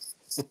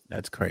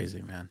 That's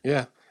crazy, man.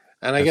 Yeah,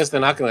 and I guess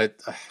they're not gonna.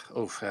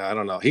 I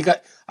don't know. I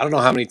don't know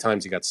how many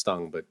times he got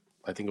stung, but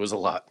I think it was a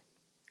lot.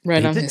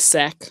 Right He on did- his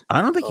sack.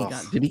 I don't think he Ugh.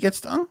 got. Did he get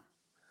stung?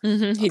 He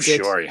I'm did.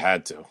 sure he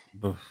had to.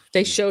 Oof,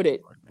 They Jesus showed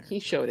it. Lord, man. He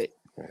showed it.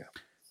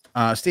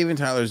 Steven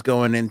Tyler's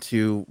going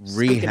into Speaking of-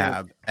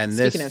 rehab, and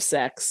Speaking of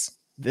sex,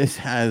 this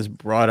has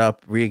brought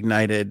up,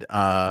 reignited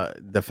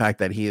the fact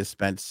that he has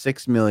spent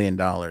 $6 million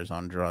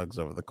on drugs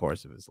over the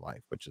course of his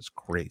life, which is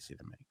crazy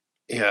to me.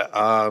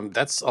 Yeah,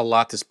 that's a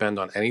lot to spend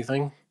on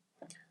anything.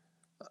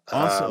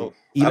 Also,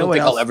 I don't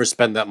think I'll ever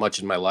spend that much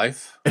in my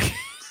life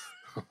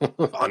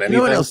on anything. You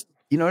know what else?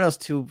 You know what else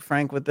too,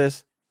 Frank? With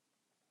this,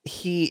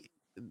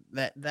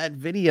 that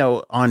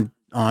video on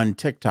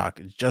TikTok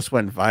it just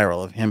went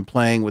viral of him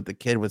playing with the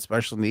kid with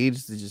special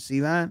needs. Did you see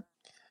that?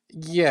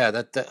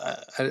 Yeah,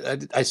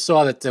 I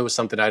saw that there was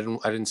something. I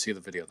didn't see the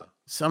video though.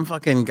 Some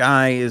fucking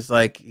guy is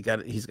like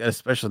he's got a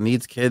special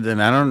needs kid,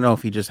 and I don't know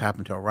if he just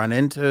happened to run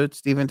into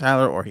Steven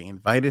Tyler or he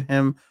invited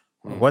him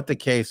or what the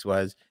case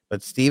was,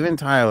 but Steven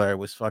Tyler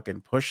was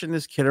fucking pushing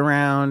this kid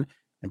around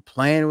and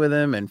playing with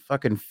him and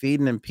fucking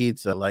feeding him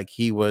pizza like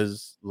he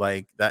was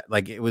like that,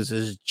 like it was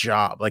his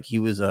job, like he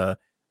was a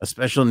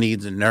special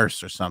needs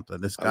nurse or something.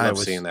 This I guy love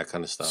was seeing that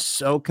kind of stuff.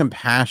 so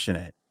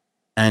compassionate,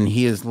 and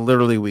he is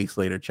literally weeks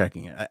later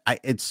checking it.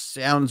 It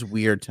sounds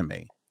weird to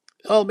me.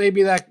 Oh,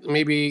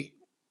 maybe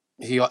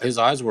his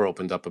eyes were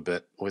opened up a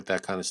bit with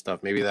that kind of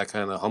stuff. Maybe that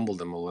kind of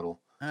humbled him a little.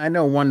 I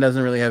know one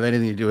doesn't really have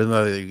anything to do with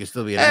another. You can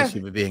still be a nice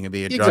human being and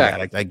be a drug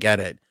exactly. addict. I get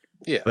it.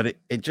 Yeah. But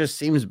it just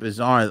seems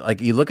bizarre.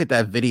 Like you look at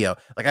that video,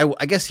 like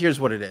I guess here's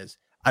what it is.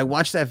 I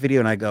watch that video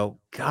and I go,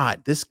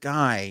 God, this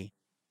guy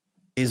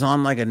is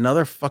on like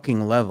another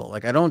fucking level.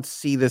 Like I don't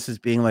see this as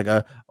being like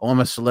I'm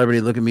a celebrity.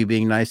 Look at me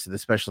being nice to the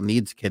special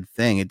needs kid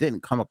thing. It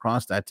didn't come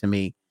across that to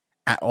me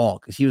at all.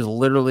 Cause he was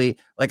literally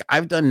like,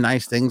 I've done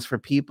nice things for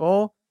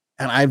people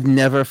and I've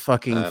never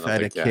fucking I don't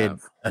fed a think you kid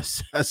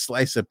a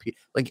slice of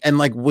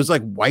was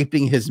like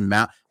wiping his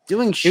mouth,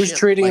 doing He was shit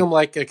treating like- him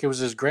like it was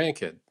his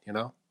grandkid,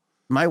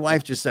 My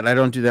wife just said, I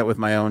don't do that with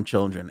my own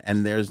children.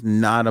 And there's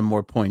not a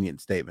more poignant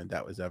statement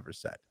that was ever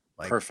said.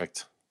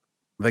 Perfect.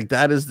 Like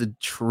that is the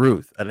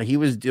truth. And he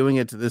was doing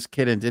it to this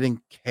kid and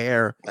didn't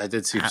care. I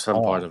did see At some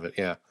part all. of it.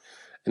 Yeah.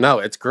 No,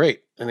 it's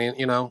great. I mean,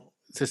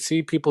 to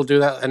see people do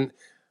that. And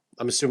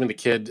I'm assuming the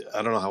kid,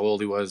 I don't know how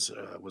old he was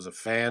a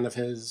fan of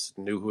his,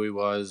 knew who he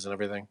was and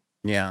everything.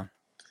 Yeah.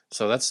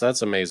 So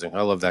that's amazing.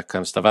 I love that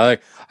kind of stuff.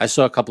 I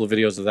saw a couple of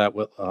videos of that,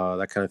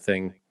 that kind of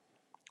thing.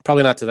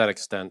 Probably not to that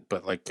extent,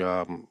 but like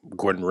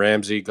Gordon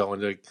Ramsay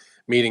going to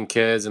meeting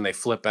kids and they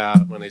flip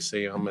out when they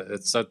see him.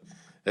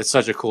 It's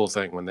such a cool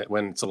thing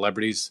when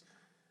celebrities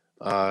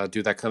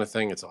do that kind of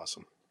thing. It's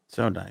awesome.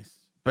 So nice.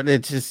 But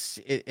it's just,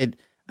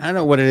 I don't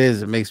know what it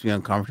is. It makes me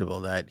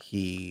uncomfortable that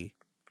he,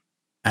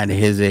 at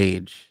his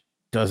age,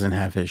 doesn't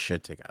have his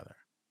shit together.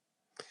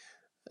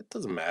 It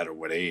doesn't matter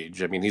what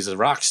age. I mean, he's a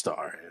rock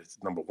star. It's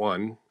number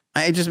one.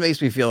 It just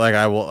makes me feel like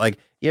I will, like,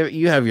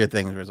 you have your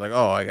things where it's like,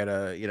 oh, I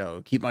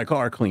gotta, keep my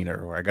car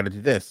cleaner, or I gotta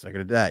do this, I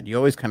gotta do that. You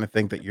always kind of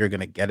think that you're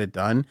gonna get it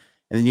done.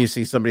 And then you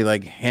see somebody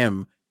like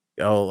him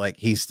oh, like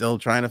he's still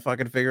trying to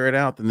fucking figure it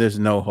out, then there's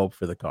no hope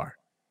for the car.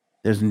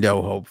 There's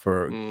no hope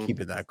for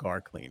keeping that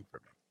car clean for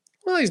me.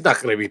 Well, he's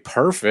not going to be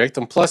perfect.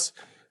 And plus,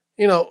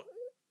 you know,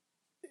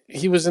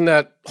 he was in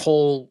that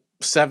whole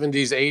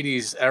 70s,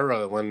 80s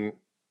era when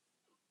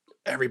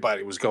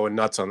everybody was going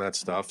nuts on that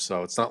stuff.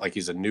 So it's not like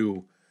he's a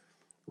new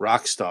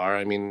rock star.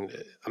 I mean,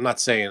 I'm not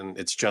saying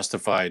it's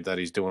justified that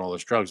he's doing all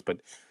those drugs,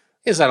 but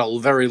he's had a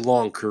very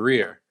long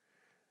career.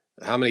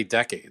 How many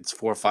decades?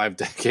 4 or 5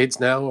 decades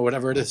now, or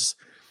whatever it is.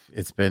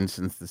 It's been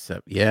since the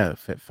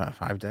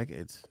 5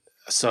 decades.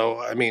 So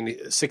I mean,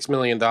 $6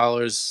 million,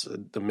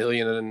 a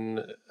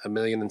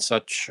million and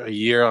such a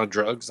year on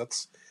drugs.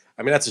 That's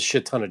a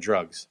shit ton of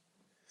drugs.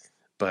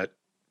 But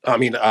I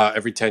mean,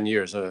 every 10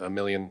 years, a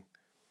million,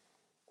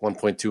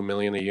 1.2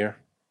 million a year,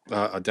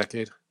 a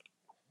decade.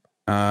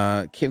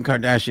 Kim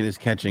Kardashian is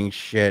catching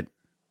shit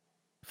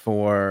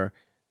for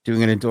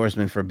doing an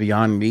endorsement for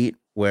Beyond Meat,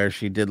 where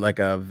she did like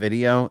a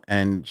video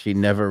and she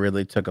never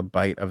really took a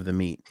bite of the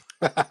meat.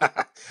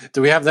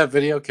 Do we have that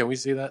video? Can we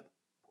see that?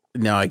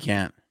 No, I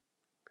can't.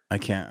 I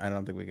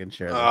don't think we can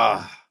share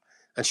that.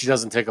 And she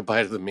doesn't take a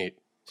bite of the meat.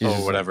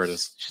 Whatever it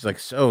is. She's like,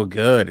 so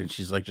good. And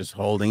she's like just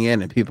holding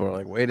in. And people are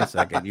like, wait a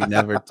second. You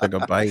never took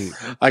a bite.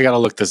 I got to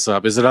look this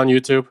up. Is it on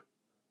YouTube?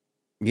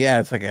 Yeah,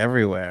 it's like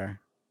everywhere.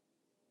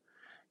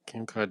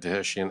 Kim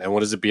Kardashian. And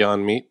what is it?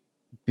 Beyond Meat?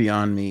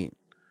 Beyond Meat.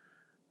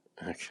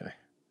 Okay.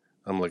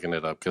 I'm looking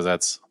it up because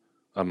that's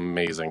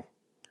amazing.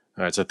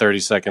 All right. It's a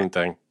 30-second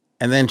thing.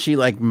 And then she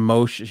like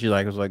she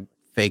like was like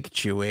fake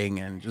chewing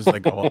and just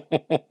like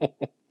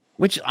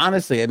which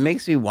honestly it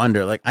makes me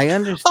wonder. Like I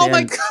understand. Oh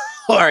my god!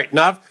 All right,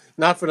 not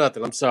for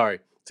nothing. I'm sorry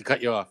to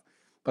cut you off,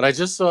 but I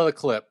just saw the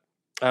clip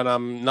and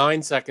I'm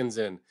 9 seconds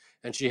in,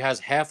 and she has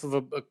half of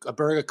a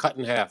burger cut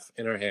in half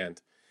in her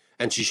hand,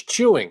 and she's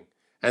chewing,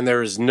 and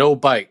there is no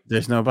bite.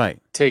 There's no bite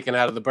taken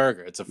out of the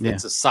burger. It's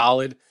a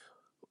solid,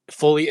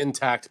 fully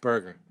intact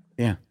burger.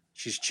 Yeah,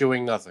 she's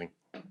chewing nothing.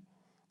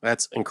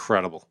 That's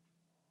incredible.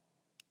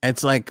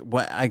 It's like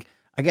what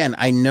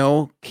I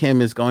know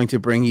Kim is going to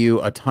bring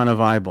you a ton of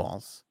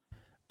eyeballs,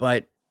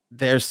 but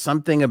there's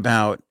something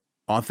about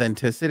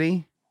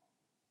authenticity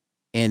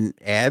in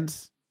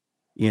ads,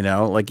 you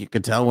know, like you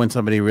could tell when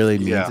somebody really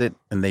means it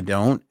and they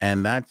don't.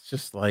 And that's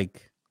just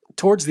like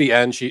towards the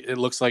end, it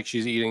looks like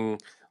she's eating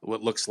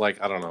what looks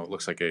like, I don't know, it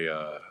looks like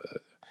a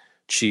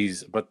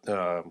cheese, but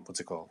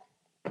what's it called?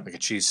 Like a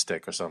cheese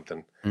stick or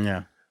something.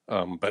 Yeah.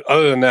 But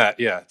other than that,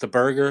 the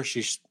burger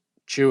she's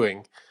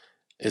chewing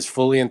is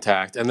fully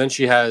intact, and then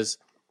she has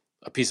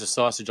a piece of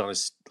sausage on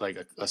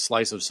a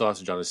slice of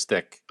sausage on a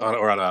stick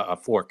or on a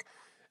fork,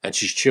 and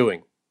she's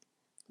chewing.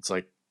 It's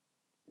like,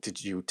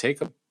 did you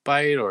take a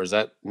bite, or is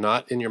that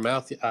not in your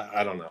mouth?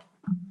 I don't know.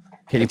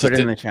 Can you put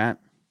it in the chat?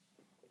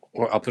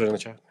 Or I'll put it in the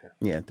chat.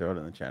 Yeah, throw it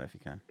in the chat if you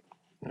can.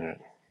 All right.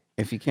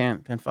 If you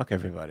can't, then fuck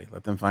everybody.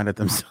 Let them find it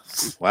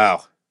themselves.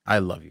 Wow. I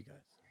love you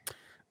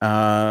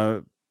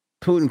guys.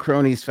 Putin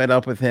cronies fed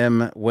up with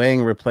him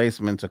weighing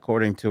replacements,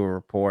 according to a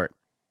report.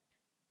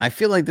 I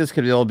feel like this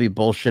could all be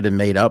bullshit and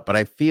made up, but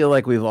I feel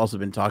like we've also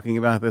been talking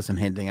about this and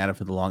hinting at it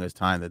for the longest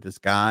time, that this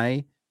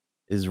guy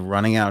is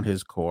running out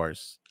his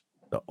course.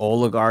 The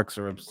oligarchs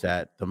are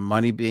upset. The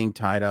money being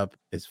tied up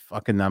is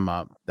fucking them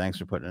up. Thanks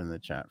for putting it in the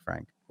chat,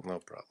 Frank. No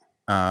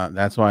problem.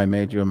 That's why I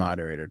made you a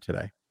moderator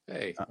today.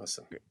 Hey,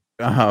 listen.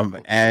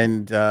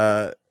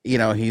 You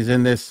know, he's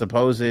in this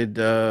supposed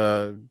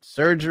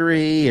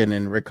surgery and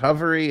in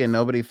recovery, and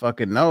nobody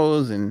fucking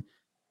knows, and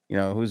you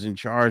know who's in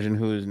charge and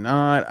who's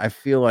not. I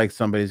feel like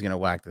somebody's gonna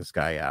whack this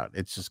guy out.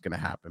 It's just gonna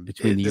happen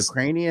between the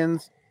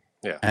Ukrainians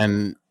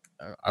and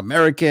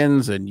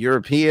Americans and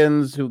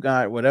Europeans who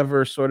got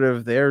whatever sort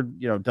of their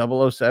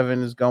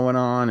 007 is going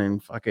on,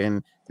 and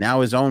fucking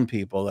now his own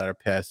people that are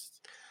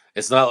pissed.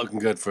 It's not looking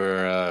good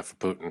for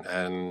Putin,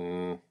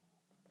 and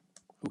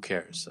who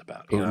cares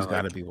about it? Putin's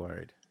got to be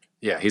worried.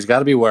 Yeah, he's got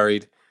to be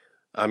worried.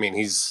 I mean,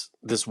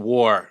 this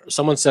war.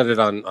 Someone said it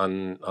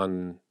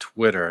on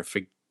Twitter. I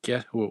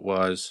forget who it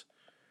was.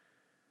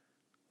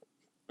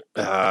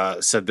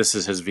 Said this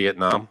is his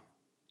Vietnam.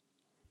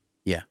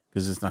 Yeah,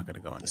 because it's not going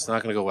to go anywhere. It's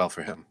not going to go well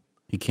for him.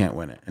 He can't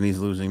win it, and he's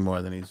losing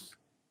more than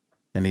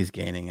he's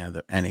gaining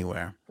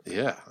anywhere.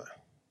 Yeah.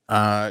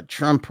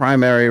 Trump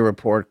primary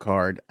report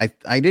card.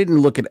 I didn't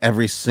look at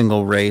every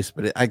single race,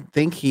 but I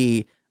think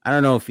I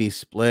don't know if he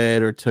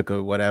split or took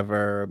a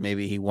whatever.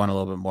 Maybe he won a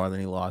little bit more than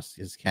he lost.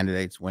 His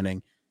candidates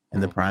winning in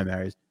the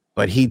primaries,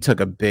 but he took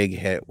a big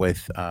hit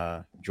with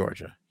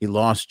Georgia. He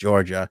lost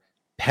Georgia.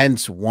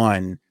 Pence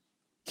won.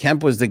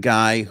 Kemp was the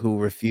guy who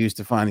refused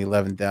to find the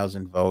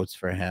 11,000 votes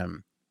for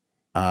him.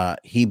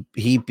 He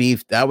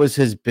beefed. That was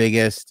his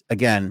biggest.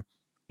 Again,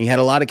 he had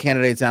a lot of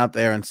candidates out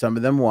there, and some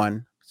of them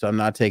won. So I'm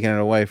not taking it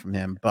away from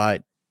him.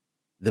 But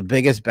the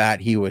biggest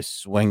bat he was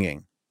swung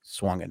and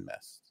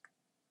missed,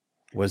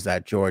 was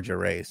that Georgia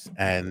race.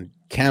 And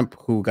Kemp,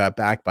 who got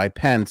backed by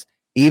Pence,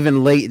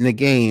 even late in the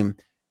game,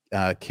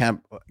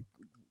 Kemp,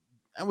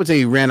 I would say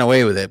he ran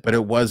away with it, but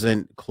it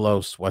wasn't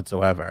close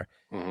whatsoever.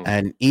 Mm-hmm.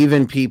 And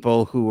even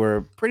people who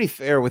were pretty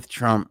fair with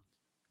Trump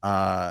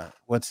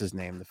what's his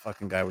name? The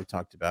fucking guy we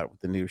talked about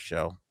with the new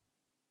show.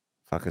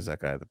 Fuck is that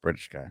guy? The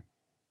British guy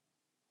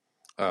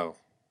Oh,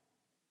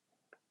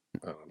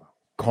 I don't know.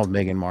 called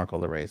Meghan Markle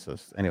the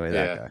racist. Anyway,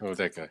 that Yeah, guy. oh,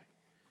 that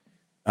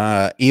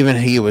guy. Even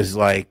he was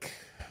like,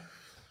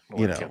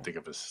 I can't think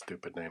of his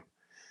stupid name.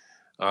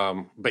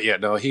 But yeah,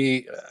 no,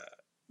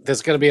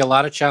 there's going to be a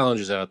lot of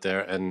challenges out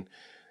there, and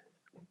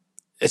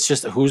it's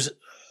just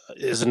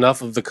is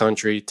enough of the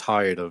country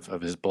tired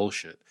of his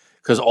bullshit?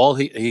 Because all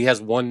he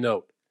has one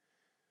note: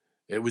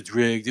 it was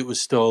rigged, it was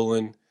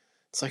stolen.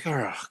 It's like,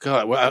 oh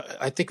god. Well,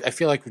 I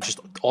feel like we're just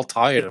all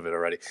tired of it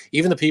already.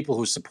 Even the people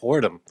who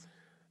support him,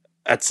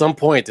 at some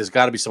point, there's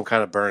got to be some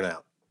kind of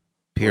burnout.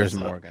 Piers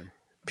Morgan.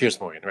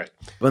 Piers Morgan, right?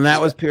 Well, that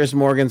was Piers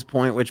Morgan's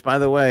point, which, by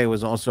the way,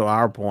 was also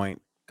our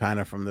point, kind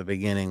of from the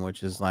beginning,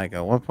 which is like,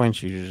 at what point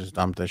should you just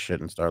dump this shit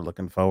and start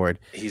looking forward?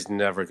 He's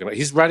never gonna.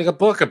 He's writing a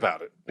book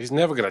about it. He's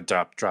never gonna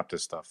drop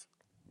this stuff.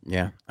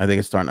 Yeah, I think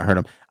it's starting to hurt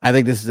him. I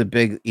think this is a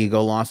big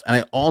ego loss, and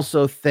I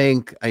also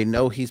think I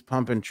know he's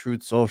pumping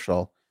Truth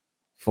Social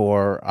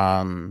for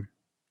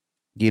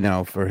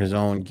for his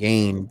own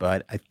gain,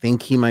 but I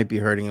think he might be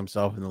hurting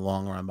himself in the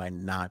long run by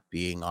not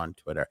being on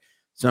Twitter.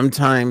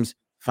 Sometimes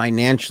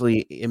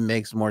financially it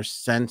makes more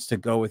sense to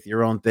go with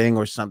your own thing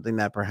or something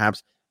that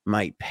perhaps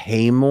might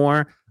pay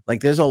more.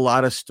 Like there's a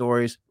lot of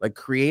stories like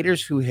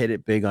creators who hit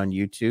it big on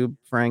YouTube,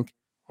 Frank,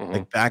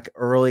 like back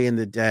early in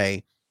the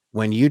day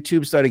when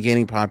YouTube started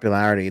gaining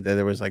popularity,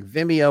 there was like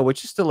Vimeo,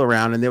 which is still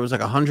around, and there was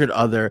like 100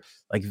 other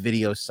like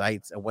video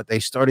sites. And what they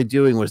started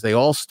doing was they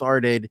all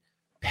started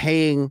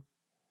paying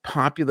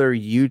popular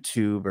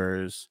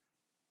YouTubers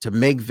to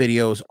make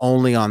videos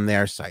only on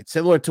their site,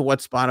 similar to what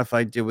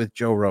Spotify did with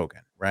Joe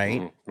Rogan,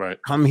 right? Right.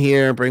 Come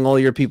here, bring all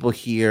your people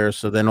here,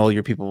 so then all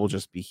your people will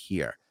just be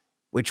here,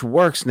 which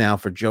works now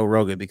for Joe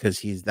Rogan because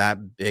he's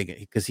that big,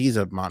 because he's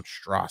a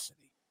monstrosity.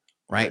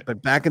 Right.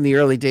 But back in the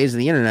early days of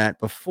the internet,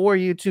 before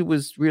YouTube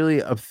was really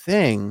a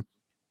thing,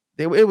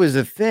 it was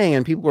a thing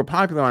and people were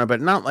popular on it, but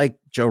not like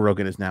Joe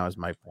Rogan is now, is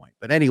my point.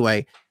 But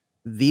anyway,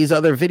 these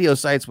other video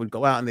sites would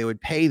go out and they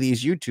would pay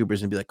these YouTubers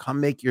and be like, come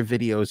make your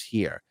videos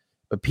here.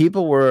 But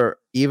people were,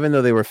 even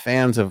though they were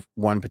fans of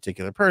one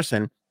particular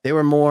person, they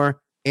were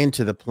more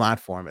into the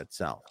platform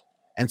itself.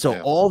 And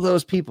so all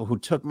those people who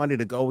took money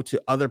to go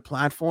to other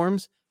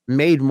platforms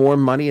made more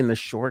money in the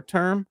short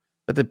term.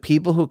 But the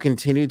people who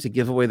continued to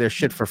give away their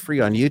shit for free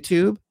on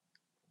YouTube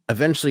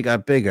eventually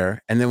got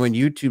bigger. And then when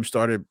YouTube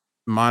started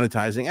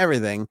monetizing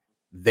everything,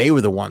 they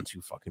were the ones who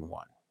fucking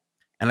won.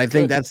 And I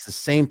think that's the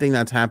same thing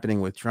that's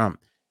happening with Trump.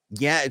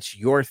 Yeah, it's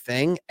your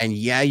thing. And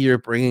yeah, you're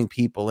bringing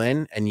people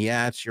in. And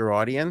yeah, it's your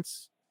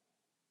audience.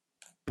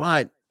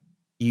 But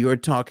you're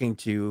talking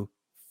to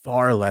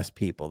far less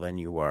people than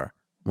you were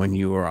when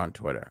you were on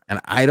Twitter. And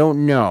I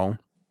don't know,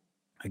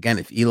 again,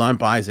 if Elon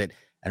buys it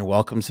and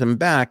welcomes him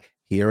back,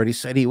 he already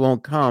said he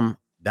won't come.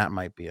 That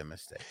might be a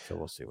mistake. So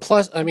we'll see.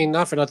 Plus, I mean,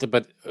 not for nothing,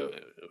 but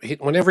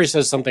whenever he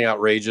says something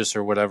outrageous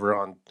or whatever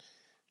on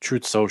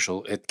Truth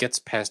Social, it gets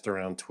passed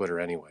around Twitter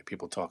anyway.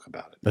 People talk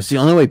about it. That's the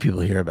only way people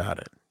hear about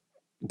it.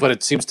 But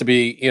it seems to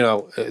be,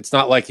 it's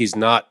not like he's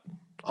not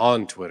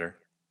on Twitter,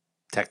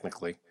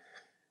 technically,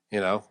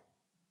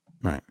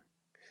 Right.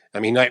 I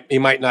mean, he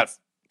might not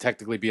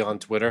technically be on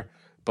Twitter,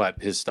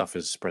 but his stuff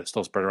is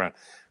still spread around.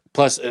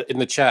 Plus, in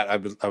the chat,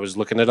 I was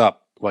looking it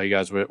up while you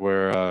guys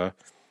were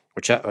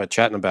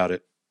chatting about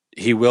it.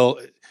 He will,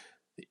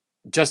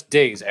 just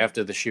days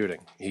after the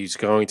shooting, he's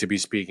going to be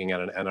speaking at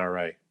an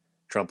NRA.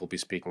 Trump will be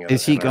speaking at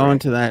Is he NRA. going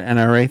to that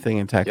NRA thing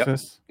in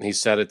Texas? Yep. He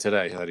said it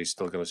today that he's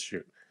still going to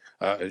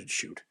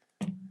shoot.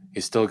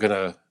 He's still going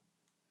to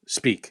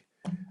speak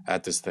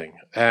at this thing.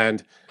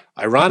 And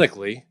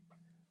ironically,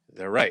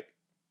 they're right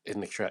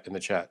in the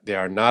chat. They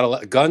are not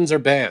allowed. Guns are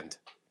banned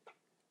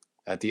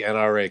at the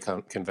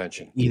NRA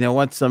convention. You know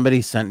what?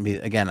 Somebody sent me,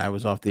 again, I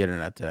was off the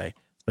internet today,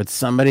 but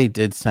somebody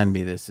did send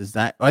me this.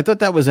 I thought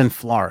that was in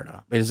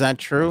Florida. Is that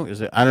true?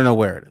 I don't know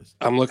where it is.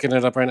 I'm looking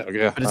it up right now.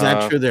 Yeah. But is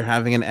that true? They're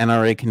having an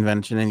NRA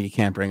convention and you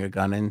can't bring a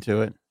gun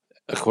into it?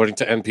 According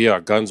to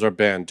NPR, guns are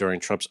banned during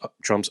Trump's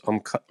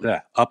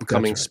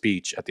upcoming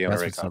speech at the NRA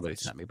That's what somebody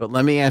conference. sent me. But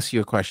let me ask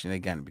you a question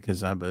again,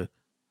 because I'm a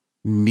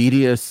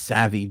media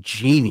savvy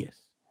genius.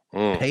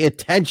 Pay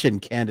attention,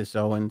 Candace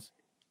Owens.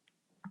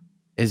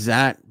 Is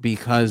that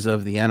because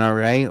of the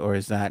NRA, or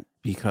is that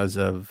because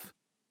of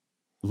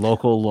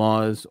local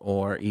laws,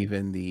 or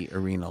even the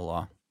arena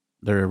law,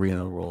 the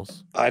arena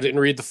rules? I didn't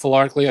read the full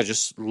article. I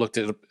just looked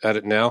at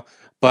it now.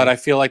 But I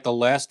feel like the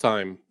last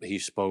time he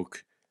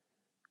spoke,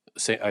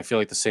 I feel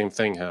like the same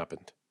thing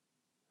happened.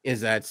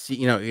 Is that,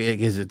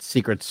 is it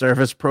Secret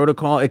Service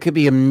protocol? It could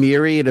be a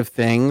myriad of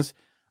things.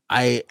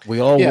 We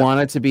all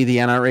want it to be the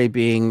NRA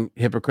being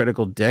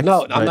hypocritical dicks.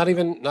 No, I'm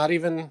not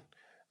even.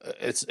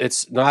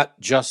 It's not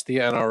just the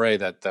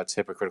NRA that's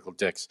hypocritical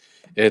dicks.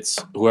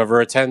 It's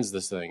whoever attends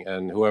this thing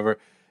and whoever,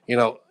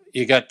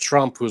 you got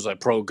Trump who's like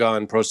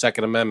pro-gun,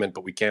 pro-Second Amendment,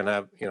 but we can't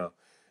have,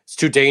 it's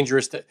too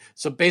dangerous.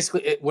 So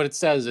basically what it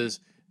says is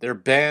they're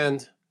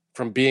banned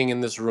from being in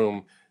this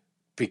room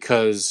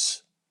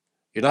because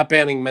you're not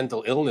banning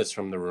mental illness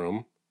from the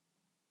room.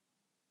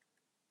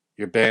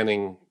 you're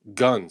banning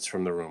guns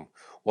from the room.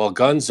 Well,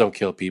 guns don't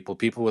kill people.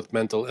 People with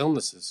mental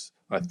illnesses.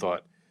 I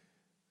thought,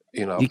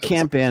 You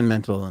can't ban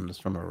mental illness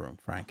from a room,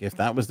 Frank. If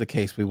that was the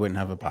case, we wouldn't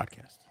have a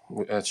podcast.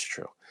 That's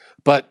true.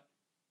 But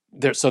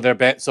their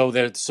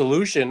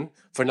solution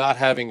for not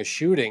having a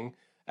shooting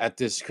at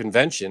this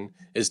convention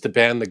is to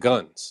ban the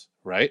guns,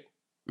 right?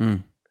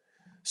 Mm.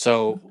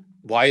 So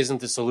why isn't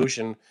the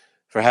solution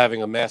for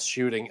having a mass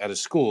shooting at a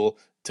school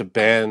to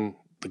ban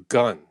the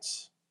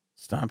guns?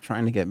 Stop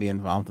trying to get me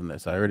involved in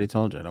this. I already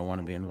told you I don't want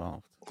to be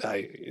involved.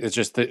 It's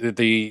just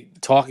the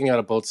talking out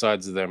of both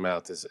sides of their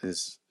mouth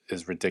is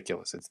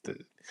ridiculous. It's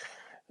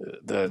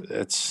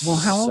it's Well,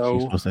 how else are you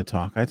so supposed to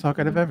talk? I talk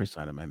out of every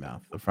side of my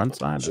mouth. The front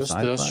side, the just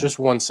side side. just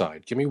one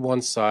side. Give me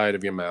one side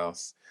of your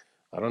mouth.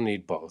 I don't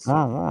need both.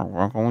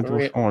 We're going to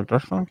a show like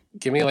this one.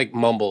 Give me like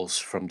mumbles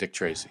from Dick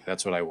Tracy.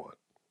 That's what I want.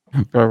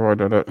 Big word.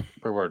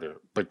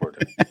 Big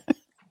word.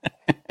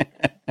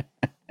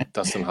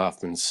 Dustin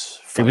Hoffman's.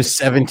 It was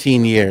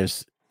 17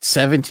 years.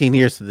 17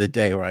 years to the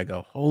day where I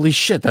go, holy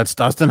shit, that's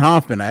Dustin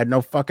Hoffman. I had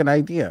no fucking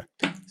idea.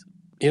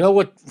 You know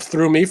what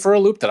threw me for a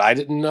loop that I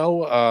didn't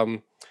know?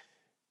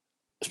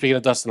 Speaking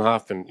of Dustin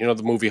Hoffman, you know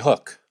the movie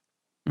Hook?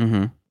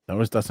 Mm-hmm. That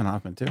was Dustin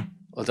Hoffman, too.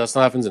 Well,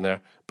 Dustin Hoffman's in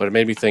there, but it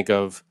made me think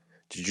of,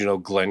 did you know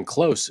Glenn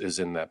Close is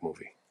in that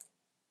movie?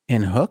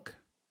 In Hook?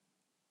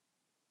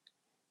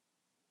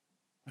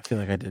 I feel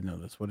like I did know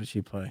this. What did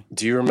she play?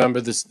 Do you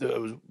remember this?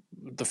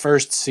 The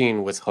first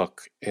scene with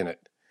Hook in it,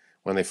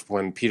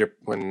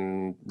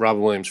 when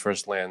Robin Williams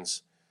first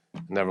lands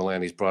in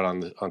Neverland, he's brought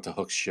onto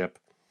Hook's ship,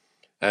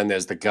 and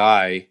there's the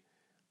guy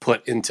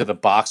put into the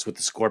box with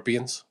the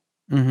scorpions.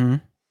 Mm-hmm.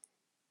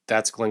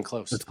 That's Glenn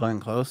Close. That's Glenn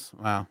Close?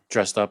 Wow.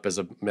 Dressed up as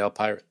a male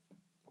pirate.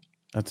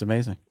 That's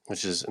amazing.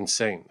 Which is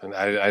insane. And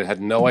I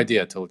had no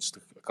idea until just a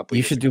couple of You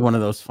years should ago. do one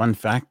of those fun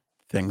fact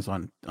things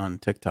on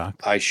TikTok.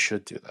 I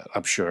should do that.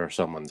 I'm sure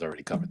someone's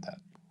already covered that.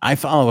 I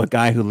follow a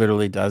guy who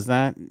literally does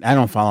that. I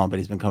don't follow him, but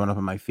he's been coming up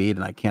on my feed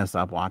and I can't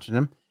stop watching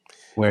him.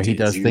 Where he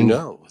does you things.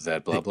 know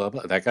that blah, blah,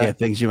 blah. That guy? Yeah,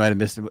 things you might have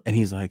missed. And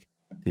he's like,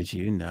 did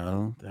you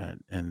know that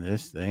and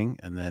this thing?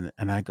 And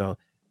I go,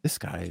 this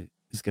guy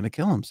is going to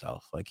kill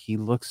himself. Like he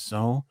looks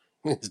so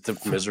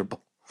It's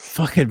miserable.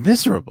 fucking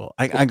miserable.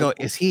 I go,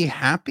 is he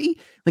happy?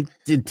 Like,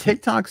 did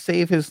TikTok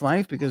save his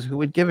life? Because who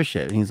would give a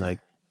shit? And he's like,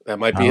 That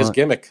might be his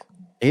gimmick.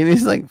 and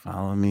he's like,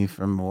 follow me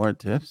for more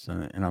tips.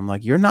 And I'm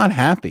like, you're not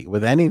happy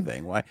with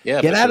anything. Why?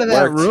 Yeah, Get but out it of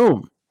that worked.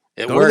 room.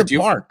 It Go worked. to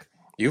the park.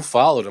 You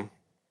followed him.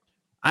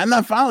 I'm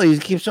not following. He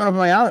keeps showing up on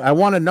my alley. I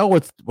want to know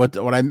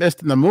what I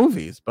missed in the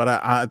movies, but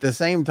at the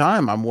same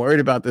time, I'm worried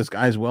about this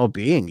guy's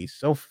well-being. He's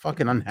so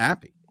fucking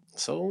unhappy.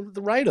 So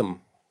write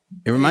him.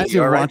 It reminds me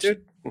You of all right,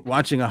 dude?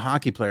 watching a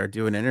hockey player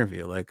do an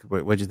interview. Like,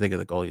 what'd you think of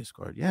the goal you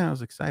scored? Yeah, I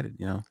was excited.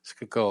 You know, It's a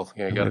good goal.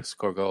 Yeah, you got to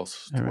score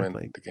goals to win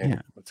the game.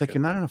 Yeah, it's like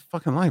you're not in a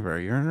fucking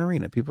library. You're in an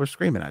arena. People are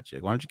screaming at you.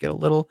 Why don't you get a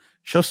little?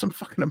 Show some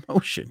fucking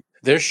emotion.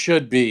 There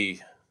should be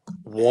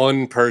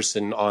one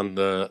person on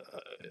the,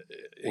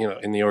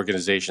 in the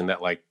organization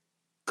that like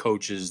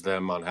coaches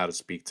them on how to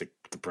speak to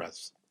the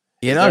press.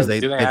 You know, Do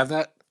they have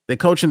that? They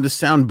coach him to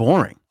sound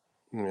boring.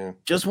 Yeah.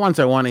 Just once,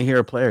 I want to hear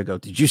a player go,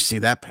 "Did you see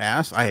that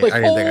pass? I didn't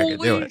think I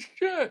could do holy it.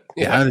 Shit.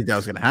 Yeah, I didn't think that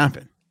was going to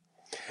happen."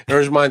 It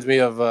reminds me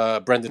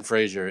of Brendan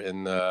Fraser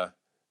in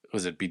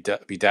was it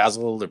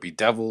Bedazzled or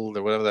Bedeviled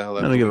or whatever the hell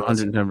that I'm going to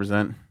movie give was.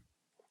 110%.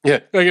 Yeah,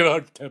 I get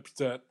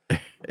 110%.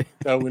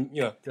 That win,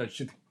 I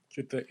should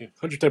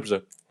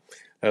 110%.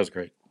 That was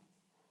great.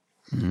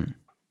 Mhm.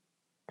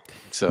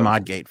 So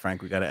Modgate,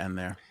 Frank, we got to end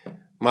there.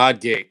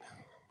 Modgate.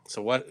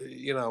 So what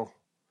you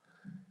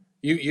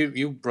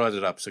brought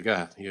it up. So go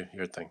ahead,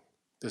 your thing.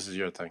 This is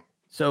your thing.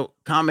 So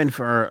common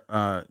for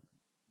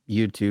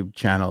YouTube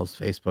channels,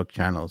 Facebook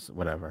channels,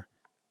 whatever.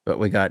 But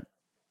we got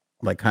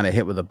like kind of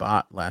hit with a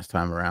bot last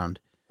time around.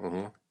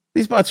 Mm-hmm.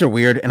 These bots are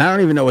weird, and I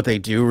don't even know what they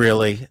do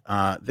really.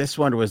 This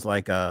one was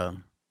like it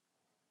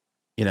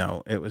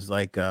was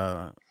like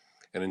An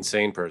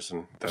insane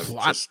person. That's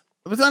Plot. just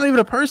it was not even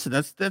a person.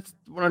 That's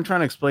what I'm trying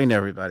to explain to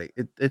everybody.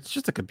 It's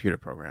just a computer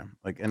program.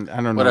 Like, and I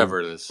don't know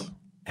whatever it is.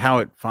 how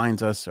it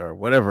finds us or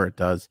whatever it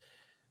does,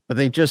 but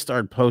they just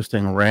start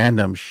posting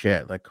random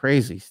shit, like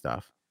crazy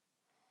stuff.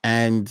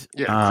 And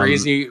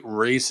Crazy,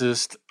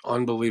 racist,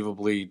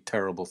 unbelievably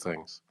terrible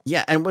things.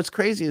 Yeah, and what's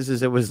crazy is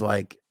it was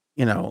like,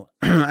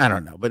 I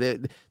don't know, but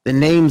the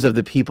names of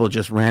the people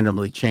just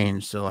randomly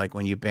changed. So like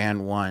when you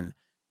ban one,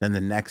 then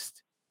the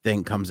next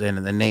thing comes in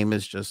and the name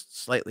is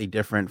just slightly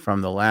different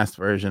from the last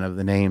version of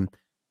the name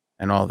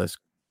and all this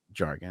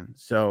jargon.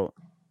 So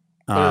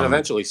But it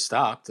eventually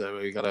stopped.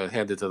 We got to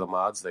hand it to the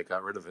mods. They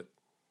got rid of it.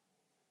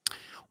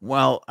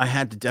 well, I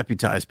had to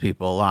deputize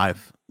people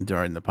live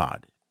during the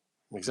pod.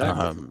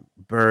 Exactly.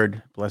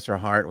 Bird, bless her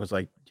heart, was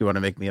like, do you want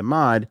to make me a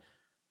mod?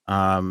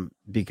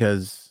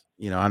 Because,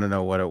 I don't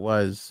know what it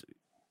was.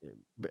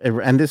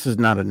 And this is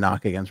not a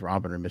knock against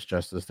Robin or Miss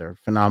Justice. They're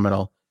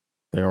phenomenal.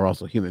 They are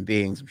also human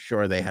beings. I'm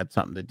sure they had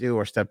something to do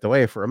or stepped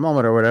away for a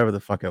moment or whatever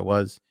the fuck it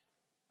was.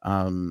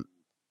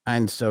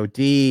 And so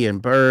D and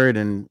Bird,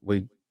 and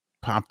we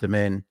popped them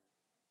in.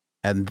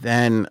 And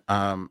then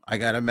I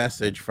got a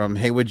message from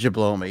Haywood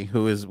Jablomi,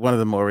 who is one of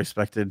the more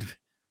respected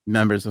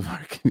members of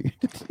our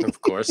community.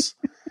 Of course.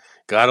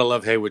 Gotta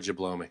love Hey Would You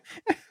Blow Me?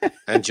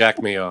 And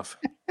Jack Me Off.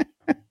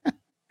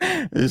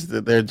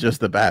 They're just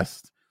the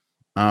best.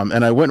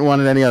 And I wouldn't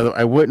want it any other.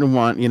 I wouldn't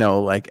want,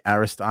 like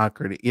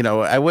aristocracy.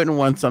 I wouldn't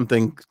want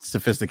something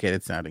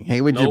sophisticated sounding.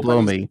 Hey, would you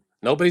blow me?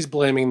 Nobody's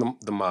blaming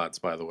the mods,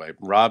 by the way.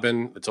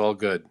 Robin, it's all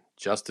good.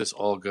 Justice,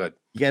 all good.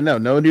 Yeah,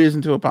 no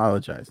reason to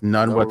apologize.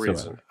 None No whatsoever.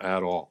 reason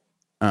at all.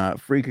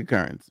 Freak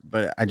occurrence.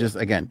 But I just,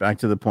 again, back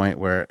to the point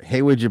where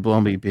Hey, would you blow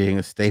me being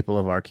a staple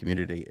of our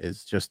community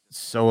is just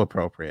so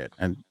appropriate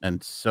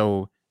and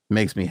so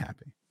makes me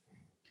happy.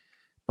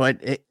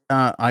 But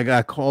I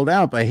got called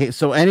out by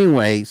so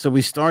anyway, so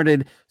we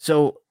started.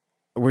 So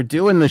we're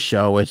doing the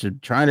show, which is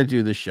trying to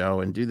do the show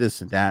and do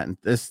this and that, and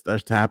this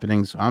starts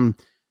happening. So I'm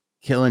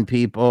killing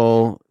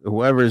people.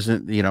 Whoever's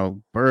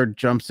Bird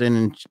jumps in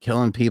and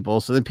killing people.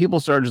 So then people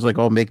started just like,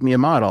 oh, make me a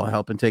mod. I'll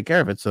help and take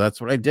care of it. So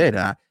that's what I did.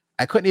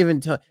 I couldn't even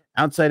tell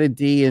outside of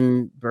D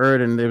and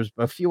Bird, and there was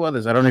a few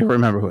others. I don't even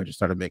remember who. I just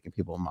started making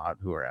people a mod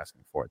who were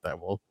asking for it. That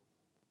will,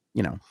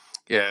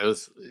 Yeah, it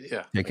was.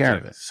 Yeah, take care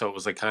of it. So it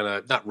was like kind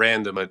of not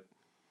random, but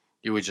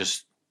you were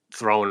just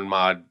throwing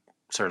mod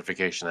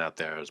certification out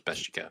there as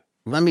best you can.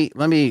 Let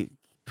me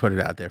put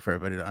it out there for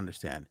everybody to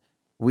understand.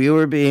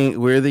 We're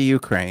the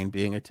Ukraine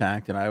being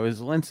attacked, and I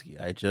was Zelensky.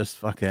 I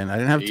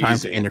didn't have time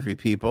to interview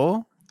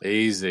people.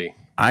 Easy.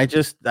 I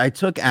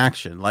took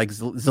action. Like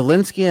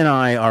Zelensky and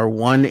I are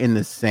one in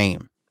the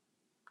same.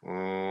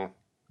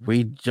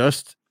 We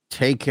just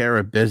take care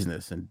of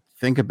business and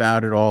think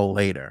about it all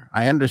later.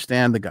 I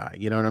understand the guy.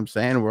 You know what I'm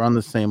saying? We're on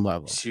the same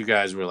level. So you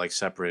guys were like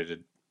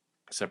separated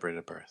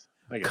at birth.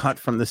 Cut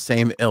from the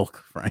same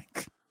ilk,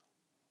 Frank.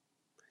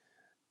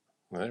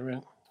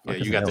 Right. Yeah,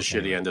 you got the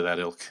shitty end of that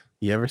ilk.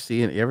 You ever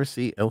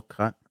see ilk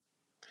cut?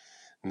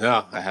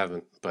 No, I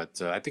haven't.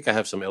 But I think I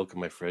have some ilk in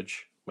my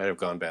fridge. Might have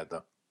gone bad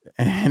though.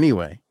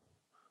 Anyway,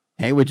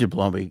 Hey, would you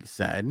blow me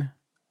said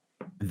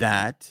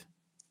that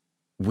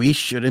we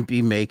shouldn't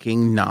be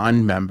making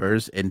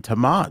non-members into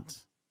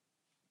mods.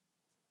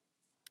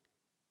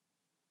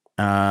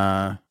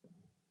 After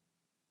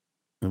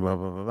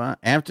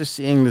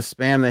seeing the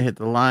spam that hit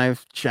the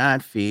live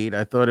chat feed,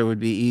 I thought it would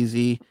be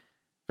easy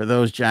for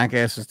those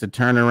jackasses to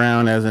turn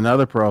around as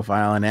another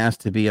profile and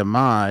ask to be a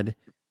mod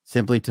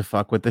simply to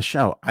fuck with the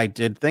show. I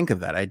did think of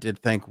that. I did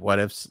think, what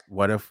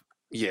if?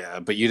 Yeah,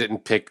 but you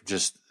didn't pick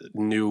just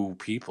new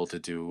people to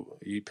do.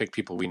 You picked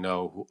people we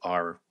know who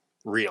are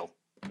real.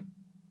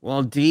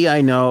 Well, D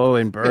I know,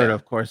 and Bird,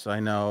 of course, I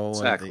know.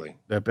 Exactly.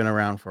 They've been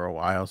around for a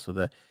while,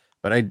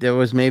 but there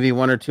was maybe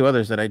one or two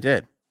others that I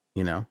did.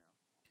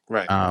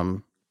 Right.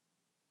 I'm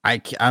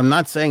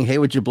not saying Hey,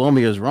 would you blow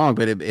me is wrong,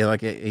 but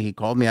he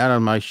called me out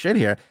on my shit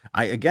here.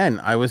 I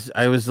was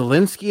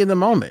Zelensky in the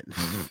moment.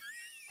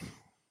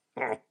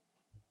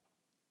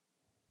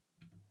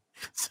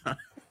 So,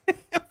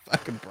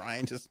 fucking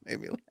Brian just made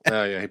me laugh.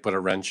 Oh yeah, he put a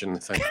wrench in the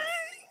thing.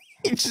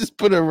 He just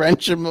put a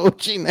wrench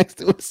emoji next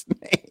to his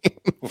name.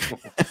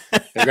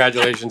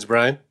 Congratulations,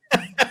 Brian.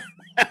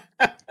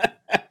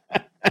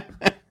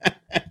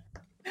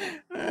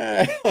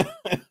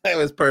 That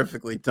was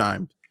perfectly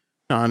timed.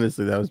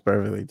 Honestly, that was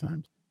perfectly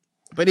timed.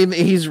 But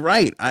he's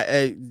right.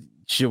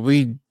 Should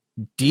we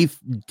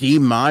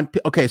demod?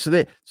 Okay,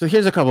 so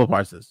here's a couple of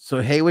parts of this.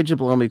 So Hey, would you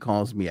blow me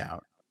calls me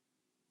out.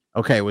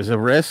 Okay, it was a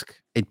risk.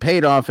 It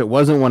paid off. It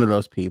wasn't one of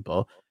those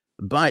people.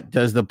 But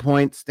does the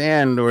point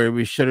stand where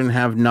we shouldn't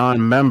have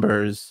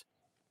non-members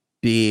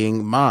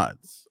being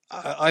mods?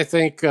 I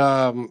think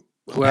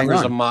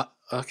whoever's a mod.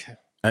 Okay.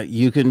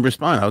 You can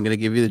respond. I'm going to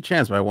give you the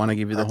chance, but I want to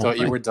give you the whole thing. I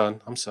thought you were done.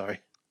 I'm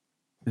sorry.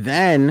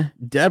 Then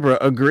Deborah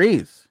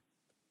agrees,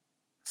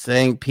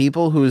 saying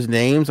people whose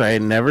names I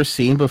had never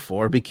seen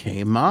before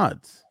became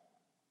mods.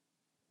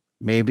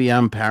 Maybe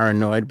I'm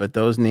paranoid, but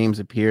those names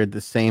appeared the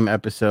same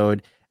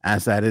episode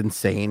as that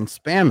insane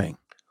spamming.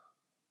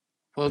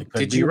 Well,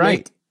 did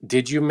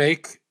you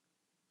make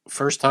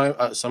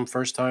some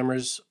first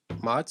timers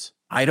mods?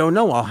 I don't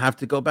know. I'll have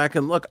to go back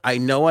and look. I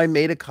know I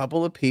made a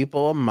couple of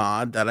people a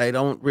mod that I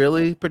don't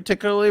really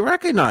particularly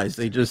recognize.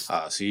 They just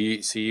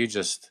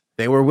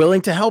they were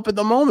willing to help at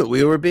the moment.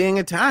 We were being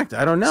attacked.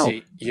 I don't know.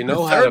 See, you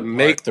know how to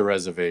make the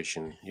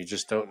reservation. You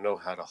just don't know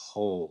how to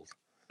hold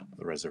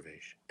the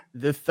reservation.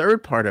 The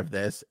third part of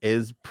this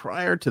is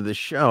prior to the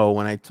show,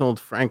 when I told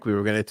Frank we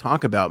were going to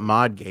talk about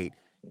Modgate,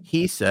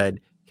 he said,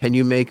 "Can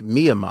you make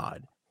me a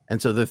mod?" And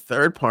so the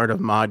third part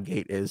of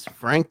Modgate is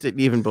Frank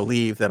didn't even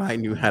believe that I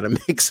knew how to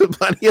make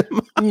somebody a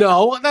mod.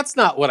 No, that's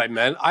not what I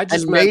meant. I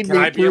just meant, can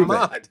I be a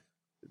mod?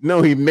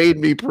 No, he made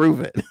me prove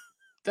it.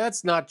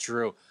 That's not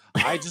true.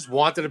 I just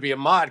wanted to be a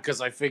mod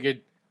because I figured,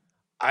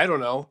 I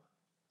don't know,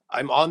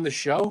 I'm on the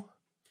show.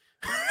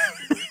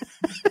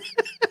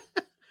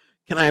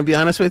 Can I be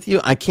honest with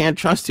you? I can't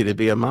trust you to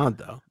be a mod,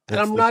 though. And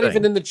I'm not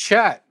even in the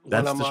chat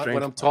when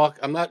I'm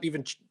talking. I'm not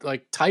even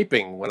like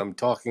typing when I'm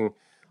talking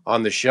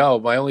on the show.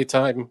 My only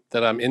time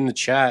that I'm in the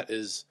chat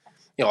is,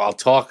 I'll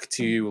talk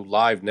to you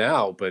live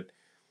now, but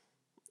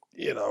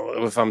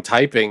if I'm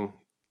typing,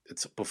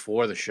 it's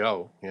before the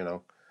show, you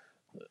know.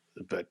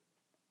 But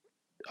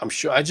I'm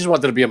sure I just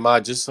wanted to be a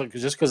mod just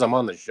because I'm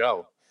on the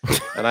show,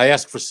 and I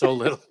asked for so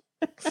little.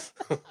 That's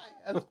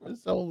for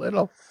so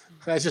little.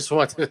 I just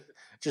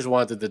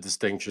wanted the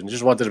distinction.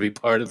 Just wanted to be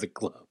part of the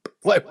club.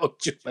 Why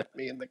won't you let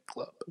me in the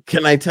club?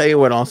 Can I tell you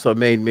what also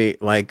made me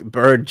like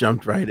Bird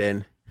jumped right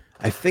in?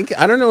 I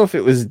don't know if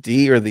it was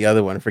D or the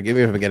other one. Forgive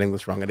me if I'm getting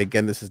this wrong. And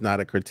again, this is not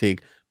a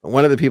critique, but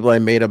one of the people I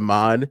made a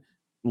mod,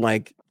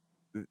 like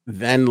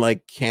then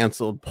like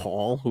canceled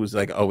Paul, who's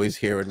like always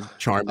here and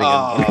charming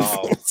and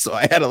wonderful. So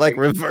I had to like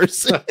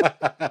reverse it.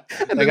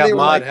 I got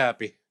mod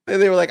happy.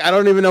 And they were like, I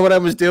don't even know what I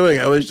was doing.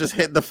 I was just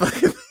hitting the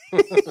fucking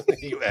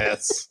You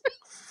ass.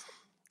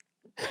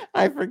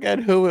 I forget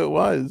who it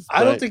was.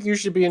 I don't think you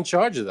should be in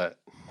charge of that.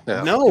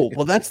 No,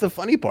 well, that's the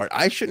funny part.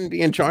 I shouldn't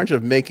be in charge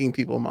of making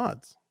people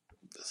mods.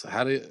 So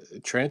how do you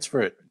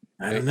transfer it?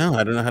 I don't know.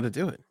 I don't know how to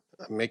do it.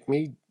 Make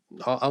me.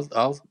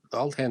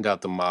 I'll hand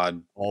out the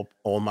mod.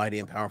 Almighty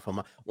and powerful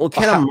mod. Well,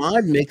 can a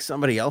mod make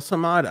somebody else a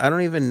mod? I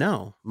don't even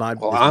know.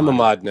 Well, I'm a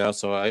mod now,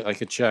 so I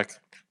could check.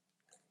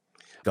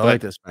 Go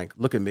like this, Frank.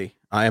 Look at me.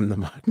 I am the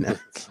mod now.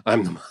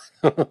 I'm the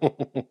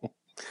mod.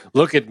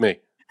 Look at me.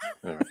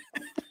 All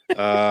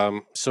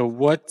right. So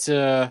what?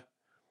 All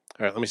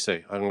right. Let me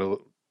see. I'm gonna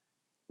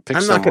pick.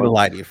 I'm not gonna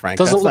lie to you, Frank.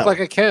 Doesn't look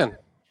like I can.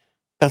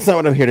 That's not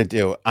what I'm here to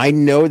do. I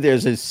know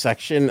there's a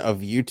section of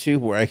YouTube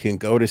where I can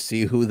go to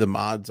see who the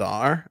mods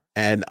are,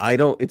 and I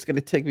don't. It's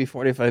gonna take me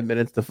 45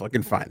 minutes to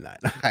fucking find that.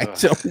 I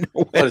don't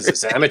know. What is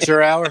this,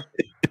 amateur hour?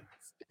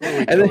 What are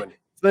we doing?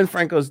 Then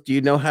Frank goes, "Do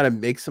you know how to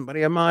make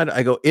somebody a mod?"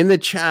 I go, "In the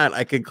chat,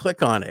 I can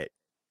click on it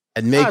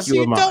and make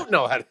you a mod." Don't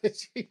know how to.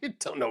 You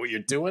don't know what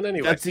you're doing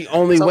anyway. That's the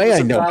only way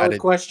I know how to.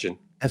 Question.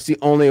 That's the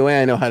only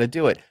way I know how to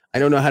do it. I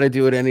don't know how to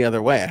do it any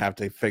other way. I have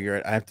to figure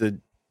it. I have to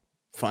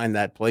find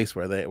that place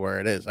where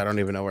it is. I don't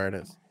even know where it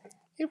is.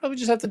 You probably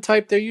just have to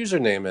type their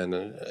username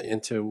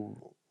into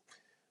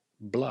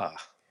blah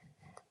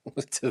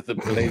to the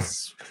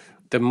place,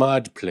 the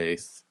mod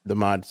place, the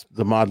mod.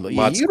 You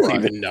squad. Don't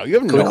even know. You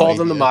have Can no we call idea.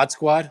 them the mod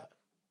squad?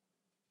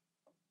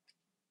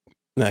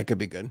 That could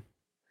be good.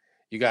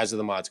 You guys are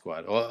the mod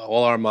squad.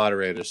 All our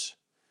moderators.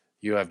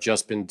 You have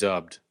just been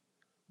dubbed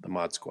the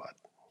mod squad.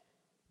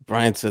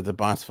 Brian said the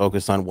bots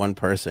focus on one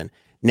person.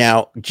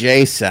 Now,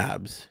 J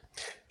Sabs.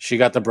 She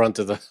got the brunt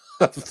of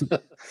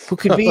the. Who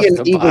could be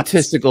an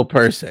egotistical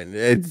person.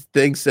 It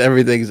thinks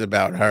everything's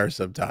about her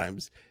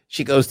sometimes.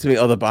 She goes to me,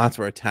 "Oh, the bots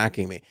were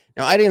attacking me."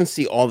 Now, I didn't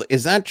see all.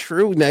 Is that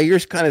true? Now, you're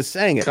kind of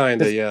saying it.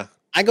 Kind of, yeah.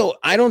 I go,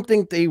 I don't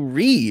think they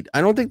read.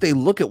 I don't think they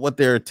look at what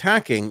they're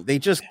attacking. They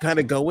just kind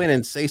of go in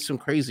and say some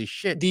crazy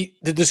shit. The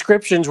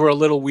descriptions were a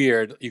little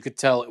weird. You could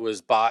tell it was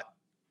bot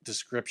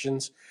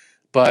descriptions,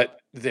 but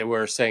they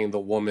were saying the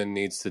woman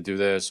needs to do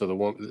this, or the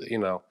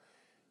woman,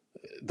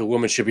 the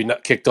woman should be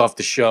not kicked off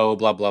the show,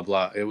 blah, blah,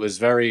 blah. It was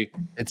very...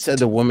 It said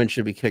the woman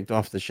should be kicked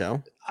off the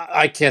show?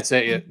 I can't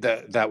say it,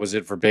 that was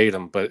it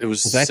verbatim, but it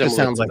was that just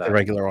sounds like the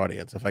regular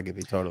audience, if I could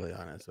be totally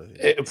honest with you.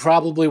 It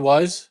probably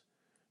was,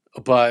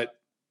 but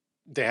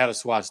they had a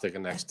swastika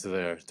next to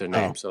their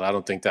name, so I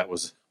don't think that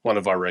was one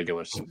of our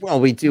regulars. Well,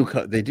 they do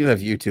have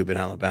YouTube in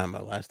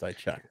Alabama, last I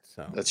checked.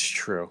 So that's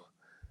true.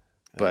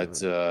 But,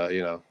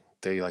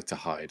 they like to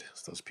hide,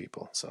 those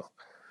people. So,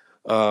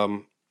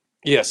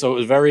 yeah, so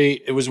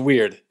it was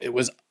weird. It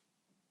was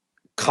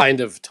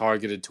kind of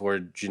targeted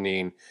toward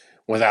Janine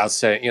without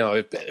saying,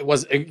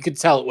 you could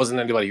tell it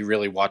wasn't anybody who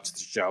really watched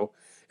the show.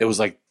 It was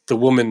like the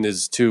woman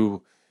is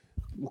too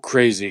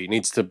crazy,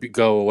 needs to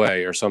go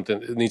away or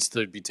something. It needs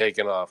to be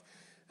taken off.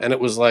 And it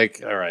was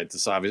like, all right,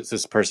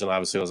 this person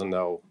obviously doesn't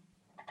know.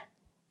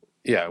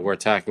 Yeah, we're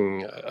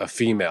attacking a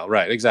female.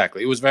 Right,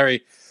 exactly. It was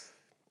very...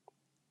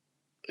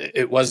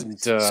 It wasn't.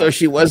 So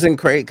she wasn't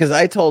crazy because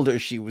I told her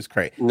she was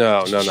crazy.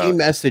 No. She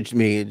messaged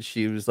me and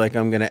she was like,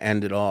 "I'm going to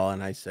end it all,"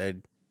 and I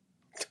said,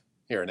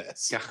 "Here it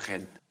is."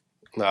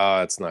 No,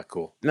 that's not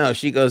cool. No,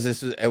 she goes,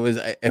 it was.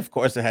 Of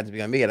course, it had to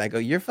be on me, and I go,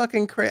 "You're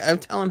fucking crazy." I'm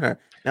telling her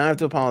now. I have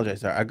to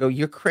apologize to her. I go,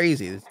 "You're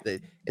crazy.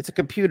 It's a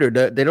computer.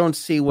 They don't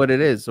see what it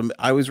is." So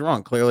I was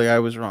wrong. Clearly, I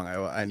was wrong.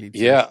 I need.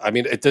 Yeah, I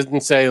mean, it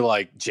didn't say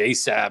like J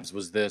Sabs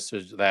was this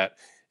or that.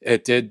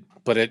 It did.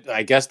 But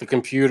I guess the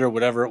computer,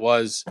 whatever it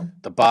was,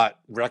 the bot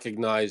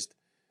recognized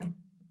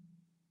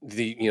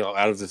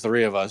out of the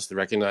three of us, they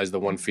recognized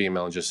the one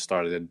female and just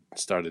started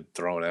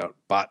throwing out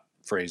bot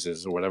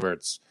phrases or whatever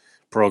it's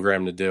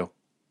programmed to do.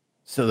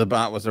 So the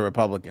bot was a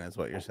Republican, is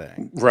what you're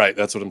saying? Right,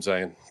 that's what I'm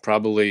saying.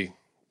 Probably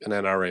an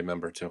NRA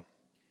member too.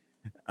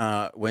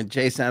 When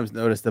J Sabs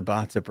noticed the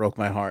bots, it broke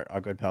my heart. Our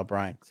good pal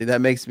Brian. See,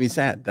 that makes me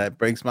sad. That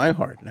breaks my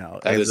heart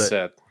now. That is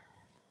sad.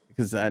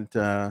 Because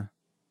that...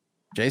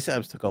 J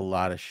Sabs took a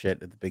lot of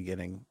shit at the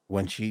beginning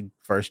when she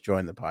first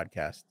joined the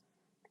podcast.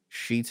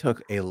 She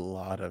took a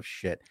lot of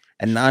shit,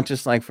 and not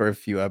just like for a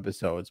few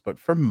episodes, but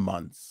for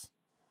months.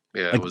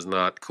 Yeah, it was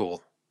not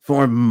cool.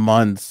 For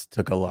months,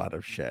 took a lot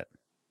of shit.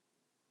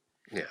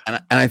 Yeah,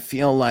 and I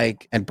feel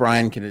like, and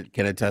Brian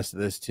can attest to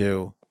this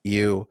too.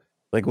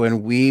 Like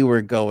when we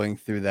were going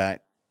through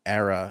that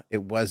era,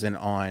 it wasn't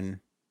on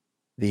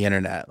the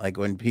internet. Like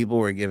when people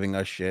were giving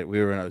us shit, we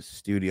were in a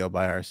studio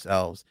by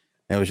ourselves.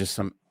 And it was just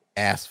some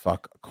ass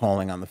fuck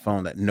calling on the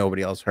phone that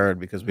nobody else heard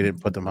because we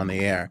didn't put them on the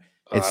air.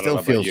 It I don't still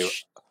know about feels you.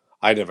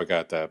 I never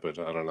got that, but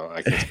I don't know.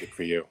 I can't speak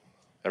for you.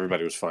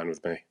 Everybody was fine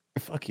with me.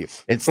 fuck you.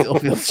 It still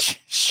feels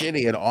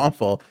shitty and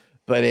awful,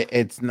 but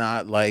it's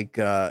not like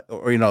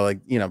or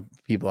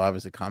people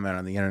obviously comment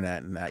on the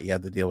internet and that you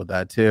have to deal with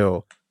that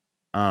too.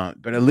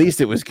 But at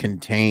least it was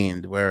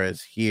contained,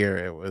 whereas here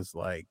it was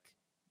like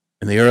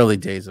in the early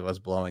days of us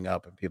blowing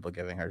up and people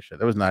giving her shit.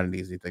 That was not an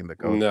easy thing to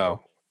go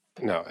No,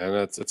 and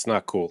it's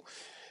not cool.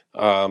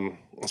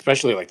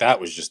 Especially like that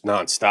was just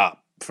nonstop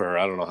for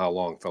I don't know how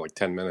long, for like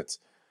 10 minutes.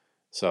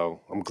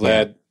 So I'm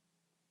glad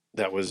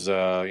that was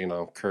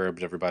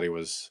curbed. Everybody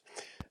was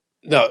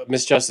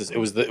Miss Justice. It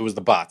was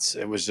the bots.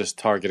 It was just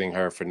targeting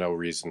her for no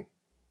reason.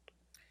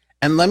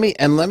 And let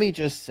me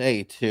just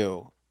say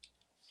too,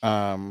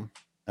 I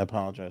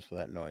apologize for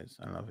that noise.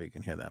 I don't know if you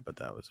can hear that, but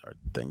that was our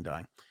thing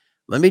dying.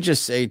 Let me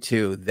just say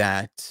too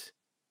that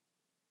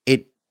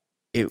it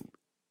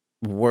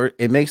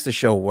makes the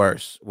show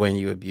worse when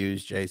you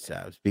abuse J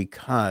Sabs,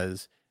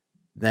 because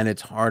then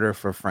it's harder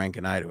for Frank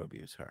and I to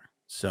abuse her.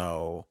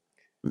 So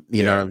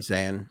you know what I'm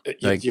saying?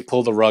 You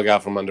pull the rug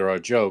out from under our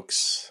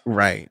jokes,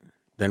 right?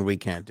 Then we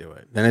can't do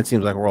it. Then it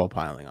seems like we're all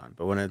piling on.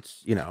 But when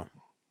it's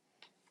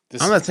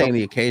I'm not saying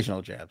the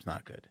occasional jab's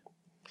not good.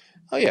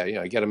 Oh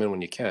yeah, get them in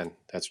when you can.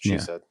 That's what she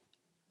said.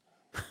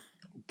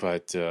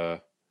 But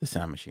the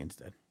sound machine's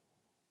dead.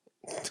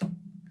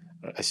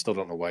 I still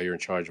don't know why you're in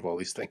charge of all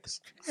these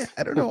things.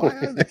 I don't know why.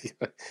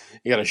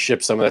 You got to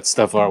ship some of that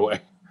stuff our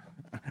way.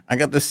 I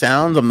got the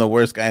sounds. I'm the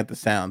worst guy at the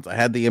sounds. I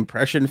had the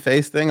impression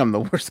face thing. I'm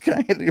the worst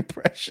guy at the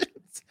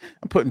impressions.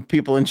 I'm putting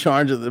people in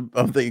charge of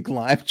the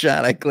live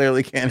chat. I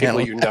clearly can't People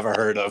handle you that. never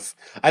heard of.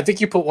 I think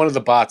you put one of the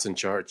bots in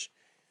charge.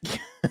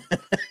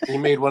 You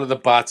made one of the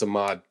bots a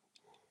mod.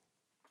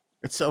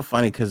 It's so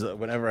funny because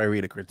whenever I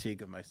read a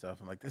critique of myself,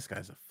 I'm like, this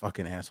guy's a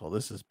fucking asshole.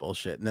 This is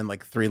bullshit. And then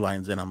like 3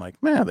 lines in, I'm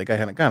like, man, the guy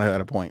kind of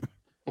had a point.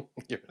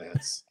 You're an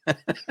ass.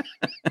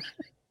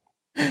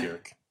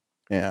 Jerk.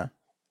 Yeah.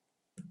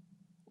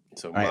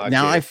 So right,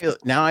 now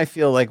I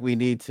feel like we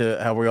need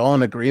to. Are we all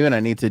in agreement? I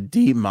need to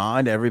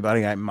demod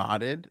everybody I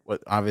modded.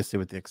 Obviously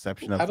with the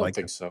exception of I don't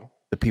think so.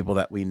 The people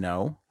that we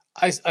know.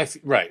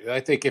 Right. I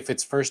think if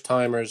it's first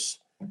timers,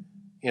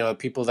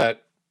 people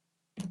that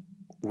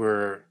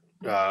were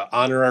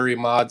honorary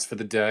mods for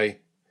the day,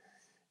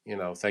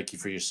 thank you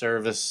for your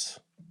service.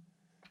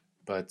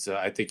 But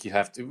I think we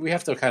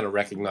have to kind of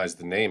recognize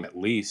the name at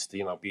least,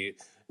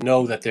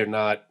 know that they're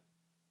not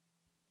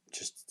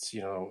just,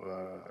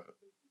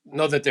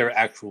 know that they're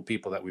actual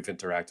people that we've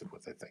interacted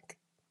with, I think.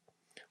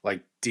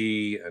 Like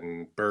D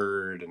and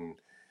Bird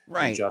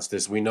and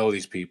Justice. We know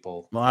these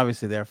people. Well,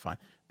 obviously they're fine.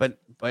 But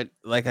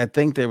like I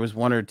think there was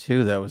 1 or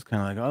 2 that was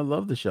kind of like, oh, I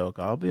love the show.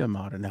 I'll be a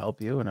mod and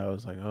help you. And I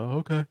was like, oh,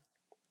 okay.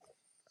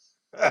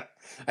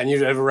 And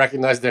you ever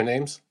recognize their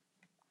names?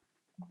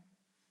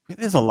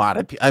 There's a lot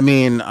of people. I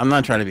mean, I'm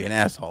not trying to be an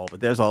asshole, but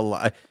there's a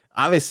lot.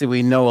 Obviously,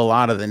 we know a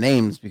lot of the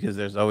names because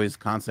there's always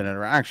constant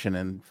interaction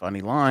and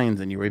funny lines,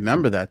 and you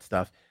remember that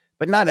stuff.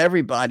 But not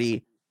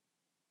everybody.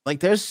 Like,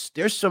 there's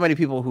so many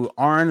people who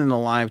aren't in the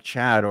live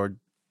chat or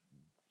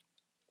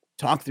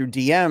talk through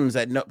DMs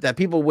that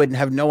people wouldn't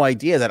have no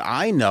idea that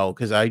I know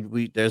because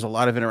there's a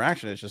lot of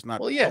interaction. It's just not.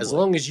 Well, yeah, as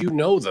long as you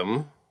know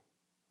them.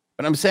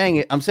 But I'm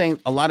saying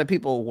a lot of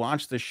people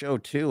watch the show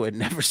too and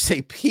never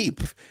say peep.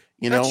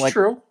 That's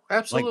true.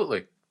 Absolutely.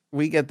 Like,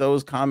 we get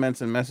those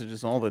comments and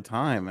messages all the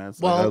time. And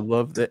it's I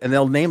love that. And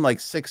they'll name like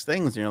 6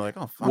 things, and you're like,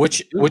 oh, fuck.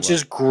 Which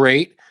is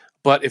great.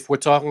 But if we're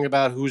talking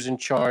about who's in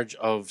charge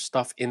of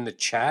stuff in the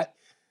chat,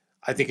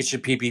 I think it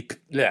should be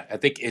I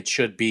think it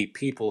should be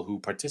people who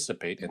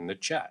participate in the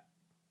chat.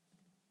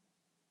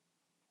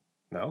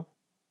 No?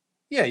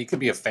 Yeah, you could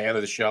be a fan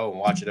of the show and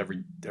watch it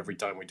every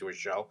time we do a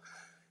show.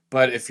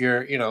 But if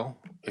you're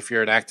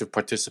an active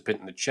participant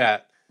in the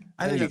chat,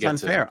 I think it's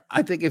unfair.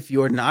 I think if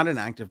you're not an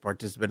active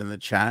participant in the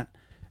chat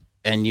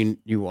and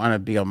you want to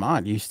be a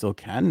mod, you still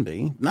can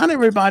be. Not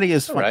everybody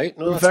is right.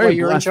 No, that's why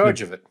you're in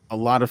charge of it. A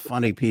lot of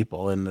funny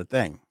people in the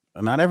thing.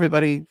 Not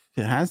everybody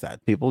has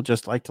that. People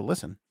just like to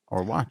listen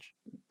or watch.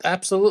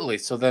 Absolutely.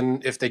 So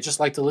then if they just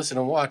like to listen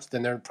and watch,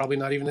 then they're probably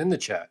not even in the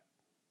chat.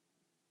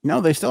 No,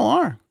 they still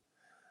are.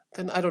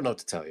 Then I don't know what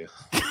to tell you.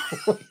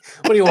 What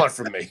do you want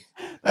from me?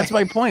 That's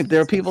my point. There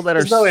are people that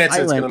are no answer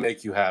silent. that's going to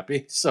make you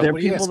happy. So there are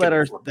people that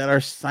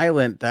are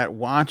silent that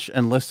watch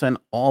and listen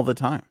all the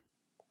time.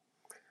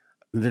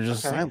 They're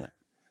just silent.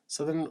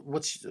 So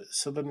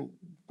then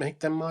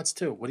make them mods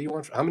too. What do you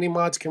want? How many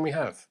mods can we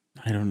have?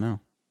 I don't know.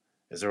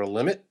 Is there a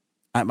limit?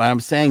 I'm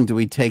saying, do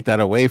we take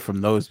that away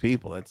from those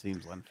people? That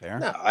seems unfair.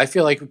 No, I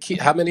feel like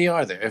how many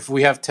are there? If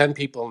we have 10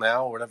 people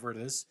now, or whatever it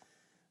is,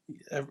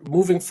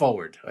 moving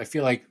forward, I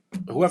feel like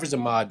whoever's a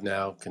mod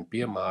now can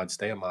be a mod,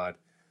 stay a mod.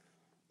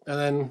 And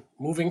then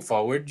moving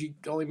forward, you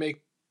only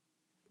make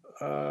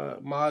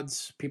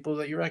mods people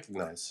that you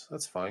recognize.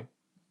 That's fine.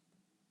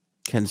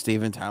 Can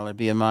Steven Tyler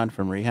be a mod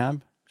from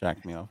Rehab?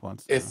 Jacked me off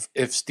once.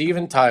 If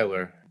Steven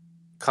Tyler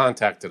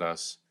contacted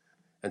us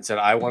and said,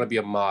 "I want to be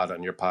a mod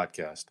on your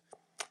podcast,"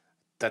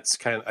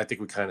 I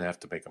think we kind of have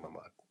to make him a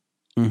mod.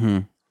 Mm-hmm.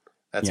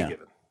 That's Yeah. a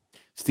given.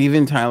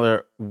 Steven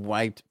Tyler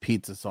wiped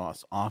pizza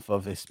sauce off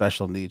of a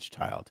special needs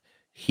child.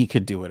 He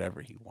could do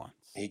whatever he wants.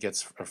 He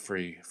gets a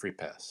free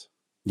pass.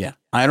 Yeah.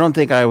 I don't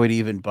think I would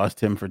even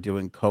bust him for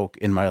doing coke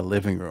in my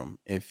living room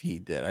if he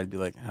did. I'd be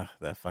like,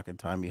 that fucking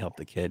time he helped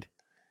a kid.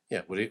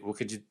 Yeah. What are you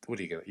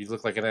gonna? You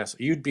look like an asshole.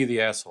 You'd be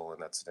the asshole in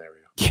that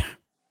scenario. Yeah.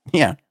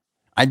 Yeah.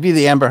 I'd be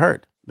the Amber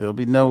Heard. There'll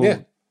be no. Yeah.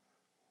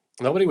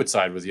 Nobody would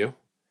side with you.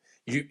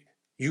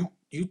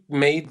 You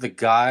made the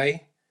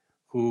guy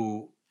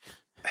who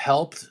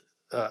helped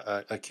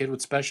a kid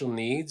with special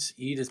needs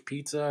eat his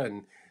pizza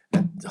and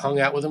hung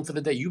out with him for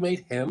the day. You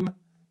made him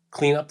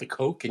clean up the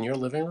coke in your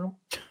living room?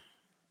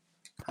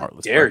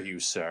 Heartless Dare fuck. you,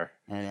 sir?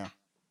 I know.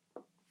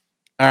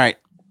 All right.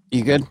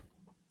 You good?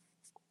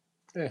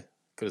 Yeah,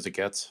 good as it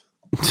gets.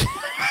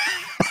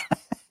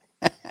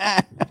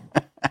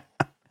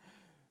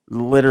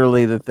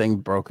 Literally, the thing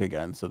broke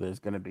again, so there's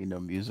going to be no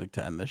music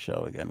to end the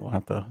show again. We'll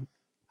have to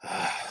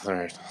All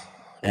right.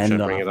 And,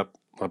 Should I bring it up?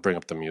 I'll bring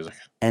up the music.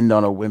 end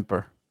on a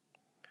whimper.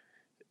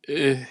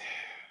 Is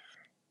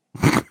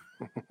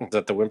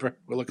that the whimper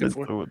we're looking That's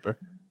for? the whimper.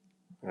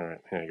 All right,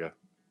 here you go.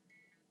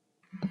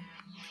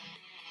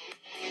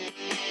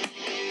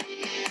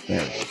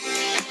 There it is.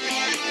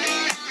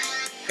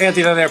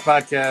 Anthony on Air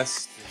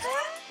podcast.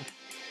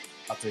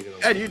 I'll take it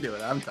How over. do you do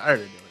it? I'm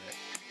tired of doing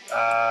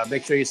it.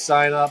 Make sure you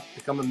sign up,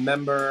 become a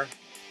member.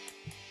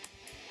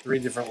 3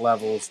 different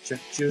levels.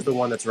 Choose the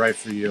one that's right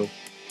for you.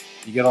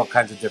 You get all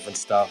kinds of different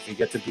stuff. You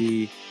get to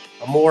be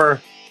a more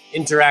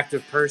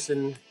interactive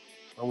person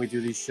when we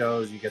do these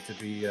shows. You get to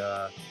be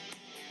a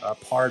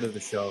part of the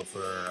show for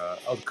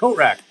the coat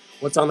rack.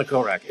 What's on the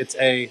coat rack?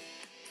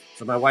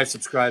 So my wife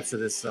subscribes to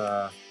this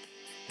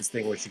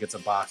thing where she gets a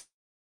box,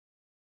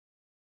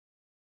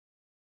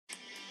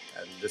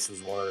 and this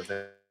is one of the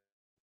things.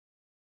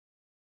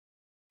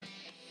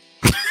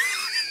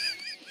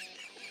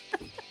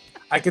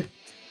 I could.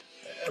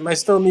 Am I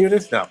still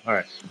muted? No. All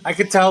right. I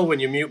could tell when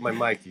you mute my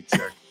mic, you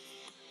jerk.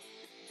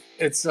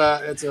 It's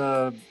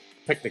a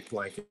picnic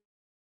blanket.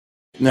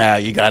 Nah,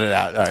 you got it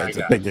out. All I right, it's a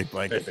got picnic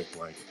blanket. Picnic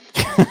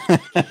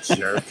blanket.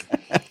 Jerk.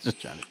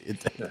 Just trying to be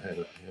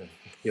a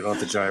You don't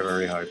have to try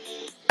very hard.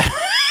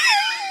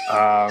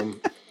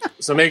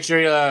 So make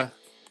sure you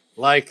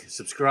like,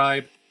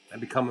 subscribe, and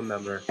become a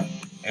member.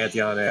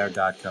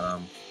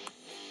 AnthonyOnAir.com.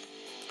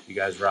 You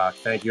guys rock.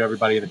 Thank you,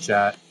 everybody in the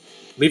chat.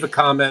 Leave a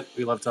comment.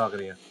 We love talking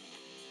to you.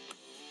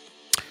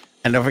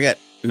 And don't forget,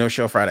 no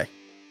show Friday.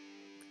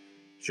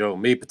 Show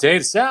me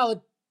potato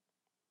salad.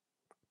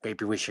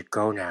 Maybe we should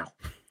go now.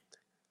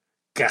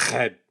 Go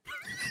ahead.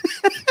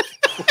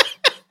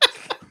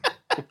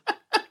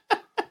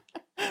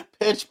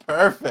 Pitch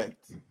perfect.